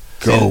Villa.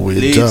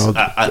 Leeds,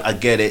 I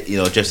get it. You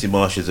know, Jesse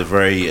Marsch is a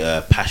very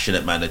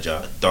passionate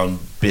manager. Done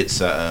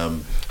bits at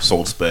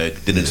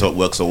Salzburg. Didn't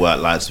work so well at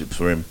Leipzig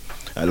for him.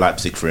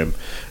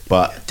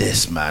 But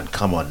this man,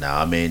 come on now.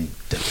 I mean,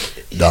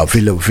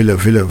 Villa were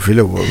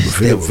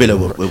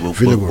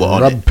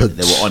rampant.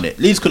 They were on it.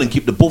 Leeds couldn't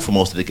keep the ball for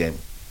most of the game.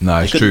 No,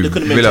 it's true.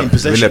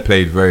 Villa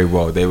played very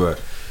well.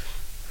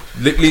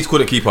 Leeds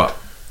couldn't keep up.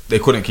 They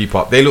couldn't keep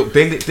up. They looked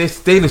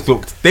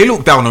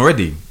down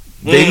already.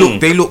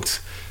 They looked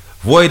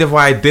void of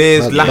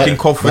ideas, lacking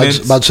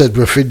confidence. Man said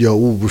Rafinha,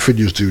 all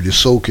Rafinha's doing is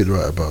soaking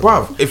right about.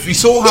 Bruv, if you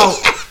saw how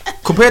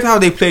compared to how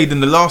they played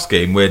in the last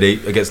game where they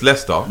against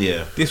Leicester,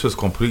 this was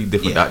completely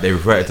different. That they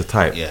reverted to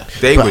type.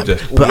 They were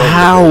just. But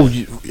how?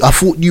 I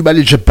thought new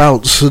manager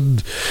bounce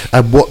and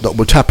whatnot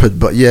would happen.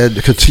 But yeah,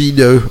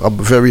 Coutinho, I'm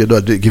very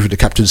annoyed that given the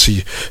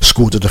captaincy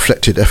scored a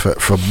deflected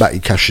effort from Matty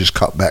Cash's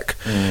cutback.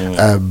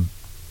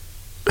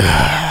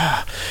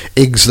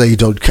 Ingsley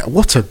don't.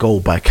 What a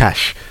goal by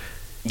Cash!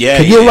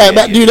 Can you right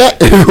back do that?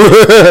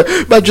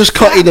 Man just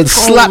cut in and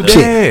slapped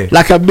it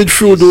like a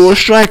midfielder or a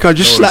striker.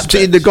 Just slapped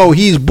it in the goal.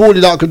 He's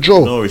balling out of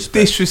control. No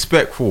respect.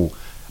 Disrespectful.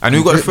 And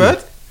who got the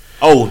third?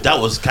 Oh, that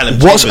was Callum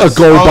Chambers. What's a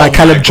goal by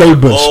Callum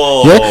Chambers?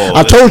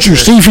 I told you,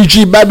 Stevie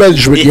G man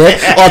management.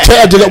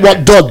 Arteta didn't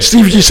want Don.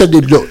 Stevie G said,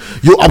 "Look,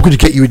 I'm going to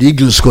get you in the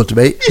England squad,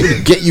 mate.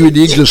 Get you in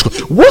the England squad."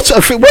 What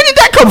a thing! Where did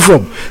that come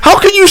from? How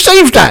can you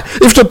save that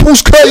if the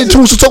ball's curling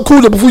towards the top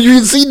corner before you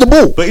even seen the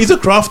ball? But he's a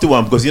crafty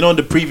one because in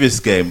the previous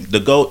game, the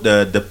goal,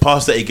 the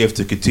pass that he gave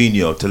to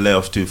Coutinho to lay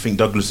off to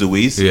Douglas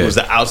Luiz was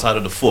the outside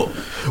of the foot.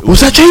 Was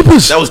that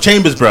Chambers? That was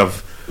Chambers,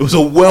 bruv. It was a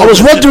I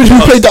was wondering who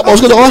played that. I was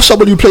going to ask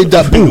someone who played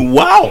that ball.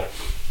 Wow.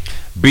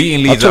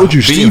 Beating Leeds,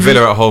 beating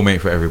Villa at home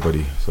ain't for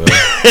everybody. So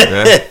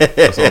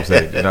that's what I'm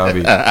saying. You know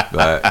what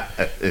I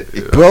mean?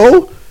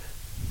 Bro,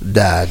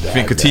 I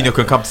think Coutinho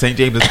can come to St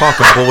James's Park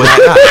and ball like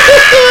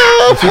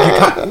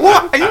that.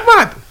 What? Are you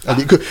mad? And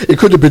it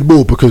could have been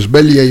more because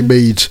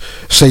Meslier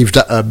saved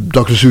that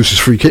Douglas Luiz's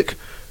free kick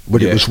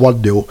when it was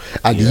 1-0,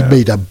 and he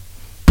made a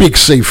big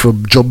save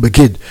from John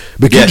McGinn.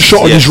 McGinn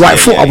shot on his right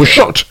foot. I was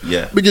shocked.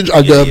 McGinn,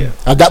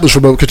 and that was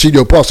from a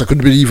Coutinho pass. There could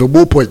have been even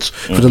more points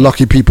for the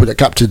lucky people that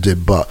captained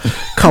him. But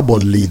come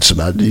on, Leeds,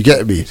 man, you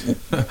get me?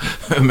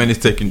 And then he's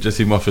taking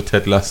Jesse Marsch for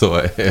Ted Lasso.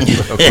 Bare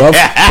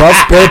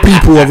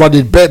people are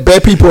running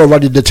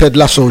the Ted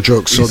Lasso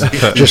jokes on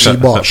Jesse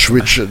Marsch,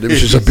 which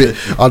is a bit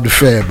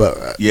unfair.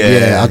 But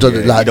I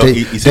don't like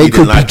they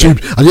could be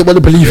doomed. I didn't want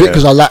to believe it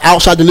because I like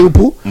outside of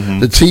Liverpool,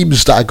 the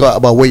teams that I got out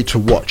of my way to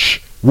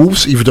watch.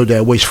 Wolves, even though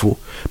they're wasteful,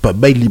 but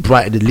mainly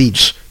Brighton and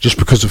Leeds, just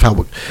because of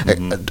how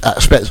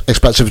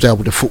expansive they are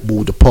with the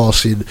football, the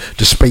passing,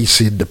 the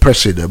spacing, the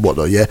pressing, and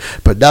whatnot.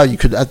 But now you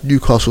can add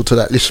Newcastle to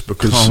that list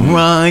because them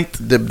man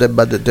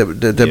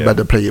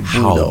are playing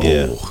ball.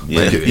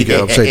 You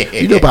get what I'm saying?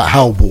 You know about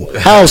how ball,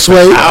 how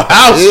sway.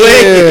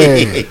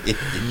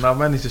 I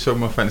managed to show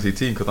my fantasy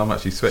team because I'm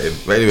actually sweating.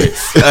 But anyway,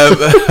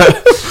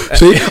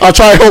 see, I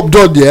try to help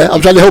Don. I'm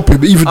trying to help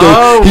him, even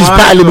though he's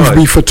battling with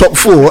me for top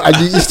 4, and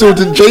he still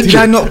didn't change it. Did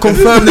I not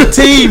confirm the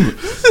team?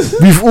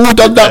 We've all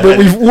done that.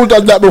 We've all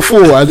done that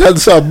before, and had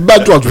some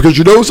mad ones because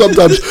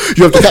sometimes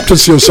you have the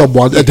captaincy of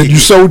someone, and then you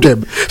sold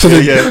them. So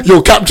then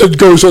your captain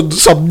goes on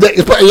some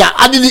next. But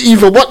I didn't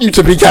even want you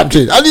to be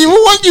captain. I didn't even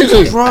want you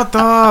to,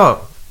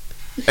 brother.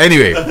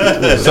 Anyway,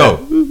 so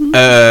was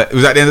that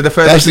the end of the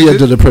first? That's the end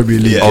of the Premier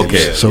League.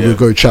 Okay, so we'll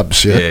go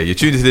champs. You're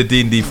tuned into the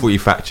D&D Footy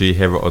Factory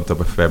here on Top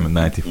FM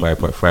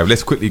 95.5.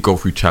 Let's quickly go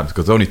through champs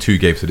because there's only 2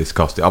 games to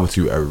discuss. The other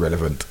 2 are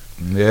irrelevant.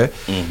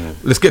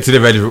 Let's get to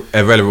the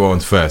irrelevant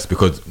ones first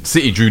because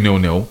City drew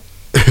 0-0.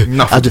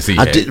 Nothing to see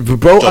I didn't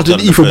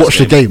even watch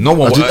the game. No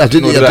one. I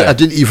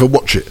didn't even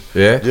watch it.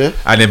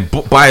 And then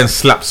Bayern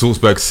slapped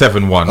Salzburg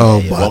 7-1.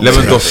 Oh my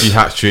Lewandowski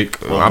hat trick.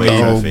 Oh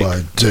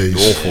my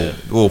days.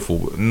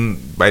 Awful.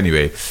 But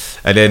anyway,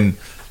 and then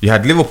you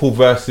had Liverpool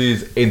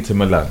versus Inter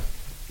Milan.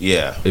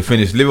 It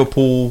finished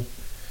Liverpool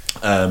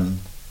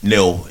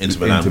 0, Inter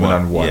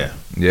Milan 1.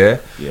 Yeah.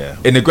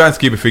 In the grand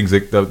scheme of things,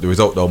 the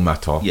result don't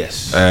matter.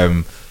 Yes.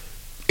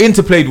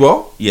 Inter played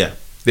well. Yeah.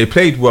 They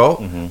played well,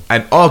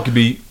 and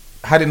arguably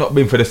had it not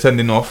been for the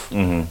sending off,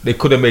 they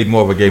could have made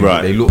more of a game.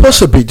 Right. They looked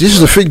possibly. This is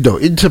the thing, though.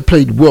 Inter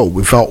played well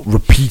without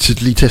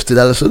repeatedly testing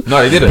Alisson.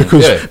 No, they didn't.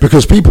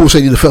 Because people were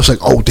saying in the first, like,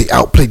 oh, they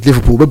outplayed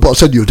Liverpool. Remember I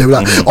said to you, they were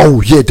like,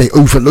 oh yeah, they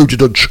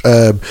overloaded on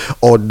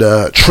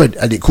Trent,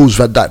 and it caused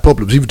Van Dijk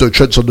problems. Even though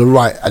Trent's on the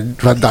right and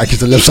Van Dijk is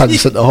the left-sided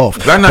centre half.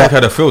 Van Dijk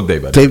had a field day,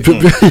 man. Do you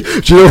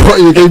know what?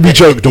 It gave me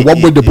joke. The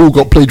one when the ball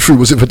got played through,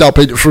 was it Vidal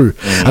played it through,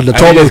 and the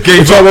Tamo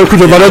could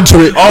have run into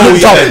it.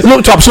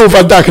 Looked up, saw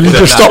Van Dijk, and he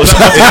just stopped.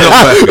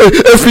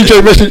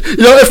 FPJ message.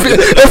 You know,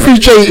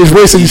 FPJ is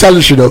wasting his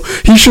talent. You know,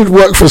 he should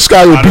work for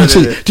Sky or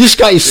BT. This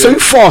guy is so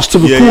fast to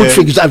record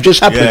things that have just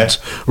happened,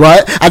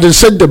 right? And then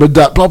send them and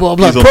that blah blah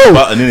blah. Bro,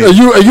 are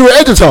you an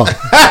editor?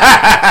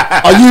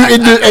 Are you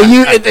in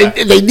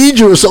the? They need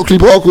you at Stockley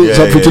Park or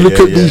something to look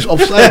at these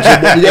offsides.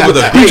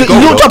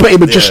 You looked up at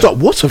him and just stopped.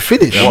 What a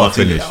finish!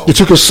 It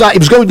took a slight. It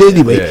was going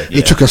anyway.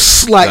 It took a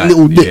slight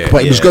little nick,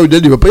 but it was going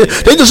anyway. But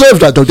they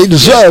deserved that, though. They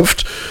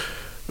deserved.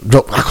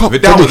 No, I can't.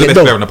 Vidal was the best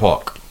player in the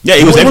park. Yeah,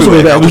 he was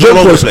everywhere.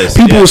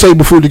 People were saying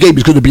before the game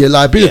he's going to be a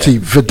liability.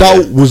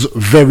 Vidal was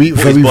very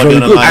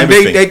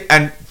good.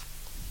 And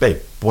they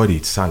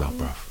bodied Salah,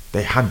 bro.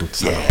 They handled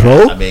Salah,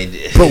 bro.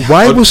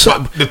 Why was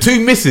the two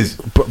misses?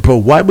 Bro,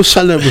 why was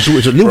Salah?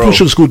 Liverpool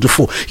should have scored the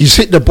 4. He's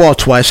hit the bar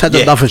twice, had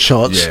another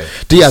chance.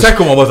 The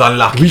second one was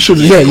unlucky. We should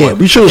have.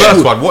 We should have.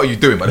 First one, what are you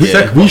doing? But the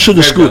second we should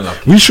have scored.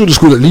 We should have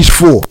scored at least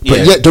 4.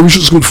 But we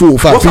should have scored 4 or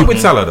 5. What's up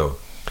with Salah though?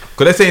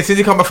 Because they're saying since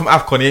he come back from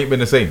AFCON, he ain't been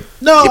the same.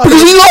 No,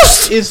 because he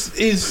lost.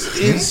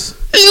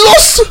 He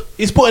lost.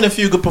 He's put in a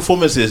few good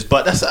performances,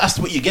 but that's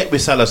what you get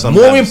with Salah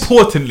sometimes. More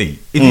importantly,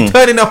 is he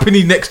turning up in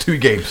his next 2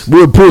 games?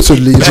 More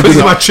importantly, this is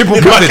my triple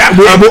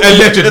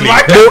allegedly.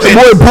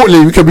 More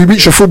importantly, can we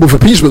reach a form of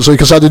appeasement so he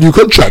can sign a new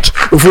contract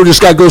before this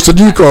guy goes to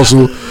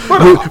Newcastle? My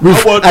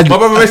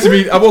brother messaged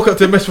me. I woke up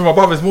to a message from my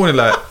brother this morning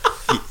like.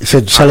 He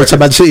said Salah to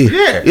Man City.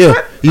 Yeah.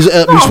 We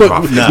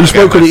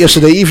spoke on it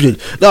yesterday evening.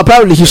 Now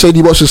apparently he said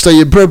he wants to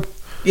stay in Prem.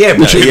 Yeah,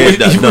 which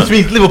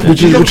means Liverpool.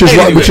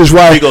 Which is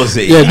why.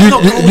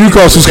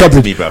 Newcastle's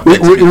coming.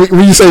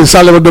 We say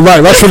Salah on the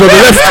right, Rashford on the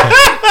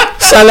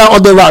left. Salah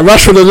on the right,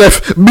 Rashford on the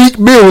left. Meek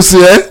Mills,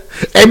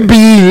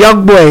 MBE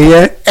young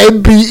boy,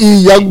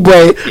 MBE young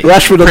boy.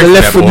 Rashford on the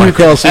left for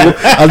Newcastle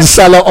and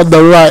Salah on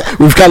the right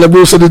with Callum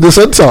Wilson in the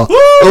centre.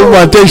 Oh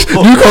my days!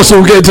 Newcastle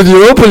will get into the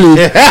Europa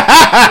League.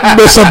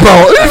 Mess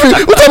about.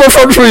 What type of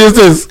front three is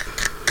this?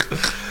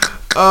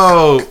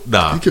 Oh,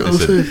 nah.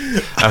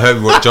 Listen, I heard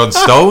we got John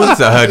Stones.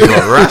 I heard we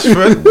got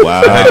Rashford.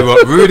 Wow. I heard we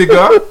got Rudiger.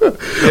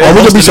 I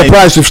wouldn't be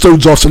surprised if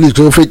Stones after league,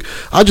 because I think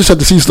I just had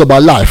the season of my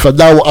life and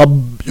now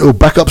I'm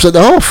back up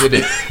centre half.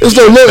 There's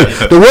no limit.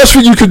 The worst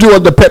thing you could do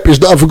under Pep is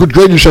not have a good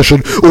training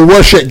session, or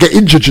worse yet, get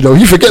injured. You know,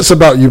 he forgets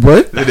about you,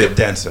 boy.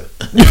 Dancer.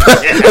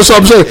 That's what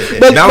I'm saying.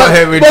 Now I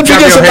hear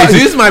Gabriel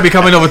Jesus might be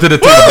coming over to the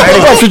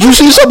team. Did you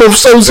see some of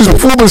Stones'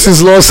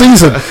 performances last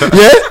season?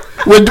 Yeah.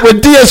 When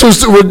Diaz was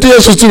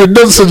doing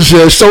nonsense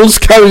here, Stones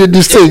carrying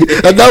this thing,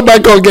 and now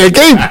man can't get a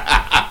game.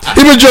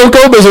 Even Joe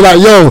Gomez are like,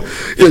 yo,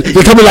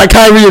 they're coming like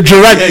Kyrie and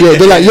Durant.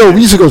 They're like, yo, we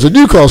need to go to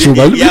Newcastle,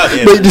 man.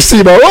 Make this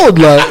team our own,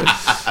 like.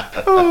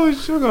 Oh,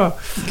 sugar.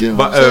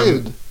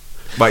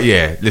 But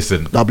yeah,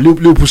 listen. Now,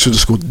 Liverpool should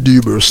have scored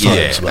numerous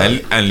times,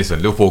 man. And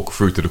listen, Liverpool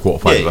through to the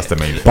quarterfinals. That's the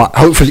main thing. But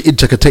hopefully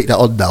Inter can take that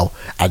on now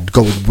and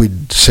go and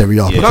win Serie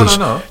A, because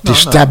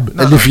this damn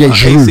Olivier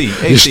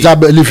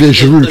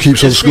Giroud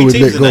keeps on scoring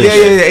late goals. Yeah,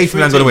 AC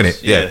Milan's gonna win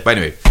it. Yeah. But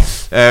anyway,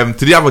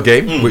 to the other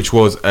game, which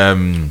was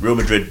Real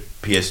Madrid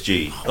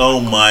PSG. Oh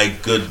my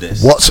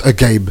goodness! What a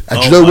game!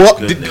 And do you know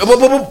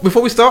what?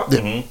 Before we start,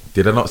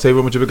 did I not say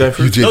Real Madrid were going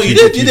through? You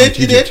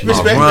did.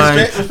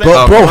 Respect.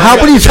 Bro, how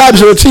many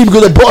times are a team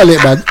going to bottle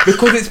it, man?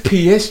 Because it's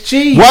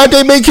PSG. Why are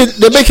they making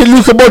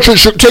Luka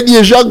Modric 10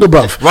 years younger,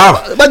 bruv?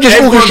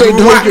 Everyone's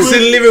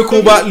waxing lyrical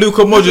about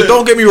Luka Modric.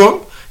 Don't get me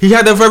wrong, he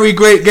had a very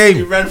great game.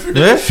 He ran through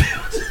the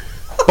field.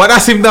 But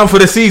that's him done for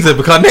the season,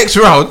 because next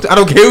round, I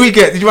don't care who we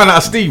get, you run out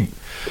of steam.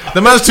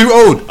 The man's too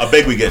old. I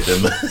beg we get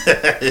them.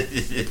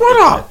 Why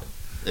not?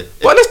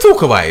 But let's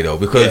talk about it though,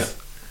 because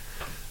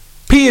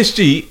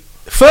PSG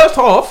first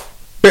half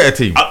better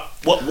team.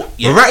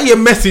 Verratti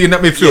and Messi in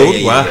that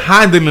midfield were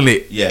handling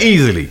it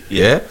easily.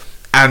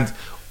 And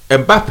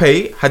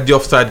Mbappe had the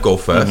offside goal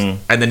first,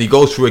 and then he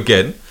goes through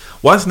again.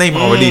 Once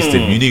Neymar released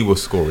him, you knew he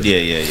was scoring. You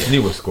knew he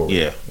was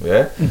scoring.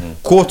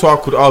 Courtois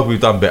could argue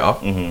done better.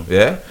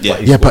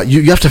 But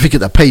you have to think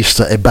at the pace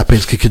that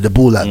Mbappe's kicking the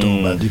ball at, though,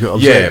 man. You know what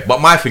I'm saying? But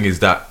my thing is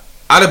that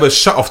Alaba's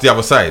shut off the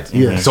other side.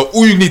 So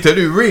all you need to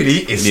do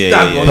really is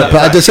stand on that.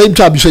 But at the same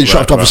time, you say shut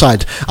off the other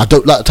side. I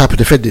don't like the type of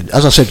defending.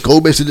 As I said,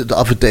 Gomez did it the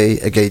other day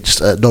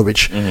against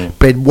Norwich.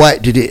 Ben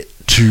White did it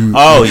to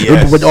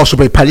when Arsenal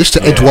played Palace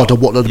to Edouard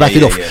and whatnot, back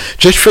it off.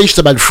 Just face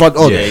the man front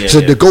on.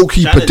 So the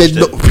goalkeeper then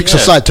picks a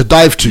side to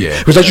dive to.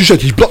 Because as you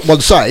said, he's blocked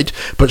one side,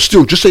 but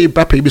still, just say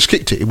Mbappe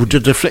miskicked it, it would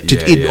have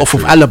deflected off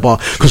of Alaba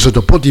because of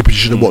the body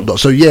position and whatnot.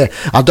 So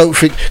I don't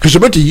think, because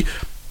already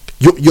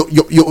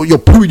you're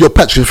proving your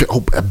patch. You think,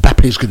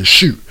 Mbappe's going to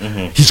shoot.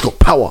 He's got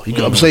power. You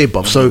know what I'm saying,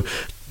 bruv? So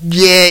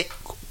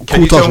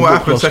Can you tell me what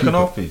happened second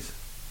half, please?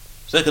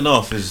 Second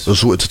half is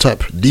resorted to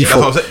type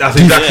default. That's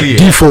exactly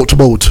default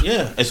mode.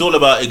 Yeah, it's all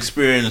about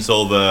experience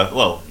over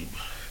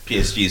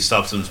PSG's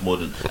substance more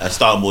than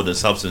style more than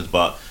substance.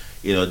 But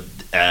you know,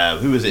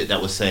 who was it that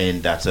was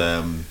saying that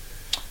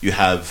you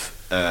have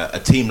a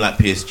team like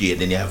PSG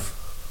and then you have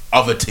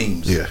other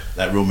teams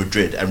like Real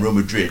Madrid, and Real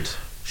Madrid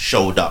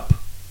showed up.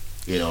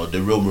 You know,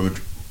 the Real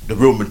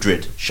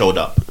Madrid showed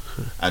up.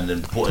 And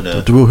then put in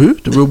a... The real who?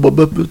 The real...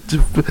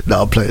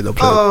 No, I'm playing.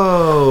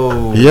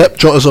 Oh. Yep,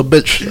 Jota's on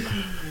bench.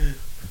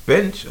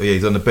 Bench? Oh, yeah,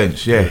 he's on the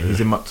bench. Yeah, he's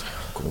in my...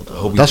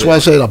 That's why I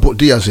said I put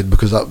Diaz in,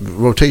 because that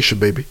rotation,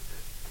 baby.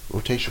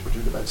 Rotation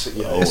between the Man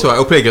City. That's right,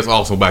 he'll play against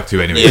Arsenal back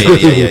too anyway.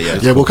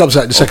 Yeah, we'll come to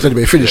that in a second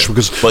anyway, finish,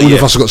 because all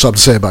of us have got something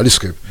to say about this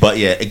game. But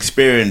yeah,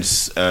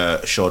 experience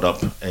showed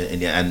up,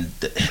 and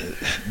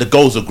the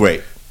goals are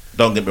great.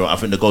 Don't get me wrong, I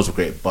think the goals are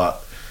great,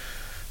 but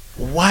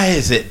why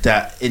is it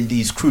that in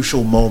these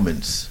crucial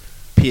moments,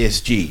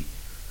 PSG,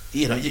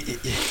 you know,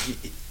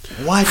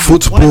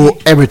 football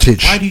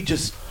heritage? Why do you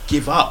just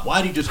give up?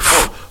 Why do you just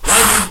go?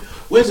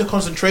 Where's the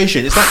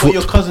concentration? It's like what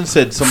your cousin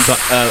said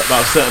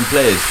about certain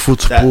players.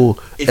 Football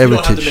if heritage. You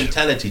don't have the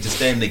mentality to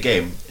stay in the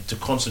game, to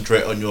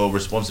concentrate on your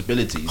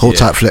responsibilities, hold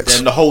tight flex,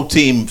 then the whole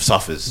team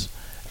suffers.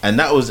 And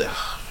that was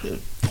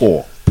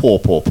poor.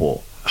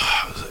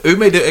 Who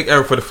made the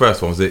error for the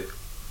first one? Was it?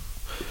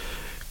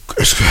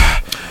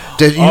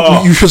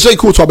 You should say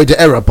Courtois made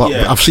the error, but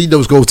I've seen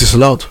those goals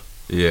disallowed.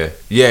 Yeah,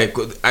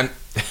 and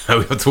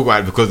we'll talk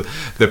about it because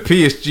the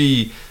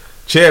PSG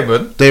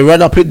chairman, they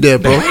ran up in there,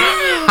 bro.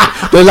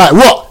 They're like,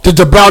 what? Did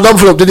the brown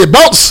envelope, did it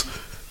bounce?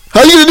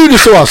 How are you going to do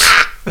this to us?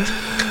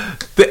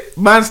 The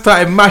man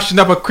started mashing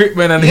up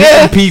equipment and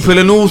hitting people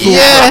and all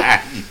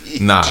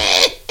sorts. Nah.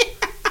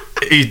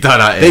 He's done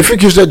that. They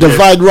think it's their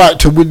divine right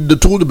to win the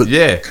tournament.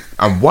 Yeah.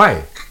 And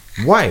why?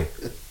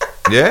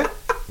 Yeah?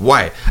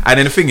 Why? And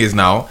then the thing is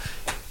now,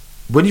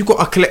 when you've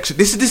got a collection,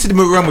 this is the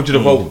Real Madrid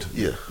of old.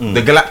 Yeah.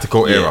 The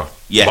Galactico era.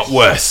 Yes. But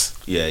worse.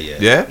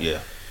 Yeah.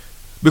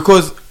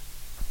 Because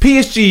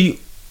PSG,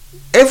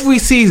 every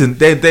season,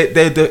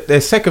 they're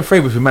second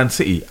favourites with Man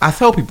City. I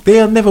tell people, they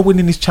are never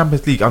winning this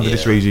Champions League under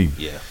this regime.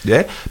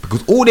 Yeah?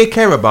 Because all they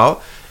care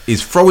about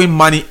is throwing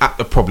money at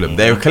the problem.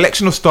 They're a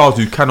collection of stars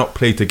who cannot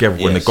play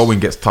together when the going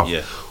gets tough.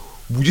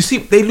 You see,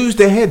 they lose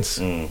their heads.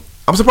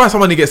 I'm surprised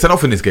someone gets sent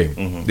off in this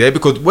game. Yeah,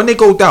 because when they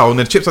go down and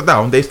the chips are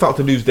down, they start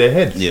to lose their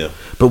heads. Yeah.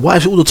 But why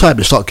is it all the time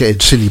they start getting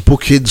silly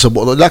bookings and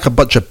whatnot, like a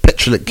bunch of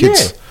petulant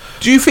kids? Yeah.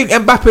 Do you think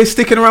Mbappe is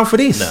sticking around for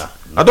this? Nah.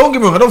 I don't get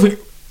me wrong. I don't think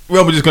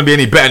Real Madrid is going to be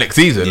any better next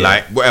season.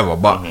 Like whatever,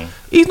 but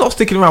he's not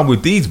sticking around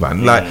with these,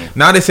 man. Like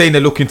now they're saying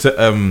they're looking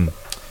to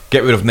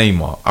get rid of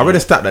Neymar. I read a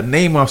stat that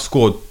Neymar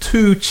scored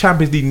 2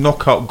 Champions League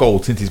knockout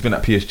goals since he's been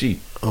at PSG.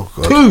 Oh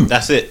God. 2.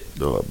 That's it.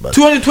 Oh,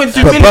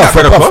 222 million that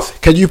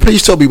cost. Can you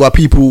please tell me why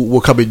people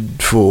were coming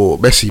for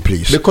Messi,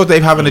 please? Because they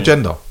have an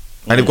agenda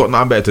and they've got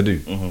nothing better to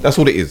do. That's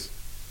all it is.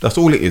 That's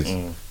all it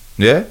is.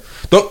 Yeah.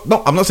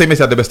 No, I'm not saying Messi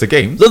had the best of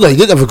games. No, he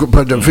didn't have a good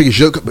finish.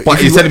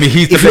 But you're telling me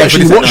he's the if you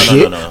actually watch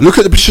it, no. look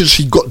at the positions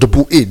he got the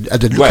ball in,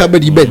 and then look how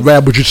many men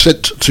Real Madrid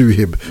sent to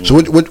him. So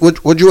what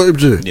do you want him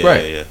to do?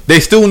 Yeah. They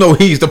still know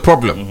he's the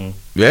problem.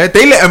 Yeah,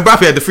 they let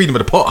Mbappe have the freedom of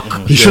the park.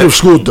 He should have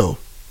scored though.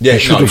 Yeah, he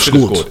should have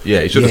scored.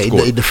 Yeah, he should have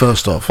scored in the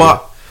first half.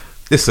 But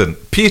listen,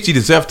 PSG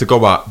deserve to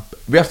go out.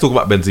 We have to talk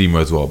about Benzema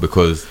as well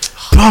because,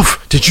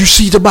 bruv, did you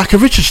see the Micah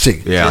Richards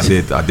thing? Yeah, I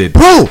did.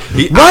 Bro,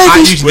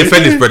 I usually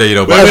defend this brother, you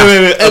know. But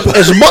wait.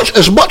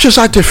 As much as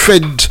I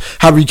defend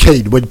Harry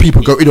Kane when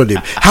people go in on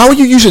him, how are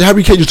you using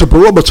Harry Kane as a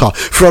barometer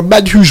for a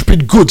man who's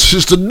been good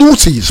since the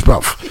noughties,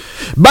 bruv?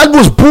 Man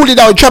was balling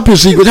out in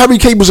Champions League when Harry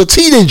Kane was a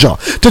teenager.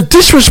 The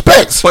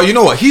disrespect. But you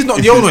know what? He's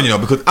not the only one, you know,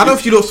 because I don't know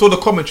if you saw the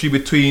commentary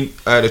between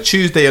the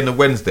Tuesday and the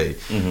Wednesday.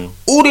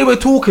 All they were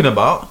talking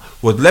about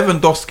was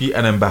Lewandowski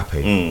and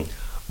Mbappe.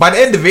 By the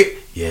end of it,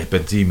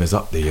 Benzema's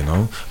up there, you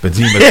know.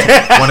 Benzema's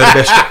one of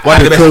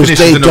the best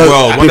finishers in the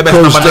world, one of the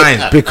best number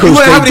 9. Because you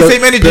weren't having the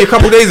same energy a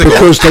couple of days ago.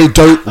 Because they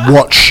don't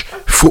watch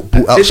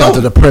football outside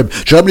of the Prem. Do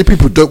you know how many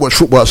people don't watch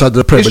football outside of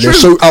the Prem? And they're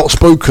so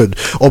outspoken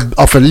on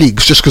other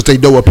leagues just because they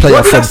know a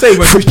player from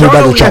Football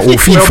Manager or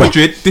FIFA.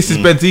 Madrid, this is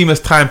Benzema's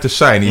time to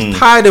shine. He's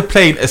tired of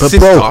playing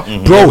assister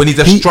when he's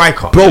a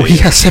striker. Bro, he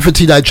has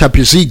 79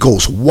 Champions League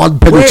goals, 1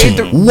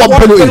 penalty. One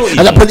penalty.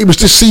 And that penalty was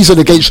this season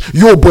against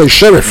your boy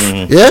Sheriff.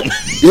 Yeah?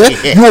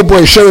 Your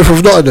boy Sheriff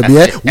of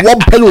Nottingham, 1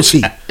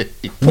 penalty.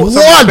 Put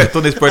some respect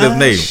on this brother's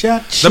name.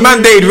 The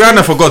man dated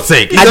Rihanna, for God's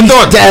sake. He's and a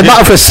don. The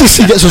amount of assists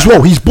he gets as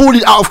well. He's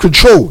balling out of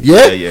control.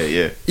 Yeah.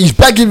 He's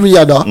bagging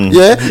Rihanna.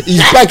 Yeah.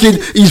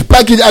 He's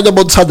bagging Anna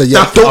Montana.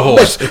 Yeah. Don't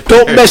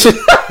mess.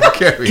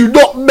 Do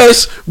not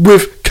mess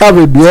with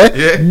Karim.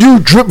 Yeah. New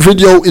drip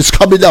video is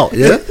coming out.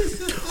 Yeah.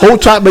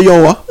 Hold tight,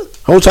 Mayowa.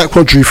 Hold tight,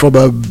 Quadri from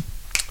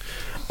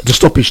the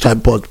Stoppage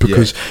Time pod,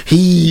 because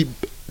he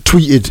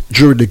tweeted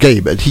during the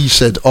game and he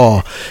said,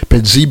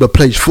 Benzema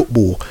plays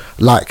football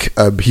like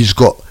he's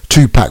got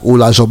Tupac,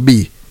 all eyes on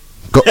me,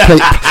 got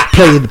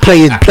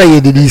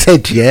playing in his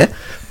head.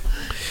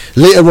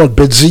 Later on,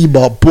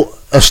 Benzema put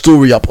a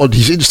story up on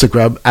his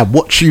Instagram, and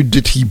what tune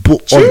did he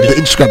put on the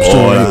Instagram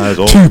story?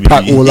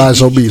 Tupac, All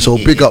Eyes on Me. So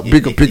big up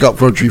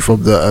Rodri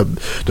from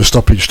the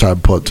stoppage time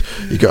pod.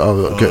 You get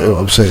what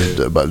I'm saying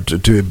about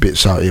doing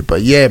bits out here.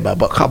 But yeah, man.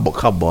 But come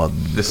on.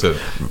 Listen,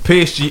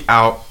 PSG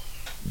out.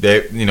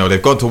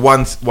 They've gone to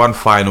one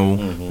final,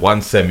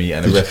 one semi,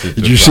 and the rest is.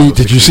 Did you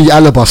see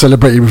Alaba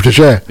celebrating with the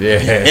chair?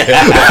 Yeah.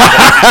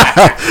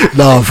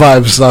 No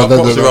vibes. No.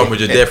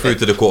 They're through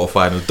to the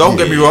quarterfinals. Don't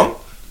get me wrong.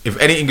 If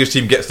any English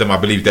team gets them, I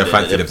believe they'll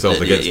fancy themselves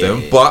against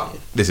them. But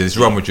listen, it's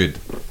Real Madrid.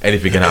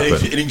 Anything can happen.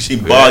 Any English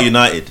team, bar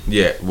United.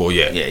 Yeah, well,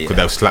 yeah, because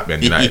they'll slap Man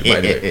United.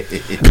 But anyway,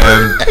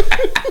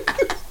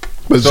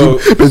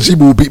 Benzema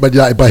will beat Man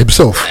United by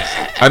himself.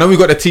 I know we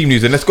got the team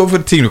news, and let's go for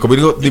the team news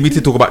because we need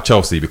to talk about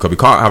Chelsea because we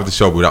can't have the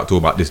show without talking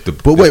about this.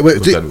 But wait,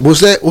 was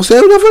there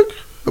another?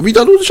 Have we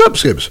done all the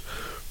Champions games?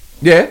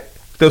 Yeah,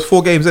 there was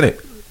 4 games in it.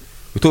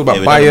 We talked about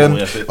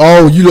Bayern.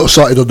 Oh, you lot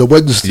started on the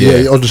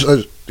Wednesday. Yeah.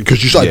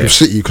 Because you started with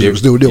City because it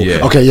was 0-0.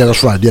 Yeah. Okay, yeah,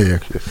 that's right. Yeah.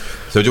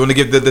 So do you want to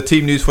give the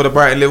team news for the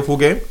Brighton-Liverpool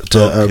game?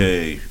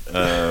 Okay.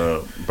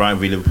 Brighton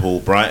v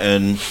Liverpool.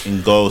 Brighton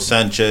in goal.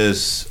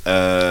 Sanchez.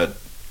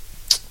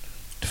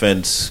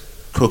 Defence.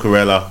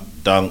 Cucurella.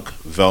 Dunk.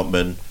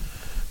 Veltman.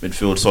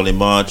 Midfield. Solly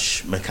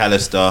March.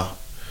 McAllister.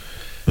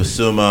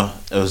 Basuma.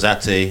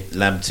 Elzate.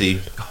 Lamptey.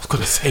 I was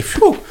going to say,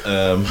 phew.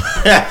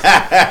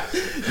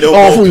 I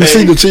thought you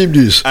seen the team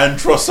news. And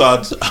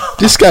Trossard.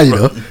 This guy,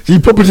 he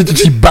probably did the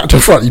team back to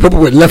front. He probably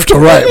went left to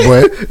right,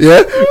 boy.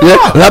 Yeah.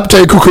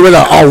 Lamptey and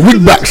Cucurella are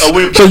wing backs.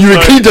 So you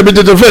include them in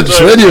the defence.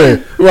 So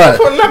anyway, right.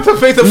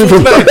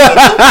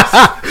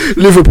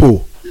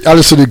 Liverpool.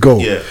 Alisson in goal.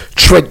 Yeah.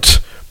 Trent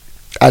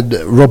and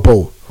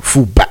Robbo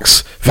full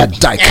backs. Van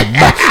Dijk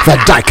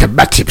and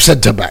Matip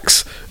centre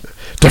backs.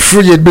 The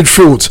 3 in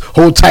midfield,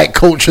 hold tight,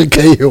 Coach and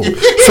Cahill,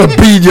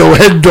 Fabinho,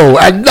 Hendo,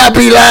 and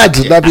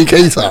Naby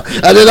Keita.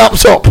 And then up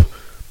top,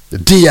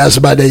 Diaz,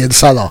 Mane and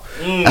Salah.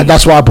 And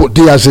that's why I put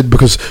Diaz in,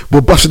 because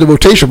we're busting the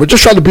rotation. We're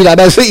just trying to be like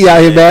Man City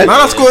out here, man.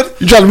 That's good.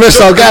 You're trying to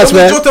rest our guys,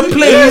 man. Jota's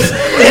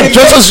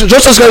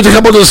going to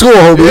come on the score,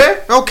 homie.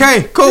 Yeah,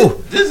 okay, cool.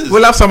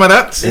 We'll have some of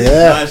that. This is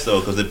nice though,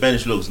 because the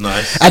bench looks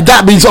nice. And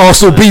that means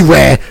Arsenal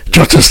beware.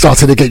 Jota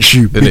started against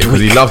you midweek.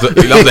 He loves the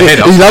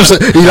header.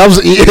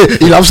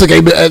 He loves the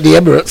game at the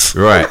Emirates.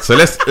 Right. So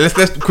let's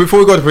before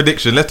we go to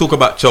prediction, let's talk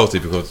about Chelsea,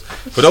 because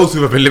for those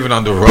who have been living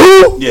under a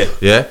rock,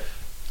 yeah,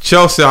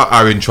 Chelsea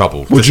are in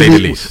trouble, to say the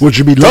least. Would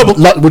you mean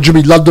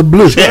London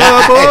Blues? Did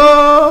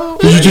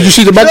you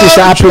see the madness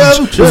that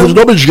happened before the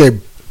Norwich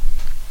game?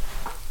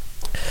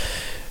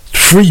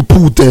 Free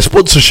pulled their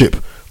sponsorship.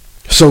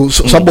 So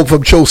someone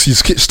from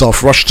Chelsea's kit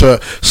staff rushed to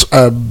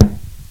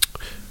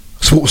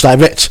Sports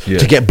Direct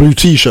to get blue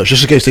t-shirts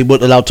just in case they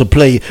weren't allowed to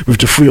play with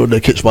the free on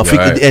their kits. But I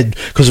think in the end,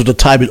 because of the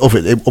timing of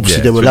it,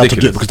 obviously they were allowed to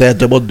do it because they had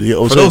them on.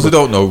 For those who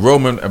don't know,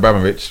 Roman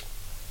Abramovich,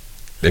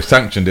 they've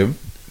sanctioned him.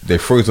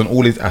 They've frozen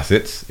all his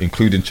assets,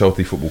 including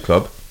Chelsea Football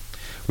Club,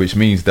 which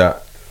means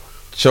that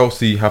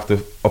Chelsea have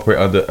to operate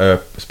under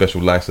a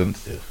special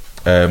license.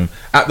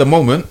 At the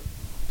moment,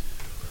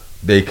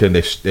 they can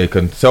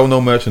sell no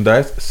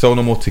merchandise, sell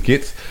no more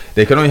tickets.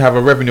 They can only have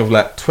a revenue of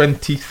like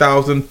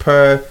 20,000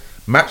 per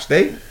match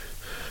day.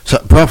 So,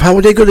 bruv, how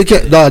are they going to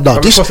get? No.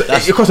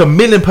 It costs $1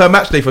 million per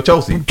match day for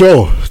Chelsea.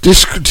 Bro,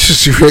 this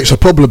creates a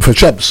problem for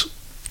champs.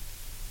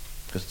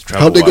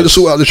 How are they going to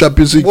sort out the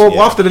Champions League?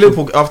 Well, after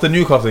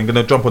Newcastle, they're going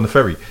to jump on the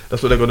ferry.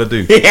 That's what they're going to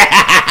do.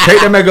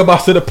 Take the mega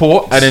bus to the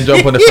port and then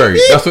jump on the ferry.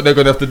 That's what they're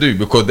going to have to do,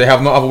 because they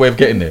have no other way of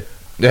getting there.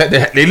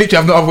 They literally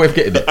have no other way of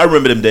getting there. I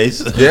remember them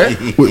days. Yeah,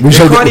 they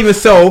can't even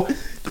sell.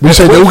 We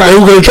say they're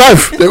all going to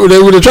drive. They're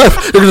going to drive.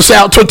 They're going to stay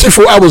out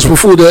 24 hours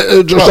before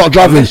they start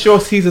driving. Unless you're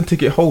a season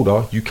ticket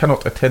holder, you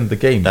cannot attend the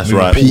game. That's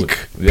right. Peak.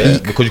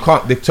 Because you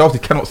can't. Chelsea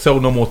cannot sell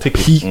no more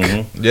tickets. Peak.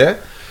 Yeah.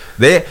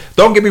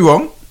 Don't get me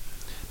wrong.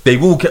 They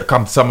will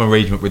come to some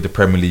arrangement with the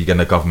Premier League and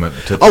the government.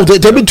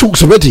 They've been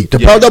talks already. The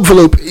pound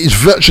envelope is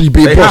virtually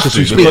being processed.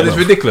 Because it's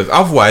ridiculous.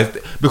 Otherwise,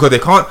 because they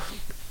can't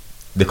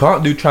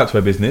do transfer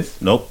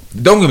business. Nope.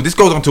 This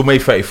goes on until May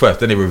 31st.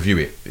 Then they review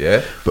it.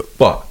 Yeah.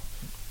 But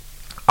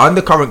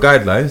under current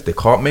guidelines, they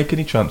can't make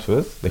any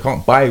transfers. They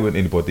can't buy with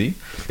anybody.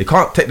 They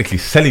can't technically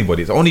sell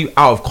anybody. It's only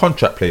out of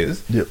contract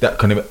players that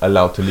can be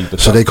allowed to leave the club.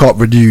 So they can't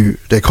renew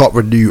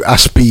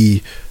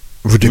Aspie,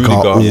 Rudiger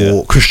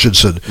or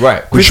Christensen.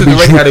 Right. Christensen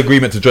already had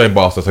agreement to join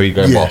Barca, so he's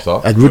going Barca.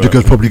 And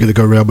Rudiger's probably going to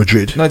go Real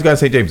Madrid. No, he's going to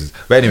St. James's.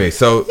 But anyway,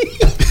 so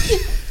they're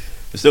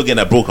still getting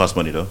that broadcast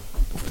money though.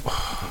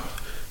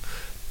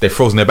 They've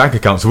frozen their bank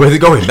accounts, so where's it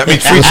going? That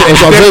means free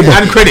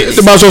and credits.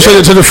 They might as well send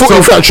it to the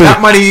footy factory. That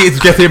money is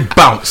getting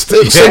bounced.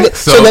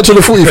 Send that to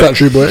the footy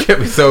factory, boy.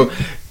 So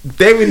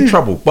they're in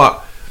trouble.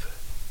 But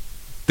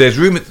there's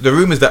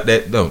rumours that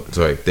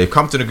they've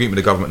come to an agreement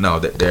with the government now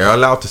that they're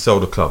allowed to sell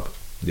the club.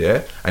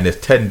 Yeah, and there's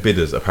 10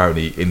 bidders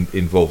apparently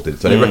involved in it.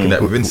 So they reckon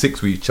that within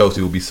 6 weeks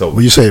Chelsea will be sold.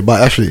 What you say, Mike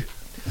Ashley?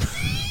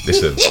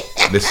 Listen.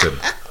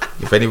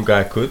 If any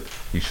guy could,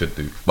 he should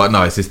do. But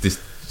no, it's just this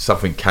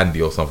something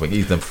candy or something.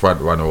 He's the front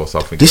runner or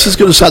something. This is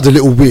going to sound a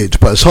little weird,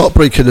 but as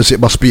heartbreaking as it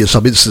must be in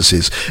some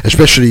instances,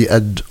 especially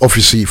and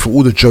obviously for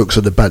all the jokes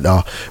and the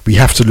banter, we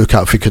have to look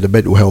out for the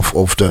mental health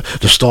of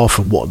the staff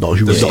and whatnot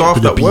who the are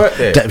not going to be work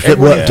there. That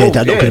work there.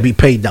 They're not going to be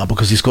paid now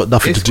because it's got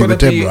nothing to do with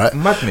them, right?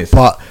 Madness.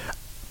 But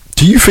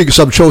do you think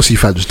some Chelsea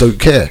fans don't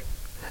care?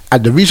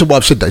 And the reason why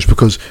I've said that is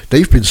because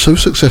they've been so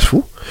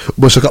successful,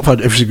 almost a cup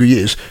final every single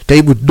year. They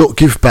would not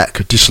give back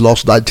this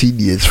last 19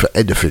 years for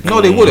anything.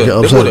 No, they wouldn't.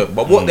 They wouldn't.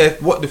 But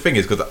what the thing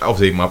is, because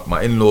obviously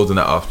my in-laws and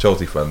that are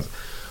Chelsea fans,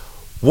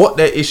 what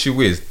their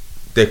issue is,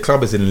 their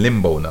club is in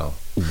limbo now.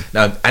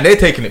 Now, and they're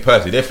taking it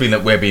personally. They're feeling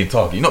that we're being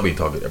targeted. You're not being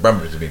targeted.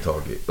 Abramovich is being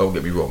targeted. Don't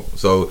get me wrong.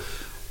 So,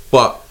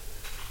 but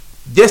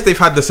yes, they've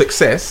had the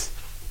success,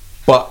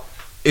 but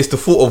it's the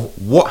thought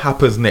of what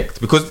happens next.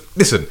 Because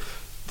listen,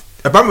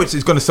 Abramovich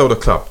is going to sell the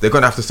club. They're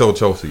going to have to sell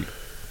Chelsea.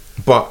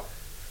 But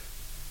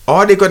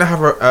are they going to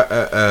have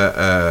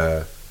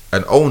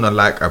an owner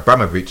like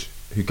Abramovich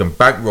who can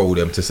bankroll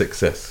them to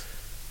success?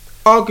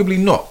 Arguably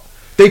not.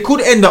 They could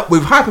end up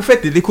with,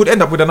 hypothetically, they could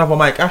end up with another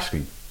Mike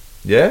Ashley.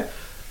 Yeah?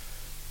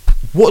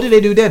 What do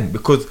they do then?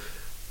 Because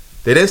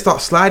they then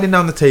start sliding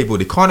down the table.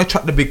 They can't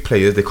attract the big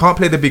players. They can't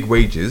pay the big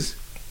wages.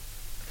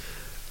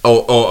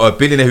 Or a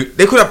billionaire who,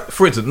 they could have,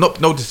 for instance,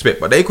 no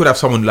disrespect, but they could have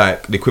someone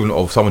like the equivalent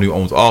of someone who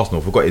owns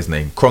Arsenal, forgot his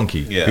name,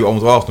 Kroenke, who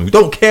owns Arsenal, who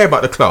don't care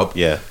about the club,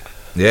 don't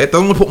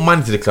want to put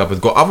money to the club, has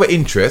got other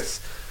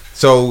interests,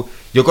 so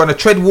you're going to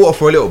tread water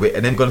for a little bit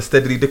and then going to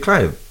steadily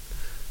decline.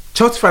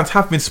 Chelsea fans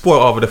have been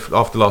spoiled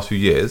after the last few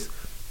years,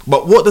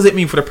 but what does it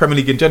mean for the Premier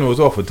League in general as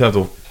well in terms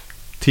of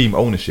team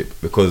ownership?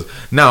 Because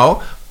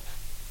now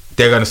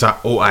they're going to say,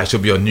 I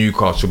should be on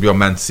Newcastle, should be on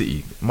Man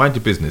City. Mind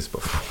your business,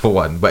 but for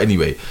one. But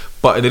anyway,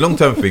 but in the long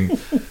term thing,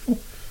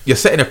 you're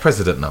setting a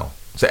precedent now.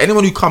 So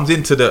anyone who comes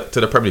into the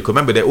Premier League,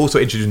 remember they're also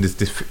introducing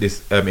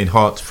this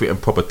enhanced fit and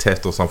proper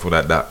test or something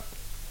like that.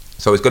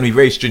 So it's going to be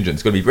very stringent.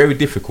 It's going to be very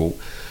difficult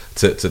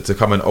to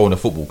come and own a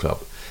football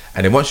club.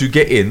 And then once you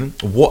get in,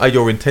 what are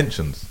your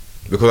intentions?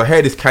 Because I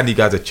hear this candy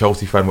guy's a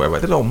Chelsea fan, whatever.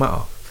 It don't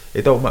matter.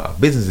 It don't matter.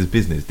 Business is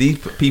business. These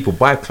people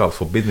buy clubs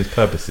for business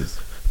purposes.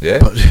 Yeah,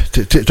 but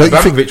don't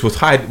you think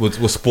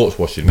was sports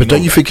washing? But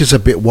don't you think it's a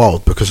bit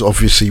wild? Because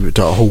obviously with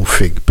that whole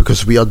thing,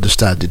 because we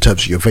understand in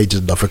terms of you're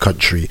invading another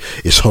country,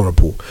 it's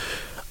horrible.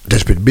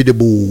 There's been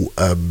minimal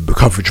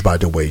coverage, by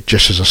the way,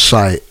 just as a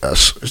side.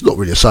 It's not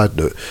really a side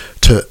note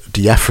to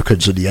the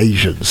Africans and the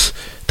Asians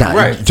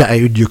that are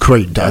in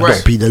Ukraine that are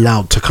not being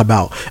allowed to come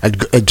out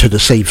and enter the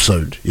safe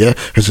zone. Yeah,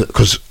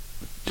 because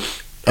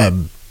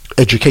higher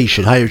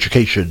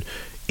education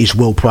is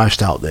well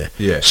priced out there.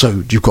 Yeah.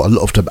 So you've got a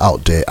lot of them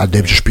out there and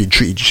they've just been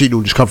treated. You've seen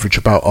all this coverage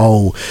about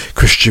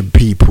Christian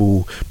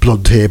people,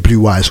 blonde hair,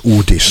 blue eyes,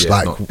 all this.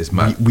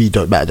 We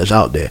don't matter, that's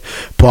out there.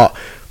 But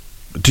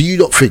do you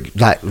not think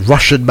like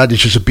Russian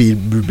managers are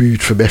being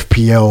removed from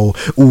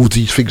FPL, all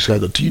these things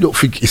going on? Do you not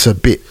think it's a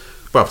bit?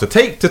 But to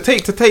take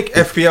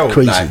FPL,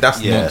 crazy. Like,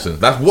 that's nonsense.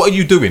 That's what are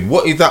you doing?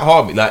 What is that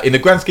harm? Like in the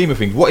grand scheme of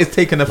things, what is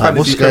taking a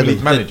fantasy Premier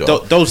League manager?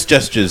 Those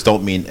gestures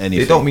don't mean anything.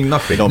 They don't mean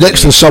nothing.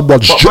 Next to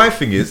someone's. But my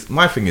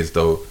thing is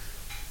though,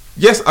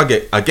 yes, I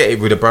get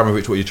it with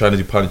Abramovich, what you're trying to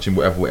do, punishing,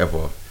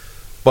 whatever.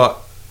 But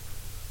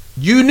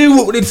you knew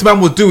what this man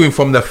was doing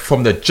from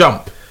the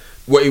jump.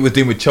 What he was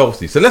doing with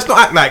Chelsea. So let's not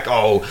act like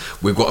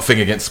we've got a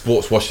thing against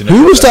sports washing.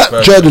 Who was that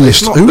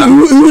journalist?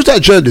 Who was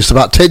that journalist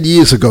about 10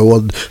 years ago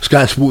on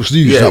Sky Sports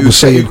News that was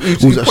saying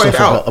all that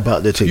stuff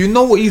about their team? You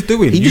know what he's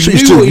doing. He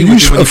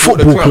used a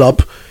football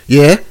club,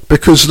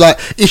 because like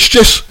it's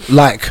just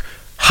like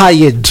high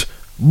end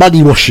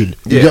money washing.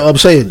 You know what I'm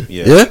saying?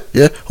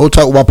 Yeah. Hold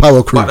tight with my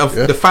power crew.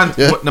 But the fans,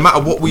 no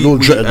matter what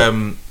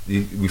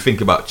we think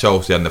about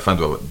Chelsea and the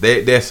fans,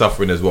 they're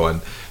suffering as well.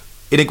 And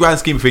in the grand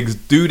scheme of things,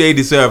 do they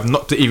deserve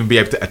not to even be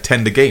able to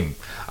attend the game?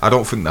 I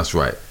don't think that's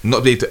right. Not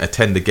to be able to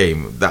attend the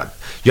game. That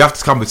you have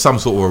to come with some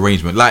sort of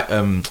arrangement. Like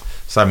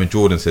Simon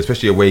Jordan said,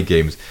 especially away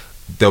games,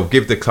 they'll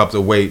give the tickets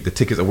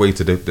away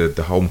to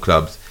the home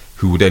clubs,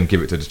 who will then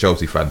give it to the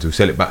Chelsea fans, who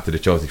sell it back to the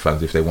Chelsea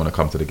fans if they want to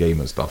come to the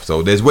game and stuff.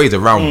 So there's ways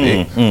around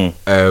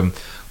it.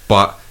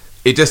 But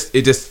it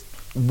just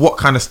what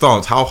kind of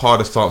stance, how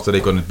hard a stance are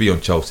they going to be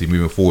on Chelsea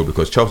moving forward?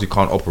 Because Chelsea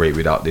can't operate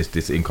without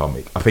this income.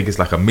 I think it's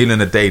like $1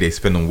 million a day they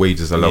spend on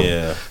wages alone.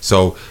 Yeah.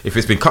 So if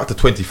it's been cut to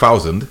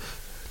 20,000,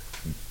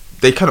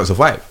 they cannot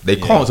survive. They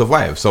can't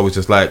survive. So it's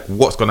just like,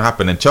 what's going to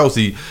happen? And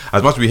Chelsea,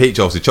 as much as we hate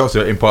Chelsea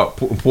are an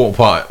important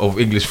part of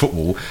English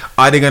football.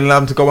 Are they going to allow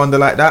them to go under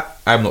like that?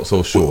 I'm not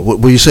so sure.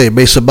 What are you saying?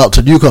 Mason Mount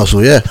to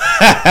Newcastle, yeah?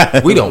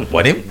 We don't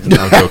want him. No,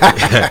 I'm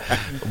joking.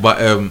 But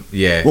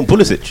want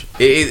Pulisic.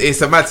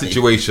 It's a mad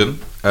situation.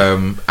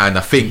 And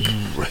I think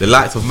the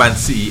likes of Man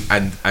City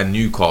and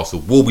Newcastle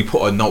will be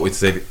put on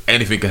notice that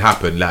anything can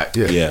happen at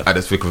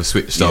the flick of a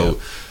switch. So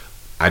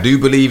I do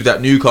believe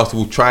that Newcastle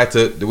will try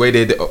to, the way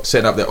they're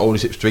setting up their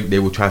ownership string, they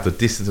will try to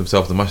distance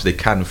themselves as much as they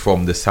can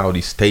from the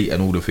Saudi state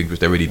and all the things which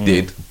they already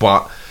did.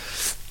 But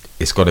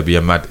it's going to be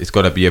a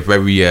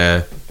very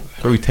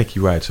very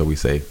techie ride, shall we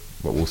say.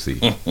 But we'll see.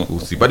 We'll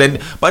see. But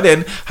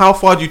then, how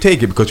far do you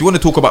take it? Because you want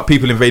to talk about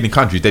people invading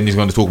countries, then you're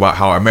going to talk about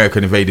how America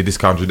invaded this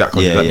country, that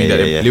country. That mean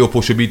that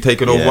Liverpool should be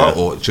taken over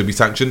or should be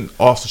sanctioned.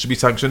 Arsenal should be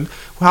sanctioned.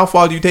 How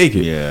far do you take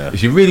it? Yeah.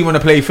 If you really want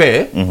to play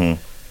fair,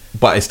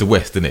 but it's the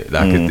West, isn't it?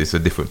 Like it's a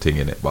different thing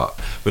in it. But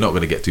we're not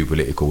going to get too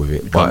political with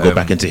it. Can't go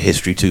back into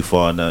history too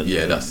far now.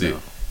 Yeah, that's it.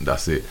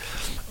 That's it.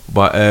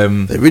 But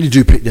they really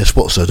do pick their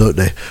spots, though, don't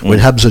they? When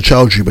Hamza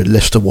Chowdhury, when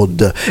Leicester won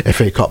the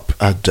FA Cup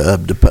and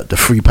the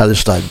Free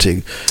Palestine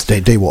thing,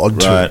 they were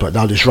onto it. But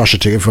now this Russia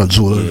thing, everyone's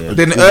all over.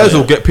 Then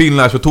Ozil get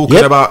penalised for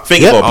talking about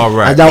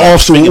and now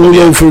Arsenal all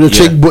over the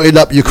thing, putting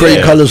up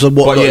Ukraine colours and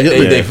whatnot.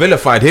 But they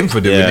vilified him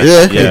for doing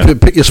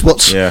it. Pick your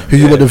spots who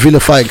you want to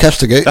vilify and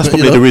castigate. That's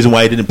probably the reason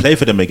why he didn't play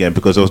for them again,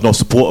 because there was no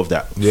support of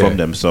that from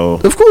them. So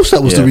of course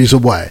that was the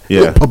reason why.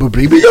 Not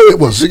probably, we know it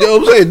was. You know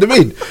what I'm saying? I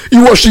mean,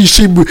 you watch these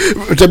teams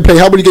them play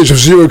how many games with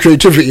zero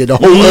creativity and the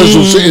whole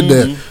Ozil sitting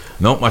there.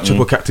 No, my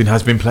triple captain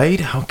has been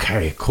played.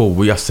 Okay, cool.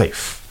 We are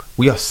safe.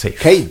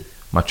 Kane.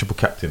 My triple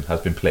captain has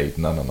been played.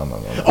 No.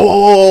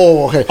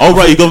 Oh, okay. Oh,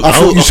 right. I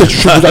thought you said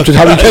triple captain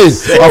Harry Kane.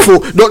 I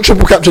thought not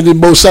triple captain in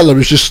Mo Salah.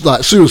 It's just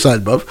like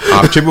suicide, bruv.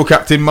 Triple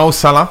captain Mo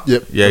Salah.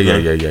 Yep.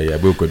 Yeah.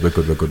 We're good.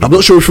 I'm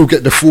not sure if he'll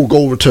get the full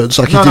goal returns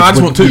like he did. I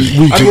just want two. I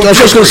was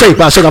just going to say,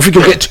 but I said I think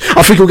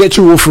he'll get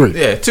 2 or 3.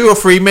 Yeah, 2 or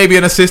 3, maybe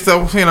an assist.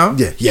 You know.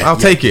 Yeah. I'll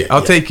take it.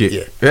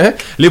 Yeah.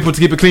 Liverpool to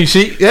keep a clean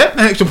sheet. Yeah,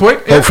 an extra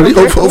point. Yeah,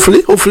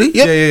 hopefully.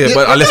 Yeah.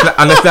 But unless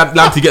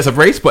Lamptey gets a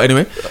brace. But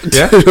anyway.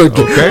 Yeah.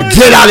 Okay.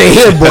 Get out of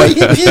here, boy.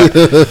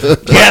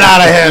 Get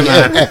out of here,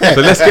 man.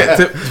 So let's get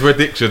to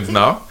predictions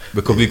now,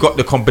 because we've got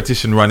the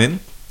competition running.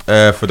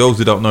 For those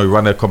who don't know, we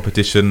run a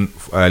competition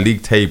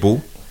league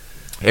table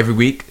every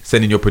week.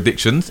 Send in your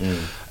predictions.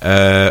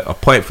 A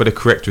point for the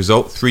correct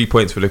result, 3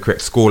 points for the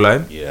correct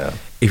scoreline. Yeah.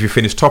 If you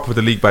finish top of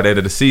the league by the end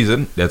of the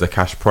season, there's a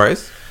cash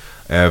prize.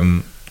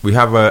 We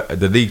have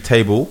the league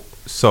table.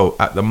 So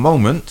at the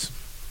moment,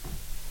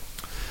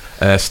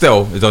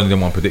 still, there's only the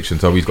one prediction,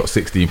 so we've got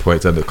 16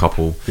 points and a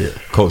couple.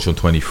 Coach on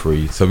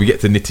 23. So we get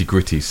to nitty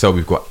gritty. So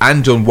we've got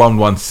Ange on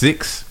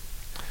 116.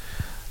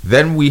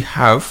 Then we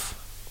have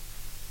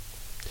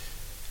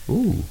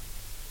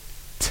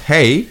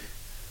Tay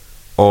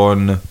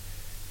on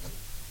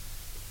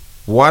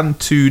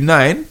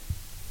 129.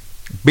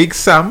 Big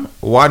Sam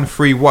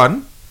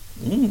 131.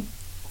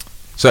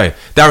 Sorry,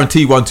 Darren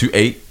T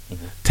 128.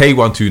 Tay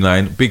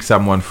 129. Big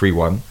Sam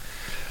 131.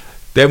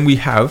 Then we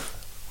have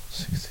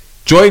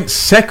joint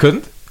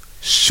second,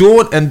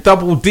 Sean and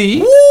Double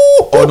D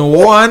on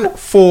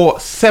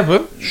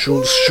 147.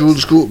 Sean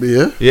scooped me,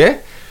 yeah? Yeah.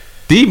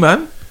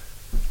 D-Man,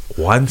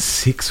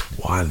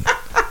 161.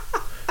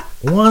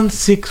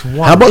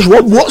 161. How much?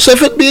 What's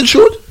effort being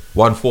Sean?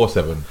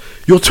 147.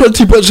 You're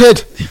 20 points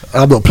ahead.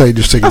 I'm not playing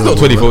this thing. That's not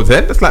 20 points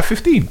ahead. That's like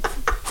 15.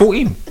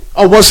 14.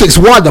 Oh,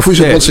 161. I thought you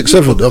said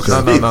 167. Okay.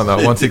 No.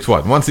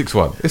 161.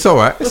 161. It's all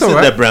right. It's all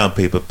right. That brown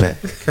paper pack.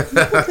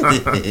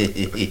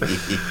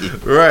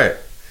 Right.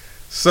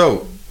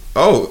 So,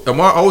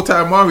 old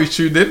time Mari's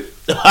tuned in.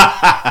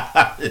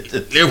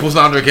 Liverpool's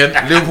under again.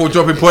 Liverpool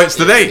dropping points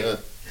today.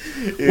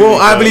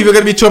 Well, I believe you're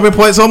going to be dropping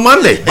points on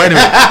Monday. But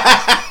anyway,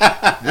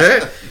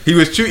 yeah, he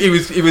was.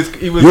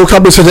 You're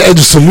coming to the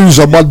edge to lose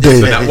on Monday.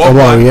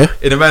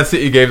 In the Man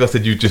City games, I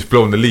said you just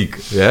blown the league.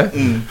 Yeah,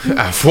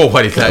 I thought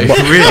what he's like.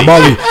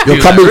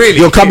 Really,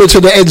 you're coming to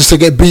the ends to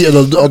get beaten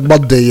on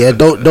Monday. Yeah,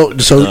 don't.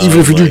 So even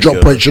if you do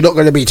drop points, you're not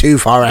going to be too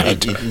far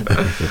ahead.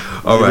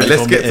 All right,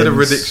 let's get to the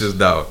predictions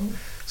now.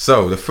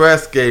 So the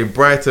first game,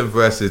 Brighton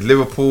versus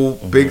Liverpool.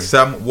 Big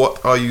Sam,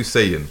 what are you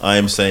saying? I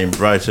am saying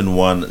Brighton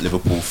 1,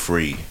 Liverpool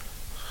 3.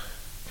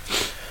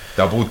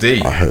 Double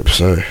D. I hope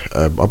so.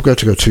 I'm going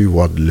to go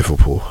 2-1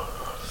 Liverpool.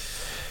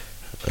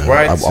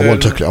 I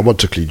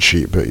want a clean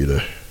sheet, but you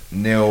know.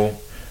 0,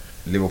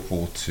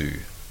 Liverpool 2.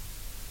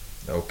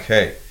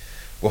 Okay.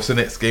 What's the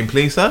next game,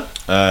 please, sir?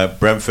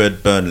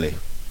 Brentford, Burnley.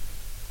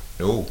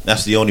 Oh,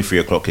 that's the only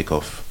 3:00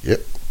 kickoff.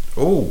 Yep.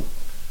 Oh.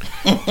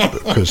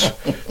 Because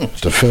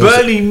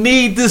Burnley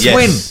need this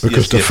win.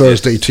 Because the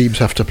Thursday teams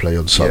have to play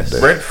on Sunday. Yes.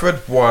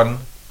 Brentford 1,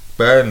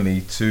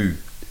 Burnley 2.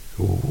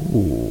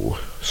 Ooh,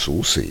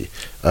 saucy.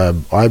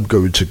 I'm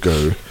going to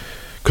go,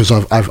 because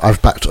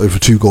I've backed over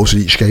 2 goals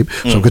in each game,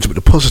 so I'm going to put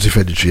the positive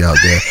energy out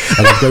there,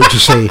 and I'm going to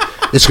say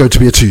it's going to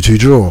be a 2-2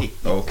 draw.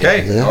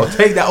 Okay, yeah. I'll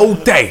take that all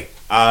day.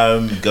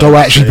 Don't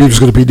actually believe it's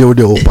going to be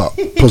 0-0, but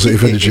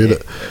positive energy in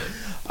it.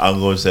 I'm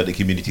going to say at the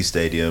Community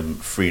Stadium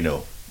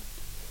 3-0.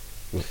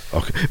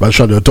 Okay, I'm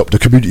trying to adopt the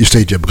Community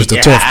Stadium because the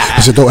turf,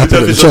 because it don't happen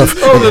at the turf.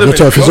 The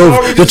turf is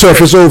over. The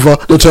turf is over.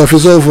 The turf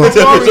is over.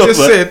 Mari just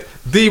said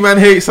D-Man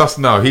hates us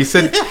now. He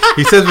says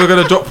we're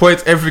going to drop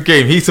points every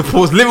game. He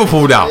supports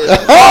Liverpool now. So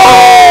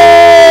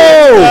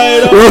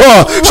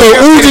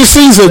all this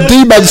season,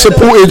 D-Man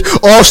supported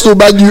Arsenal,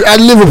 Man U,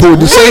 and Liverpool in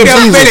the same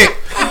season.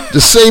 The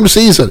same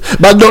season.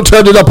 Man not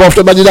turning up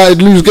after Man United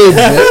lose games.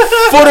 Yeah?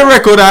 For the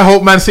record, I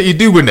hope Man City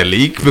do win the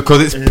league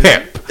because it's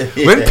Pep.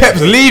 When Pep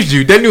leaves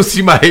you, then you'll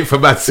see my hate for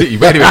Man City.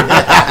 But anyway,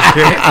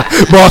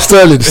 Bar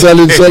Sterling's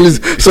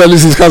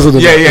his cousin.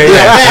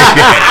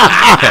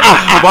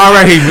 Bar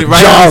Raheem,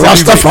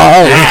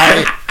 Rastafari.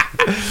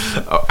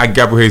 And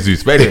Gabriel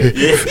Jesus. But anyway,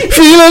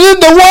 Feeling in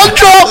the one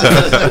drop.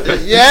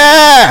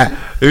 Yeah.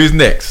 Who's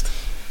next?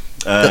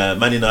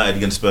 Man United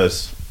against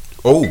Spurs.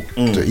 Oh,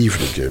 The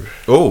evening game.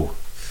 oh,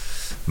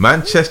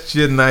 Manchester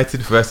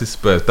United versus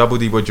Spurs. Double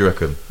D. What do you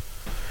reckon?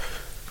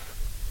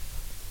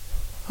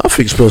 I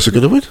think Spurs are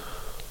going to win.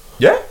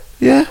 Yeah.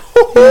 Yeah.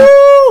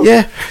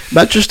 Yeah.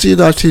 Manchester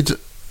United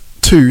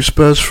 2,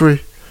 Spurs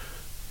 3.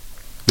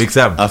 Big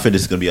Sam. I think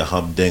this is going to be a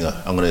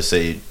humdinger. I'm going to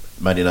say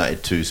Man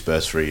United 2,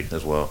 Spurs 3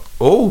 as well.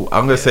 Oh,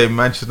 I'm going to say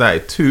Manchester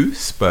United 2,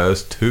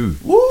 Spurs 2.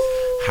 Woo!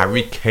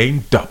 Harry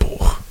Kane double.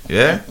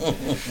 Yeah?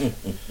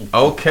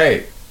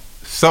 Okay.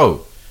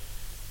 So,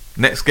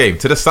 next game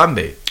to the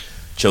Sunday.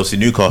 Chelsea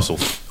Newcastle.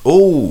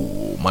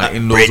 Oh, my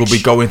in-laws will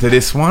be going to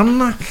this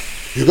one.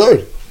 You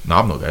going? No,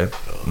 I'm not going.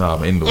 No,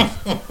 I'm indoors.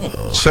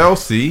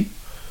 Chelsea.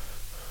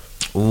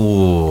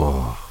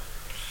 Ooh.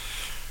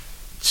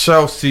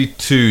 Chelsea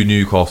 2,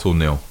 Newcastle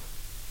 0.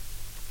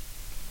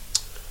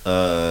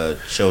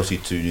 Chelsea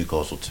 2,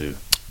 Newcastle 2.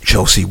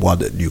 Chelsea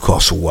 1 at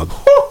Newcastle 1.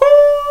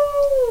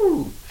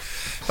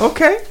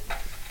 Okay.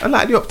 I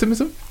like the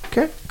optimism.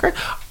 Okay, great.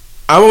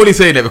 I'm only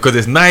saying it because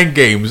it's 9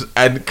 games,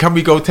 and can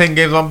we go 10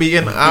 games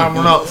unbeaten? I'm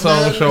not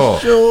so sure.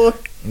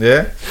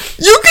 Yeah?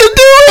 You can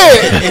do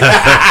it!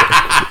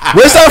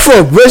 Where's that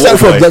from?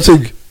 That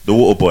thing? The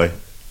Water Boy.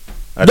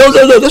 No,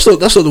 that's not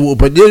the water.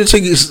 But the only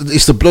thing is,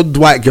 it's the blonde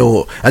white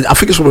girl, and I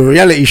think it's from a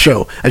reality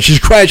show. And she's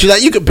crying. She's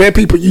like, "You can bear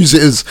people use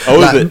it as is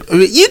it?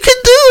 You can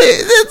do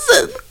it." That's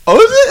it.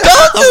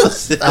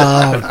 Is it?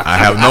 I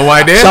have no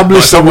idea.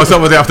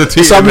 Someone there after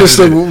 2 Some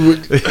listener,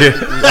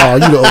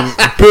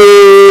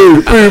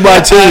 boo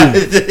my team,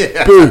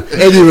 boo.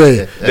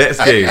 Anyway, Next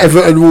game.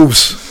 Everton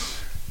Wolves.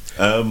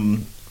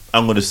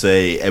 I'm going to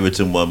say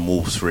Everton 1,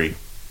 Wolves 3.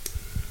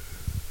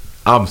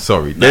 I'm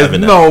sorry. There's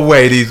no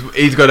way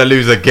he's going to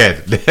lose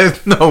again.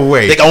 There's no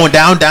way. They're going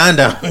down.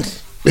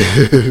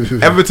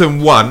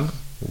 Everton 1,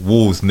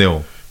 Wolves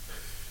 0.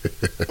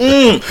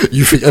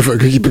 You think Everton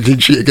can keep a clean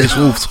sheet against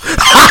Wolves?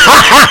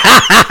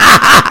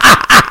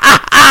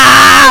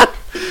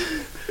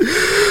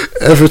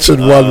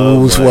 Everton 1,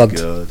 Wolves 1.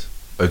 God.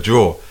 A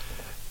draw.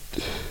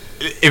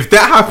 If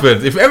that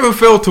happens, if Everton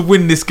fail to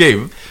win this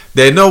game,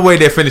 there's no way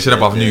they're finishing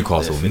above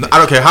Newcastle. I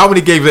don't care how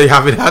many games they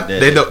haven't had,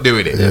 they're not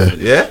doing it.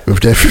 Yeah?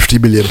 With their 50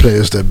 million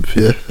players, then,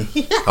 yeah.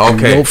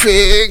 Okay.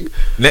 Nothing.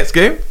 Next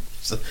game?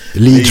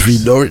 Leeds v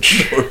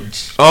Norwich.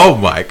 Oh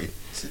my.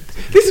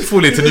 This is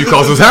falling into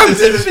Newcastle's hands.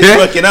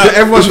 Working out.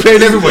 Everyone's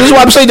playing everybody. This is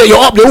why I'm saying that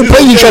you're up. They're all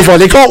playing each other.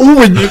 They can't all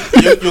win.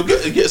 You'll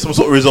get some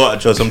sort of result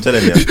at Chelsea, I'm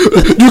telling you.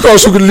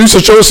 Newcastle can lose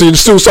to Chelsea and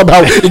still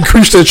somehow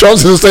increase their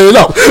chances of staying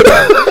up.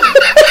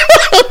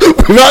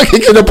 Without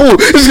kicking the ball.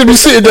 He's going to be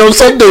sitting there on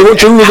Sunday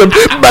watching all of them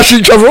mash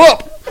each other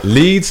up.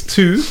 Leeds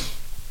 2,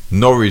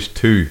 Norwich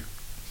 2.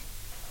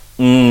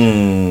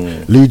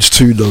 Leeds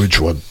 2, Norwich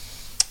 1.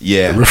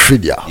 Yeah.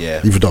 Rafinha.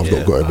 Yeah. Even though I've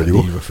not got him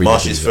anymore.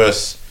 Marsh's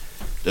first,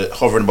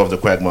 hovering above the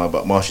quagmire,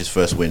 but Marsh's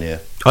first win here.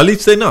 Are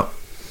Leeds staying up?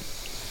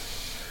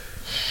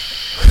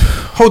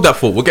 Hold that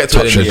thought. We'll get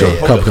to it.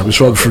 Come. Let's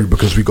run through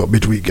because we got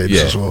midweek games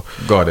as well.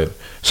 Got it.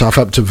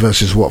 Southampton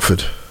versus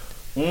Watford.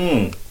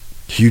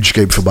 Huge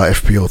game for my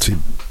FPL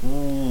team.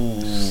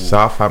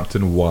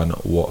 Southampton 1,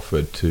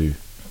 Watford 2.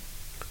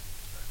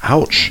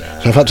 Ouch.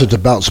 Southampton to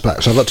bounce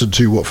back. Southampton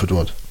 2, Watford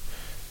 1.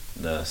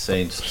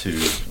 Saints 2,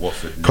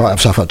 Watford. Can't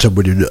have Southampton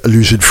winning,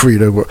 losing 3.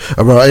 No,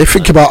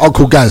 think about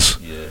Uncle Gaz.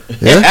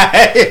 Yeah?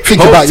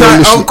 Think about your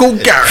listeners. Uncle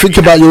Gaz. Think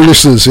about your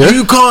listeners. Yeah?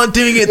 You can't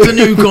do it to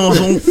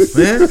Newcastle.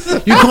 Yeah?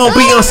 You can't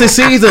beat us this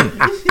season.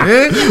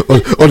 Yeah?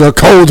 on a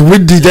cold,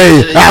 windy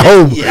day at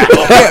home.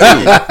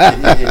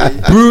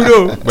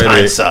 Bruno.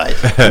 Inside.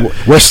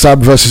 West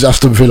Ham versus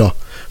Aston Villa.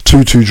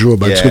 2-2 draw,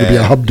 man. It's going to be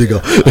a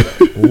humdinger.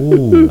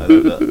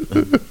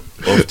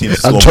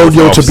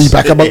 Antonio to be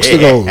back amongst the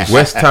goals.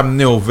 West Ham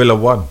 0, Villa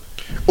 1.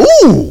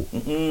 Ooh.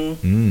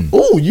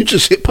 Ooh, you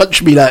just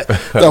punched me like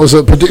that was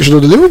a prediction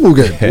of the Liverpool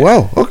game.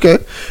 Wow, okay.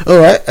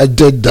 Alright, and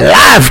then the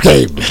live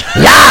game.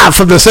 Live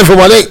from the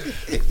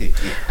 718.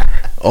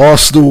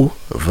 Arsenal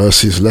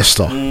versus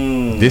Leicester.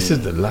 This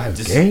is the live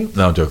game?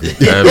 No, I'm joking.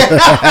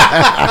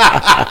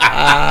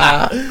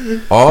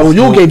 Well,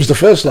 your game's the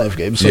first live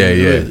game. So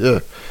yeah.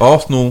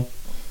 Arsenal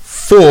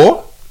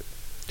 4,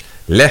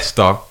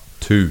 Leicester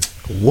 2.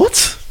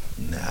 What?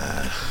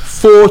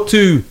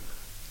 4-2.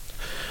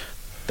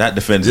 That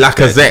defense.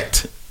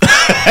 Lacazette.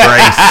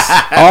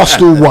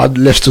 Arsenal 1,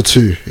 Leicester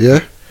 2. Yeah.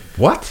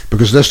 What?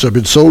 Because Leicester have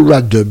been so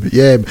random.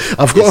 Yeah,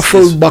 I've got to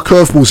throw my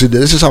curveballs in there.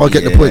 This is how I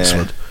get the points,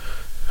 man.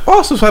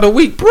 Arsenal's had a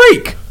week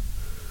break.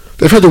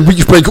 They've had a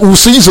week break all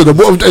season, and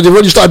they've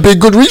only started being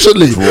good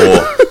recently.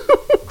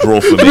 Draw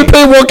for me. They've been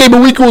playing one game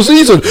a week all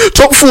season.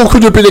 Top 4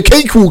 could have been a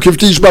cakewalk if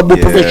these men were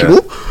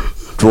professional.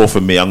 Draw for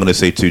me. I'm going to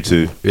say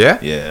 2-2. Yeah?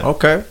 Yeah.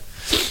 Okay.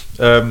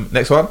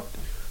 Next one.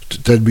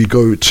 Then we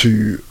go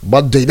to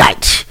Monday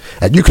night,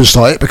 and you can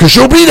start it because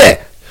you'll be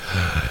there.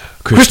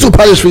 Crystal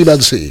Palace v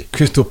Man City.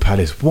 Crystal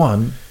Palace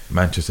 1,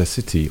 Manchester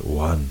City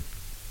 1.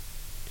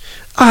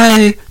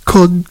 I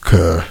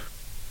concur.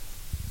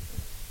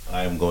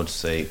 I am going to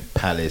say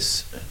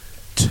Palace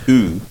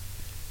 2,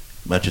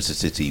 Manchester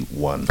City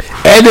 1.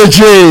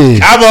 Energy.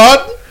 Come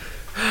on.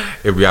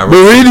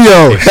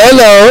 Mourinho,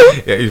 hello.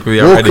 Yeah, he's going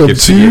to be ready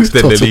to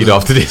extend the lead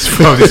after this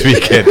from this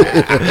weekend.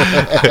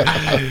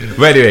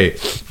 But anyway,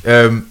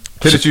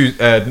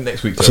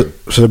 next week. So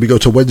then we go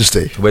to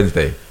Wednesday.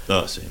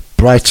 Oh, I see.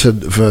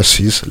 Brighton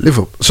versus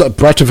Liverpool. So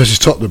Brighton versus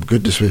Tottenham.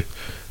 Good this week.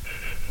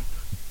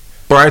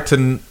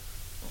 Brighton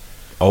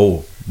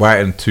 2,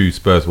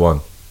 Spurs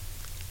 1.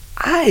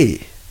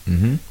 Aye.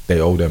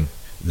 They owe them.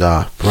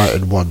 Nah,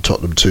 Brighton 1,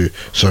 Tottenham 2.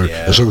 So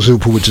as long as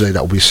Liverpool win today, that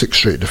will be 6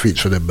 straight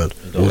defeats for them, man.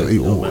 They don't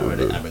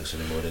Amex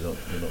anymore. They're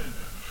not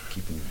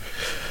keeping.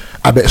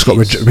 Amex got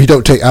we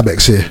don't take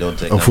Amex here,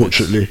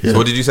 unfortunately. Yeah. So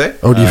what did you say?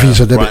 Only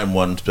Visa debit. Brighton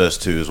 1, Spurs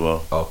 2 as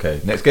well.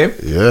 Okay, next game.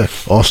 Yeah,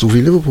 Arsenal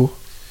v Liverpool.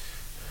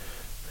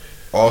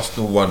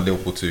 Arsenal 1,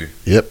 Liverpool 2.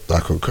 Yep, I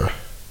concur.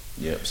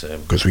 Yep,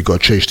 same. Because we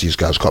got to chase these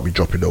guys. Can't be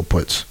dropping no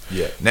points.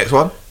 Yeah. Next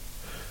one.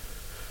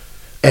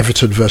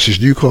 Everton versus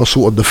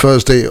Newcastle on the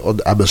Thursday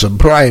on Amazon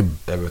Prime.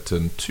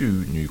 Everton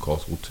 2,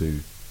 Newcastle 2.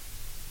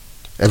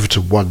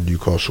 Everton 1,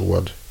 Newcastle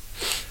 1.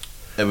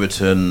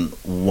 Everton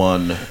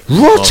 1.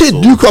 Rotted!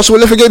 Newcastle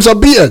 11 games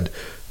unbeaten.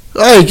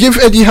 Hey, give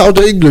Eddie Howe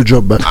the England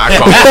job, man.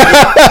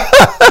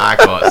 I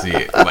can't see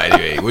it. But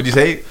anyway, what did you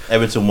say?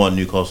 Everton 1,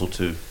 Newcastle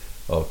 2.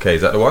 Okay,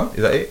 is that the one? Is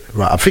that it?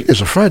 Right, I think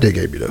there's a Friday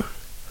game, you know.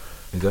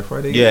 Is there a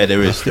Friday game? Yeah,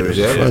 there is. Yeah,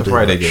 a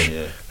Friday game.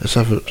 Yeah. Let's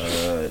have it.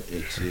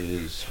 It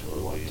is.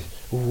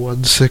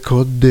 1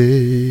 second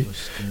day.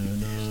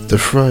 The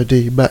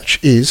Friday match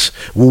is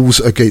Wolves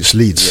against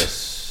Leeds.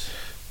 Yes.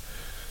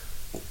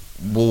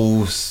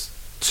 Wolves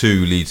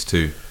 2, Leeds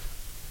 2.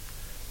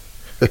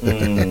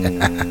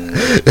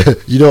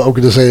 You know what I'm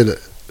going to say?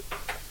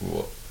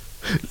 What?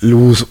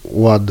 Wolves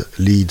 1,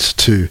 Leeds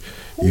 2.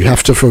 You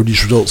have to throw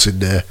these results in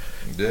there.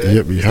 Yeah.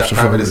 Yep, you have to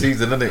throw time of them the in.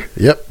 season, isn't it?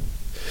 Yep.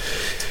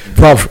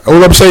 Bruv,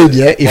 all I'm saying,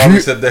 yeah, if you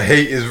said the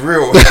hate is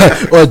real.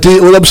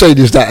 all I'm saying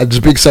is that,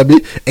 and Big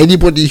Sammy,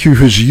 anybody who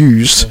has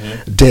used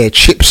their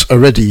chips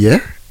already,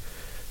 yeah,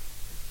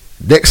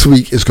 next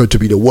week is going to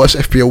be the worst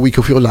FPL week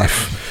of your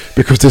life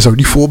because there's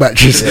only 4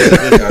 matches.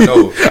 Yeah, I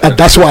know. And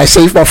that's what I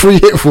saved my free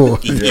hit for.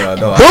 Yeah, I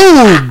know.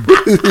 Boom!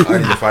 I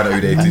need to find out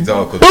who they teams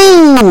are.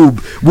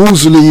 Boom!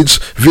 Wolves, Leeds,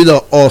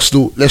 Villa,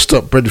 Arsenal,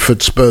 Leicester,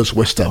 Brentford, Spurs,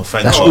 West Ham.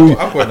 That's all.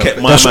 I kept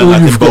my that's man. all I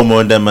you've can go got.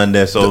 more than man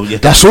there. So yeah.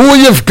 That's all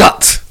you've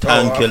got.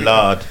 Thank you,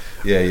 Lord.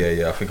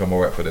 Yeah. I think I'm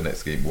alright for the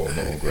next game. Well,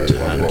 not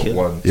great.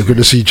 One, You're going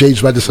to see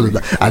James Madison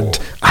and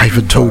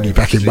Ivan Toney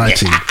back in my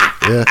team.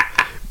 Yeah.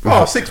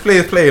 Oh, 6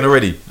 players playing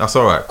already. That's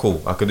alright.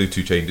 Cool. I can do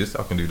 2 changes.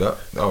 I can do that.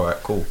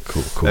 Alright. Cool.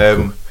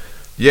 Cool.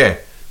 Yeah.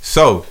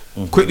 So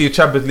quickly,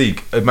 Champions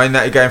League. Man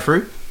United going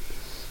through?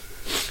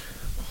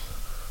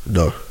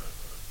 No.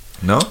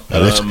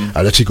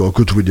 Unless he got a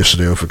good win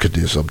yesterday over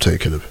Cadiz, I'm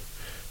taking him.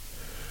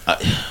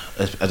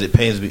 As it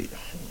pains me,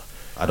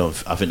 I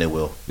think they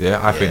will. Yeah,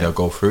 I think they'll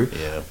go through.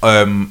 Yeah.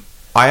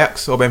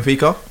 Ajax or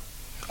Benfica?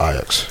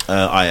 Ajax.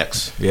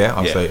 Ajax. Yeah,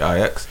 I'll say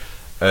Ajax.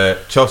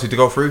 Chelsea to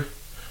go through?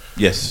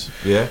 Yes.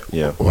 Yeah.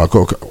 Well,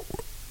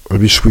 let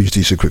me squeeze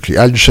these in quickly.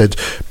 Ange said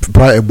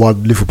Brighton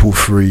 1, Liverpool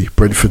 3,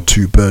 Brentford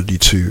 2, Burnley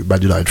 2,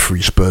 Man United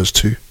 3, Spurs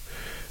 2.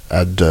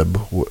 And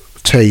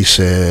Tay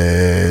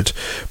said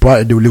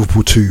Brighton 0,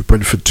 Liverpool 2,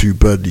 Brentford 2,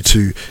 Burnley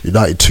 2,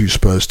 United 2,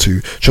 Spurs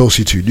 2,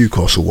 Chelsea 2,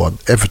 Newcastle 1,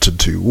 Everton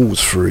 2,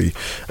 Wolves 3,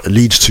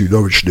 Leeds 2,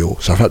 Norwich 0,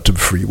 Southampton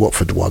 3,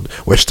 Watford 1,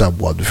 West Ham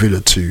 1, Villa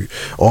 2,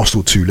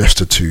 Arsenal 2,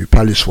 Leicester 2,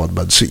 Palace 1,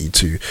 Man City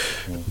 2,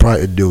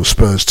 Brighton 0,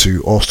 Spurs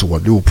 2, Arsenal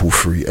 1, Liverpool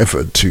 3,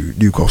 Everton 2,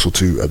 Newcastle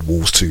 2, and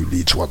Wolves 2,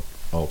 Leeds 1.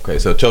 Okay,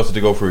 so Chelsea to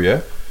go through,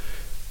 yeah?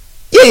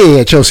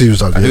 Yeah, Chelsea was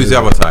done. And who's the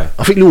other tie?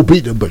 I think Liverpool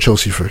beat them, but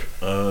Chelsea through.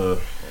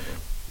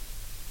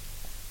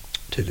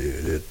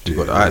 You've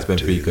got Ajax,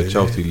 Benfica,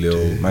 Chelsea,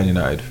 Lille, Man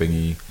United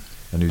thingy,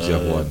 and who's the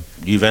other one?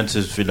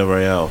 Juventus,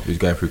 Villarreal. Who's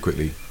going through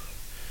quickly?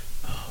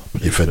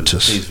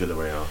 Juventus. Please,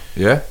 Villarreal.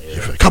 Yeah?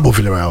 Come on,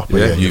 Villarreal.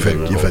 Yeah,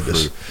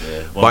 Juventus.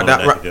 Yeah. But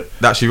that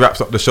actually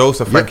wraps up the show,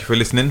 so thank you for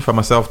listening. For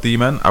myself,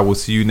 D-Man, I will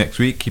see you next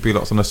week. Keep your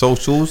lots on the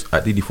socials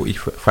at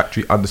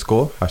DD40Factory _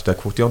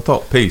 #40 on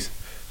top. Peace.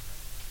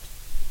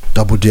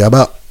 Double D, I'm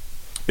out.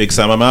 Big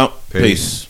Sam, I'm out. Peace.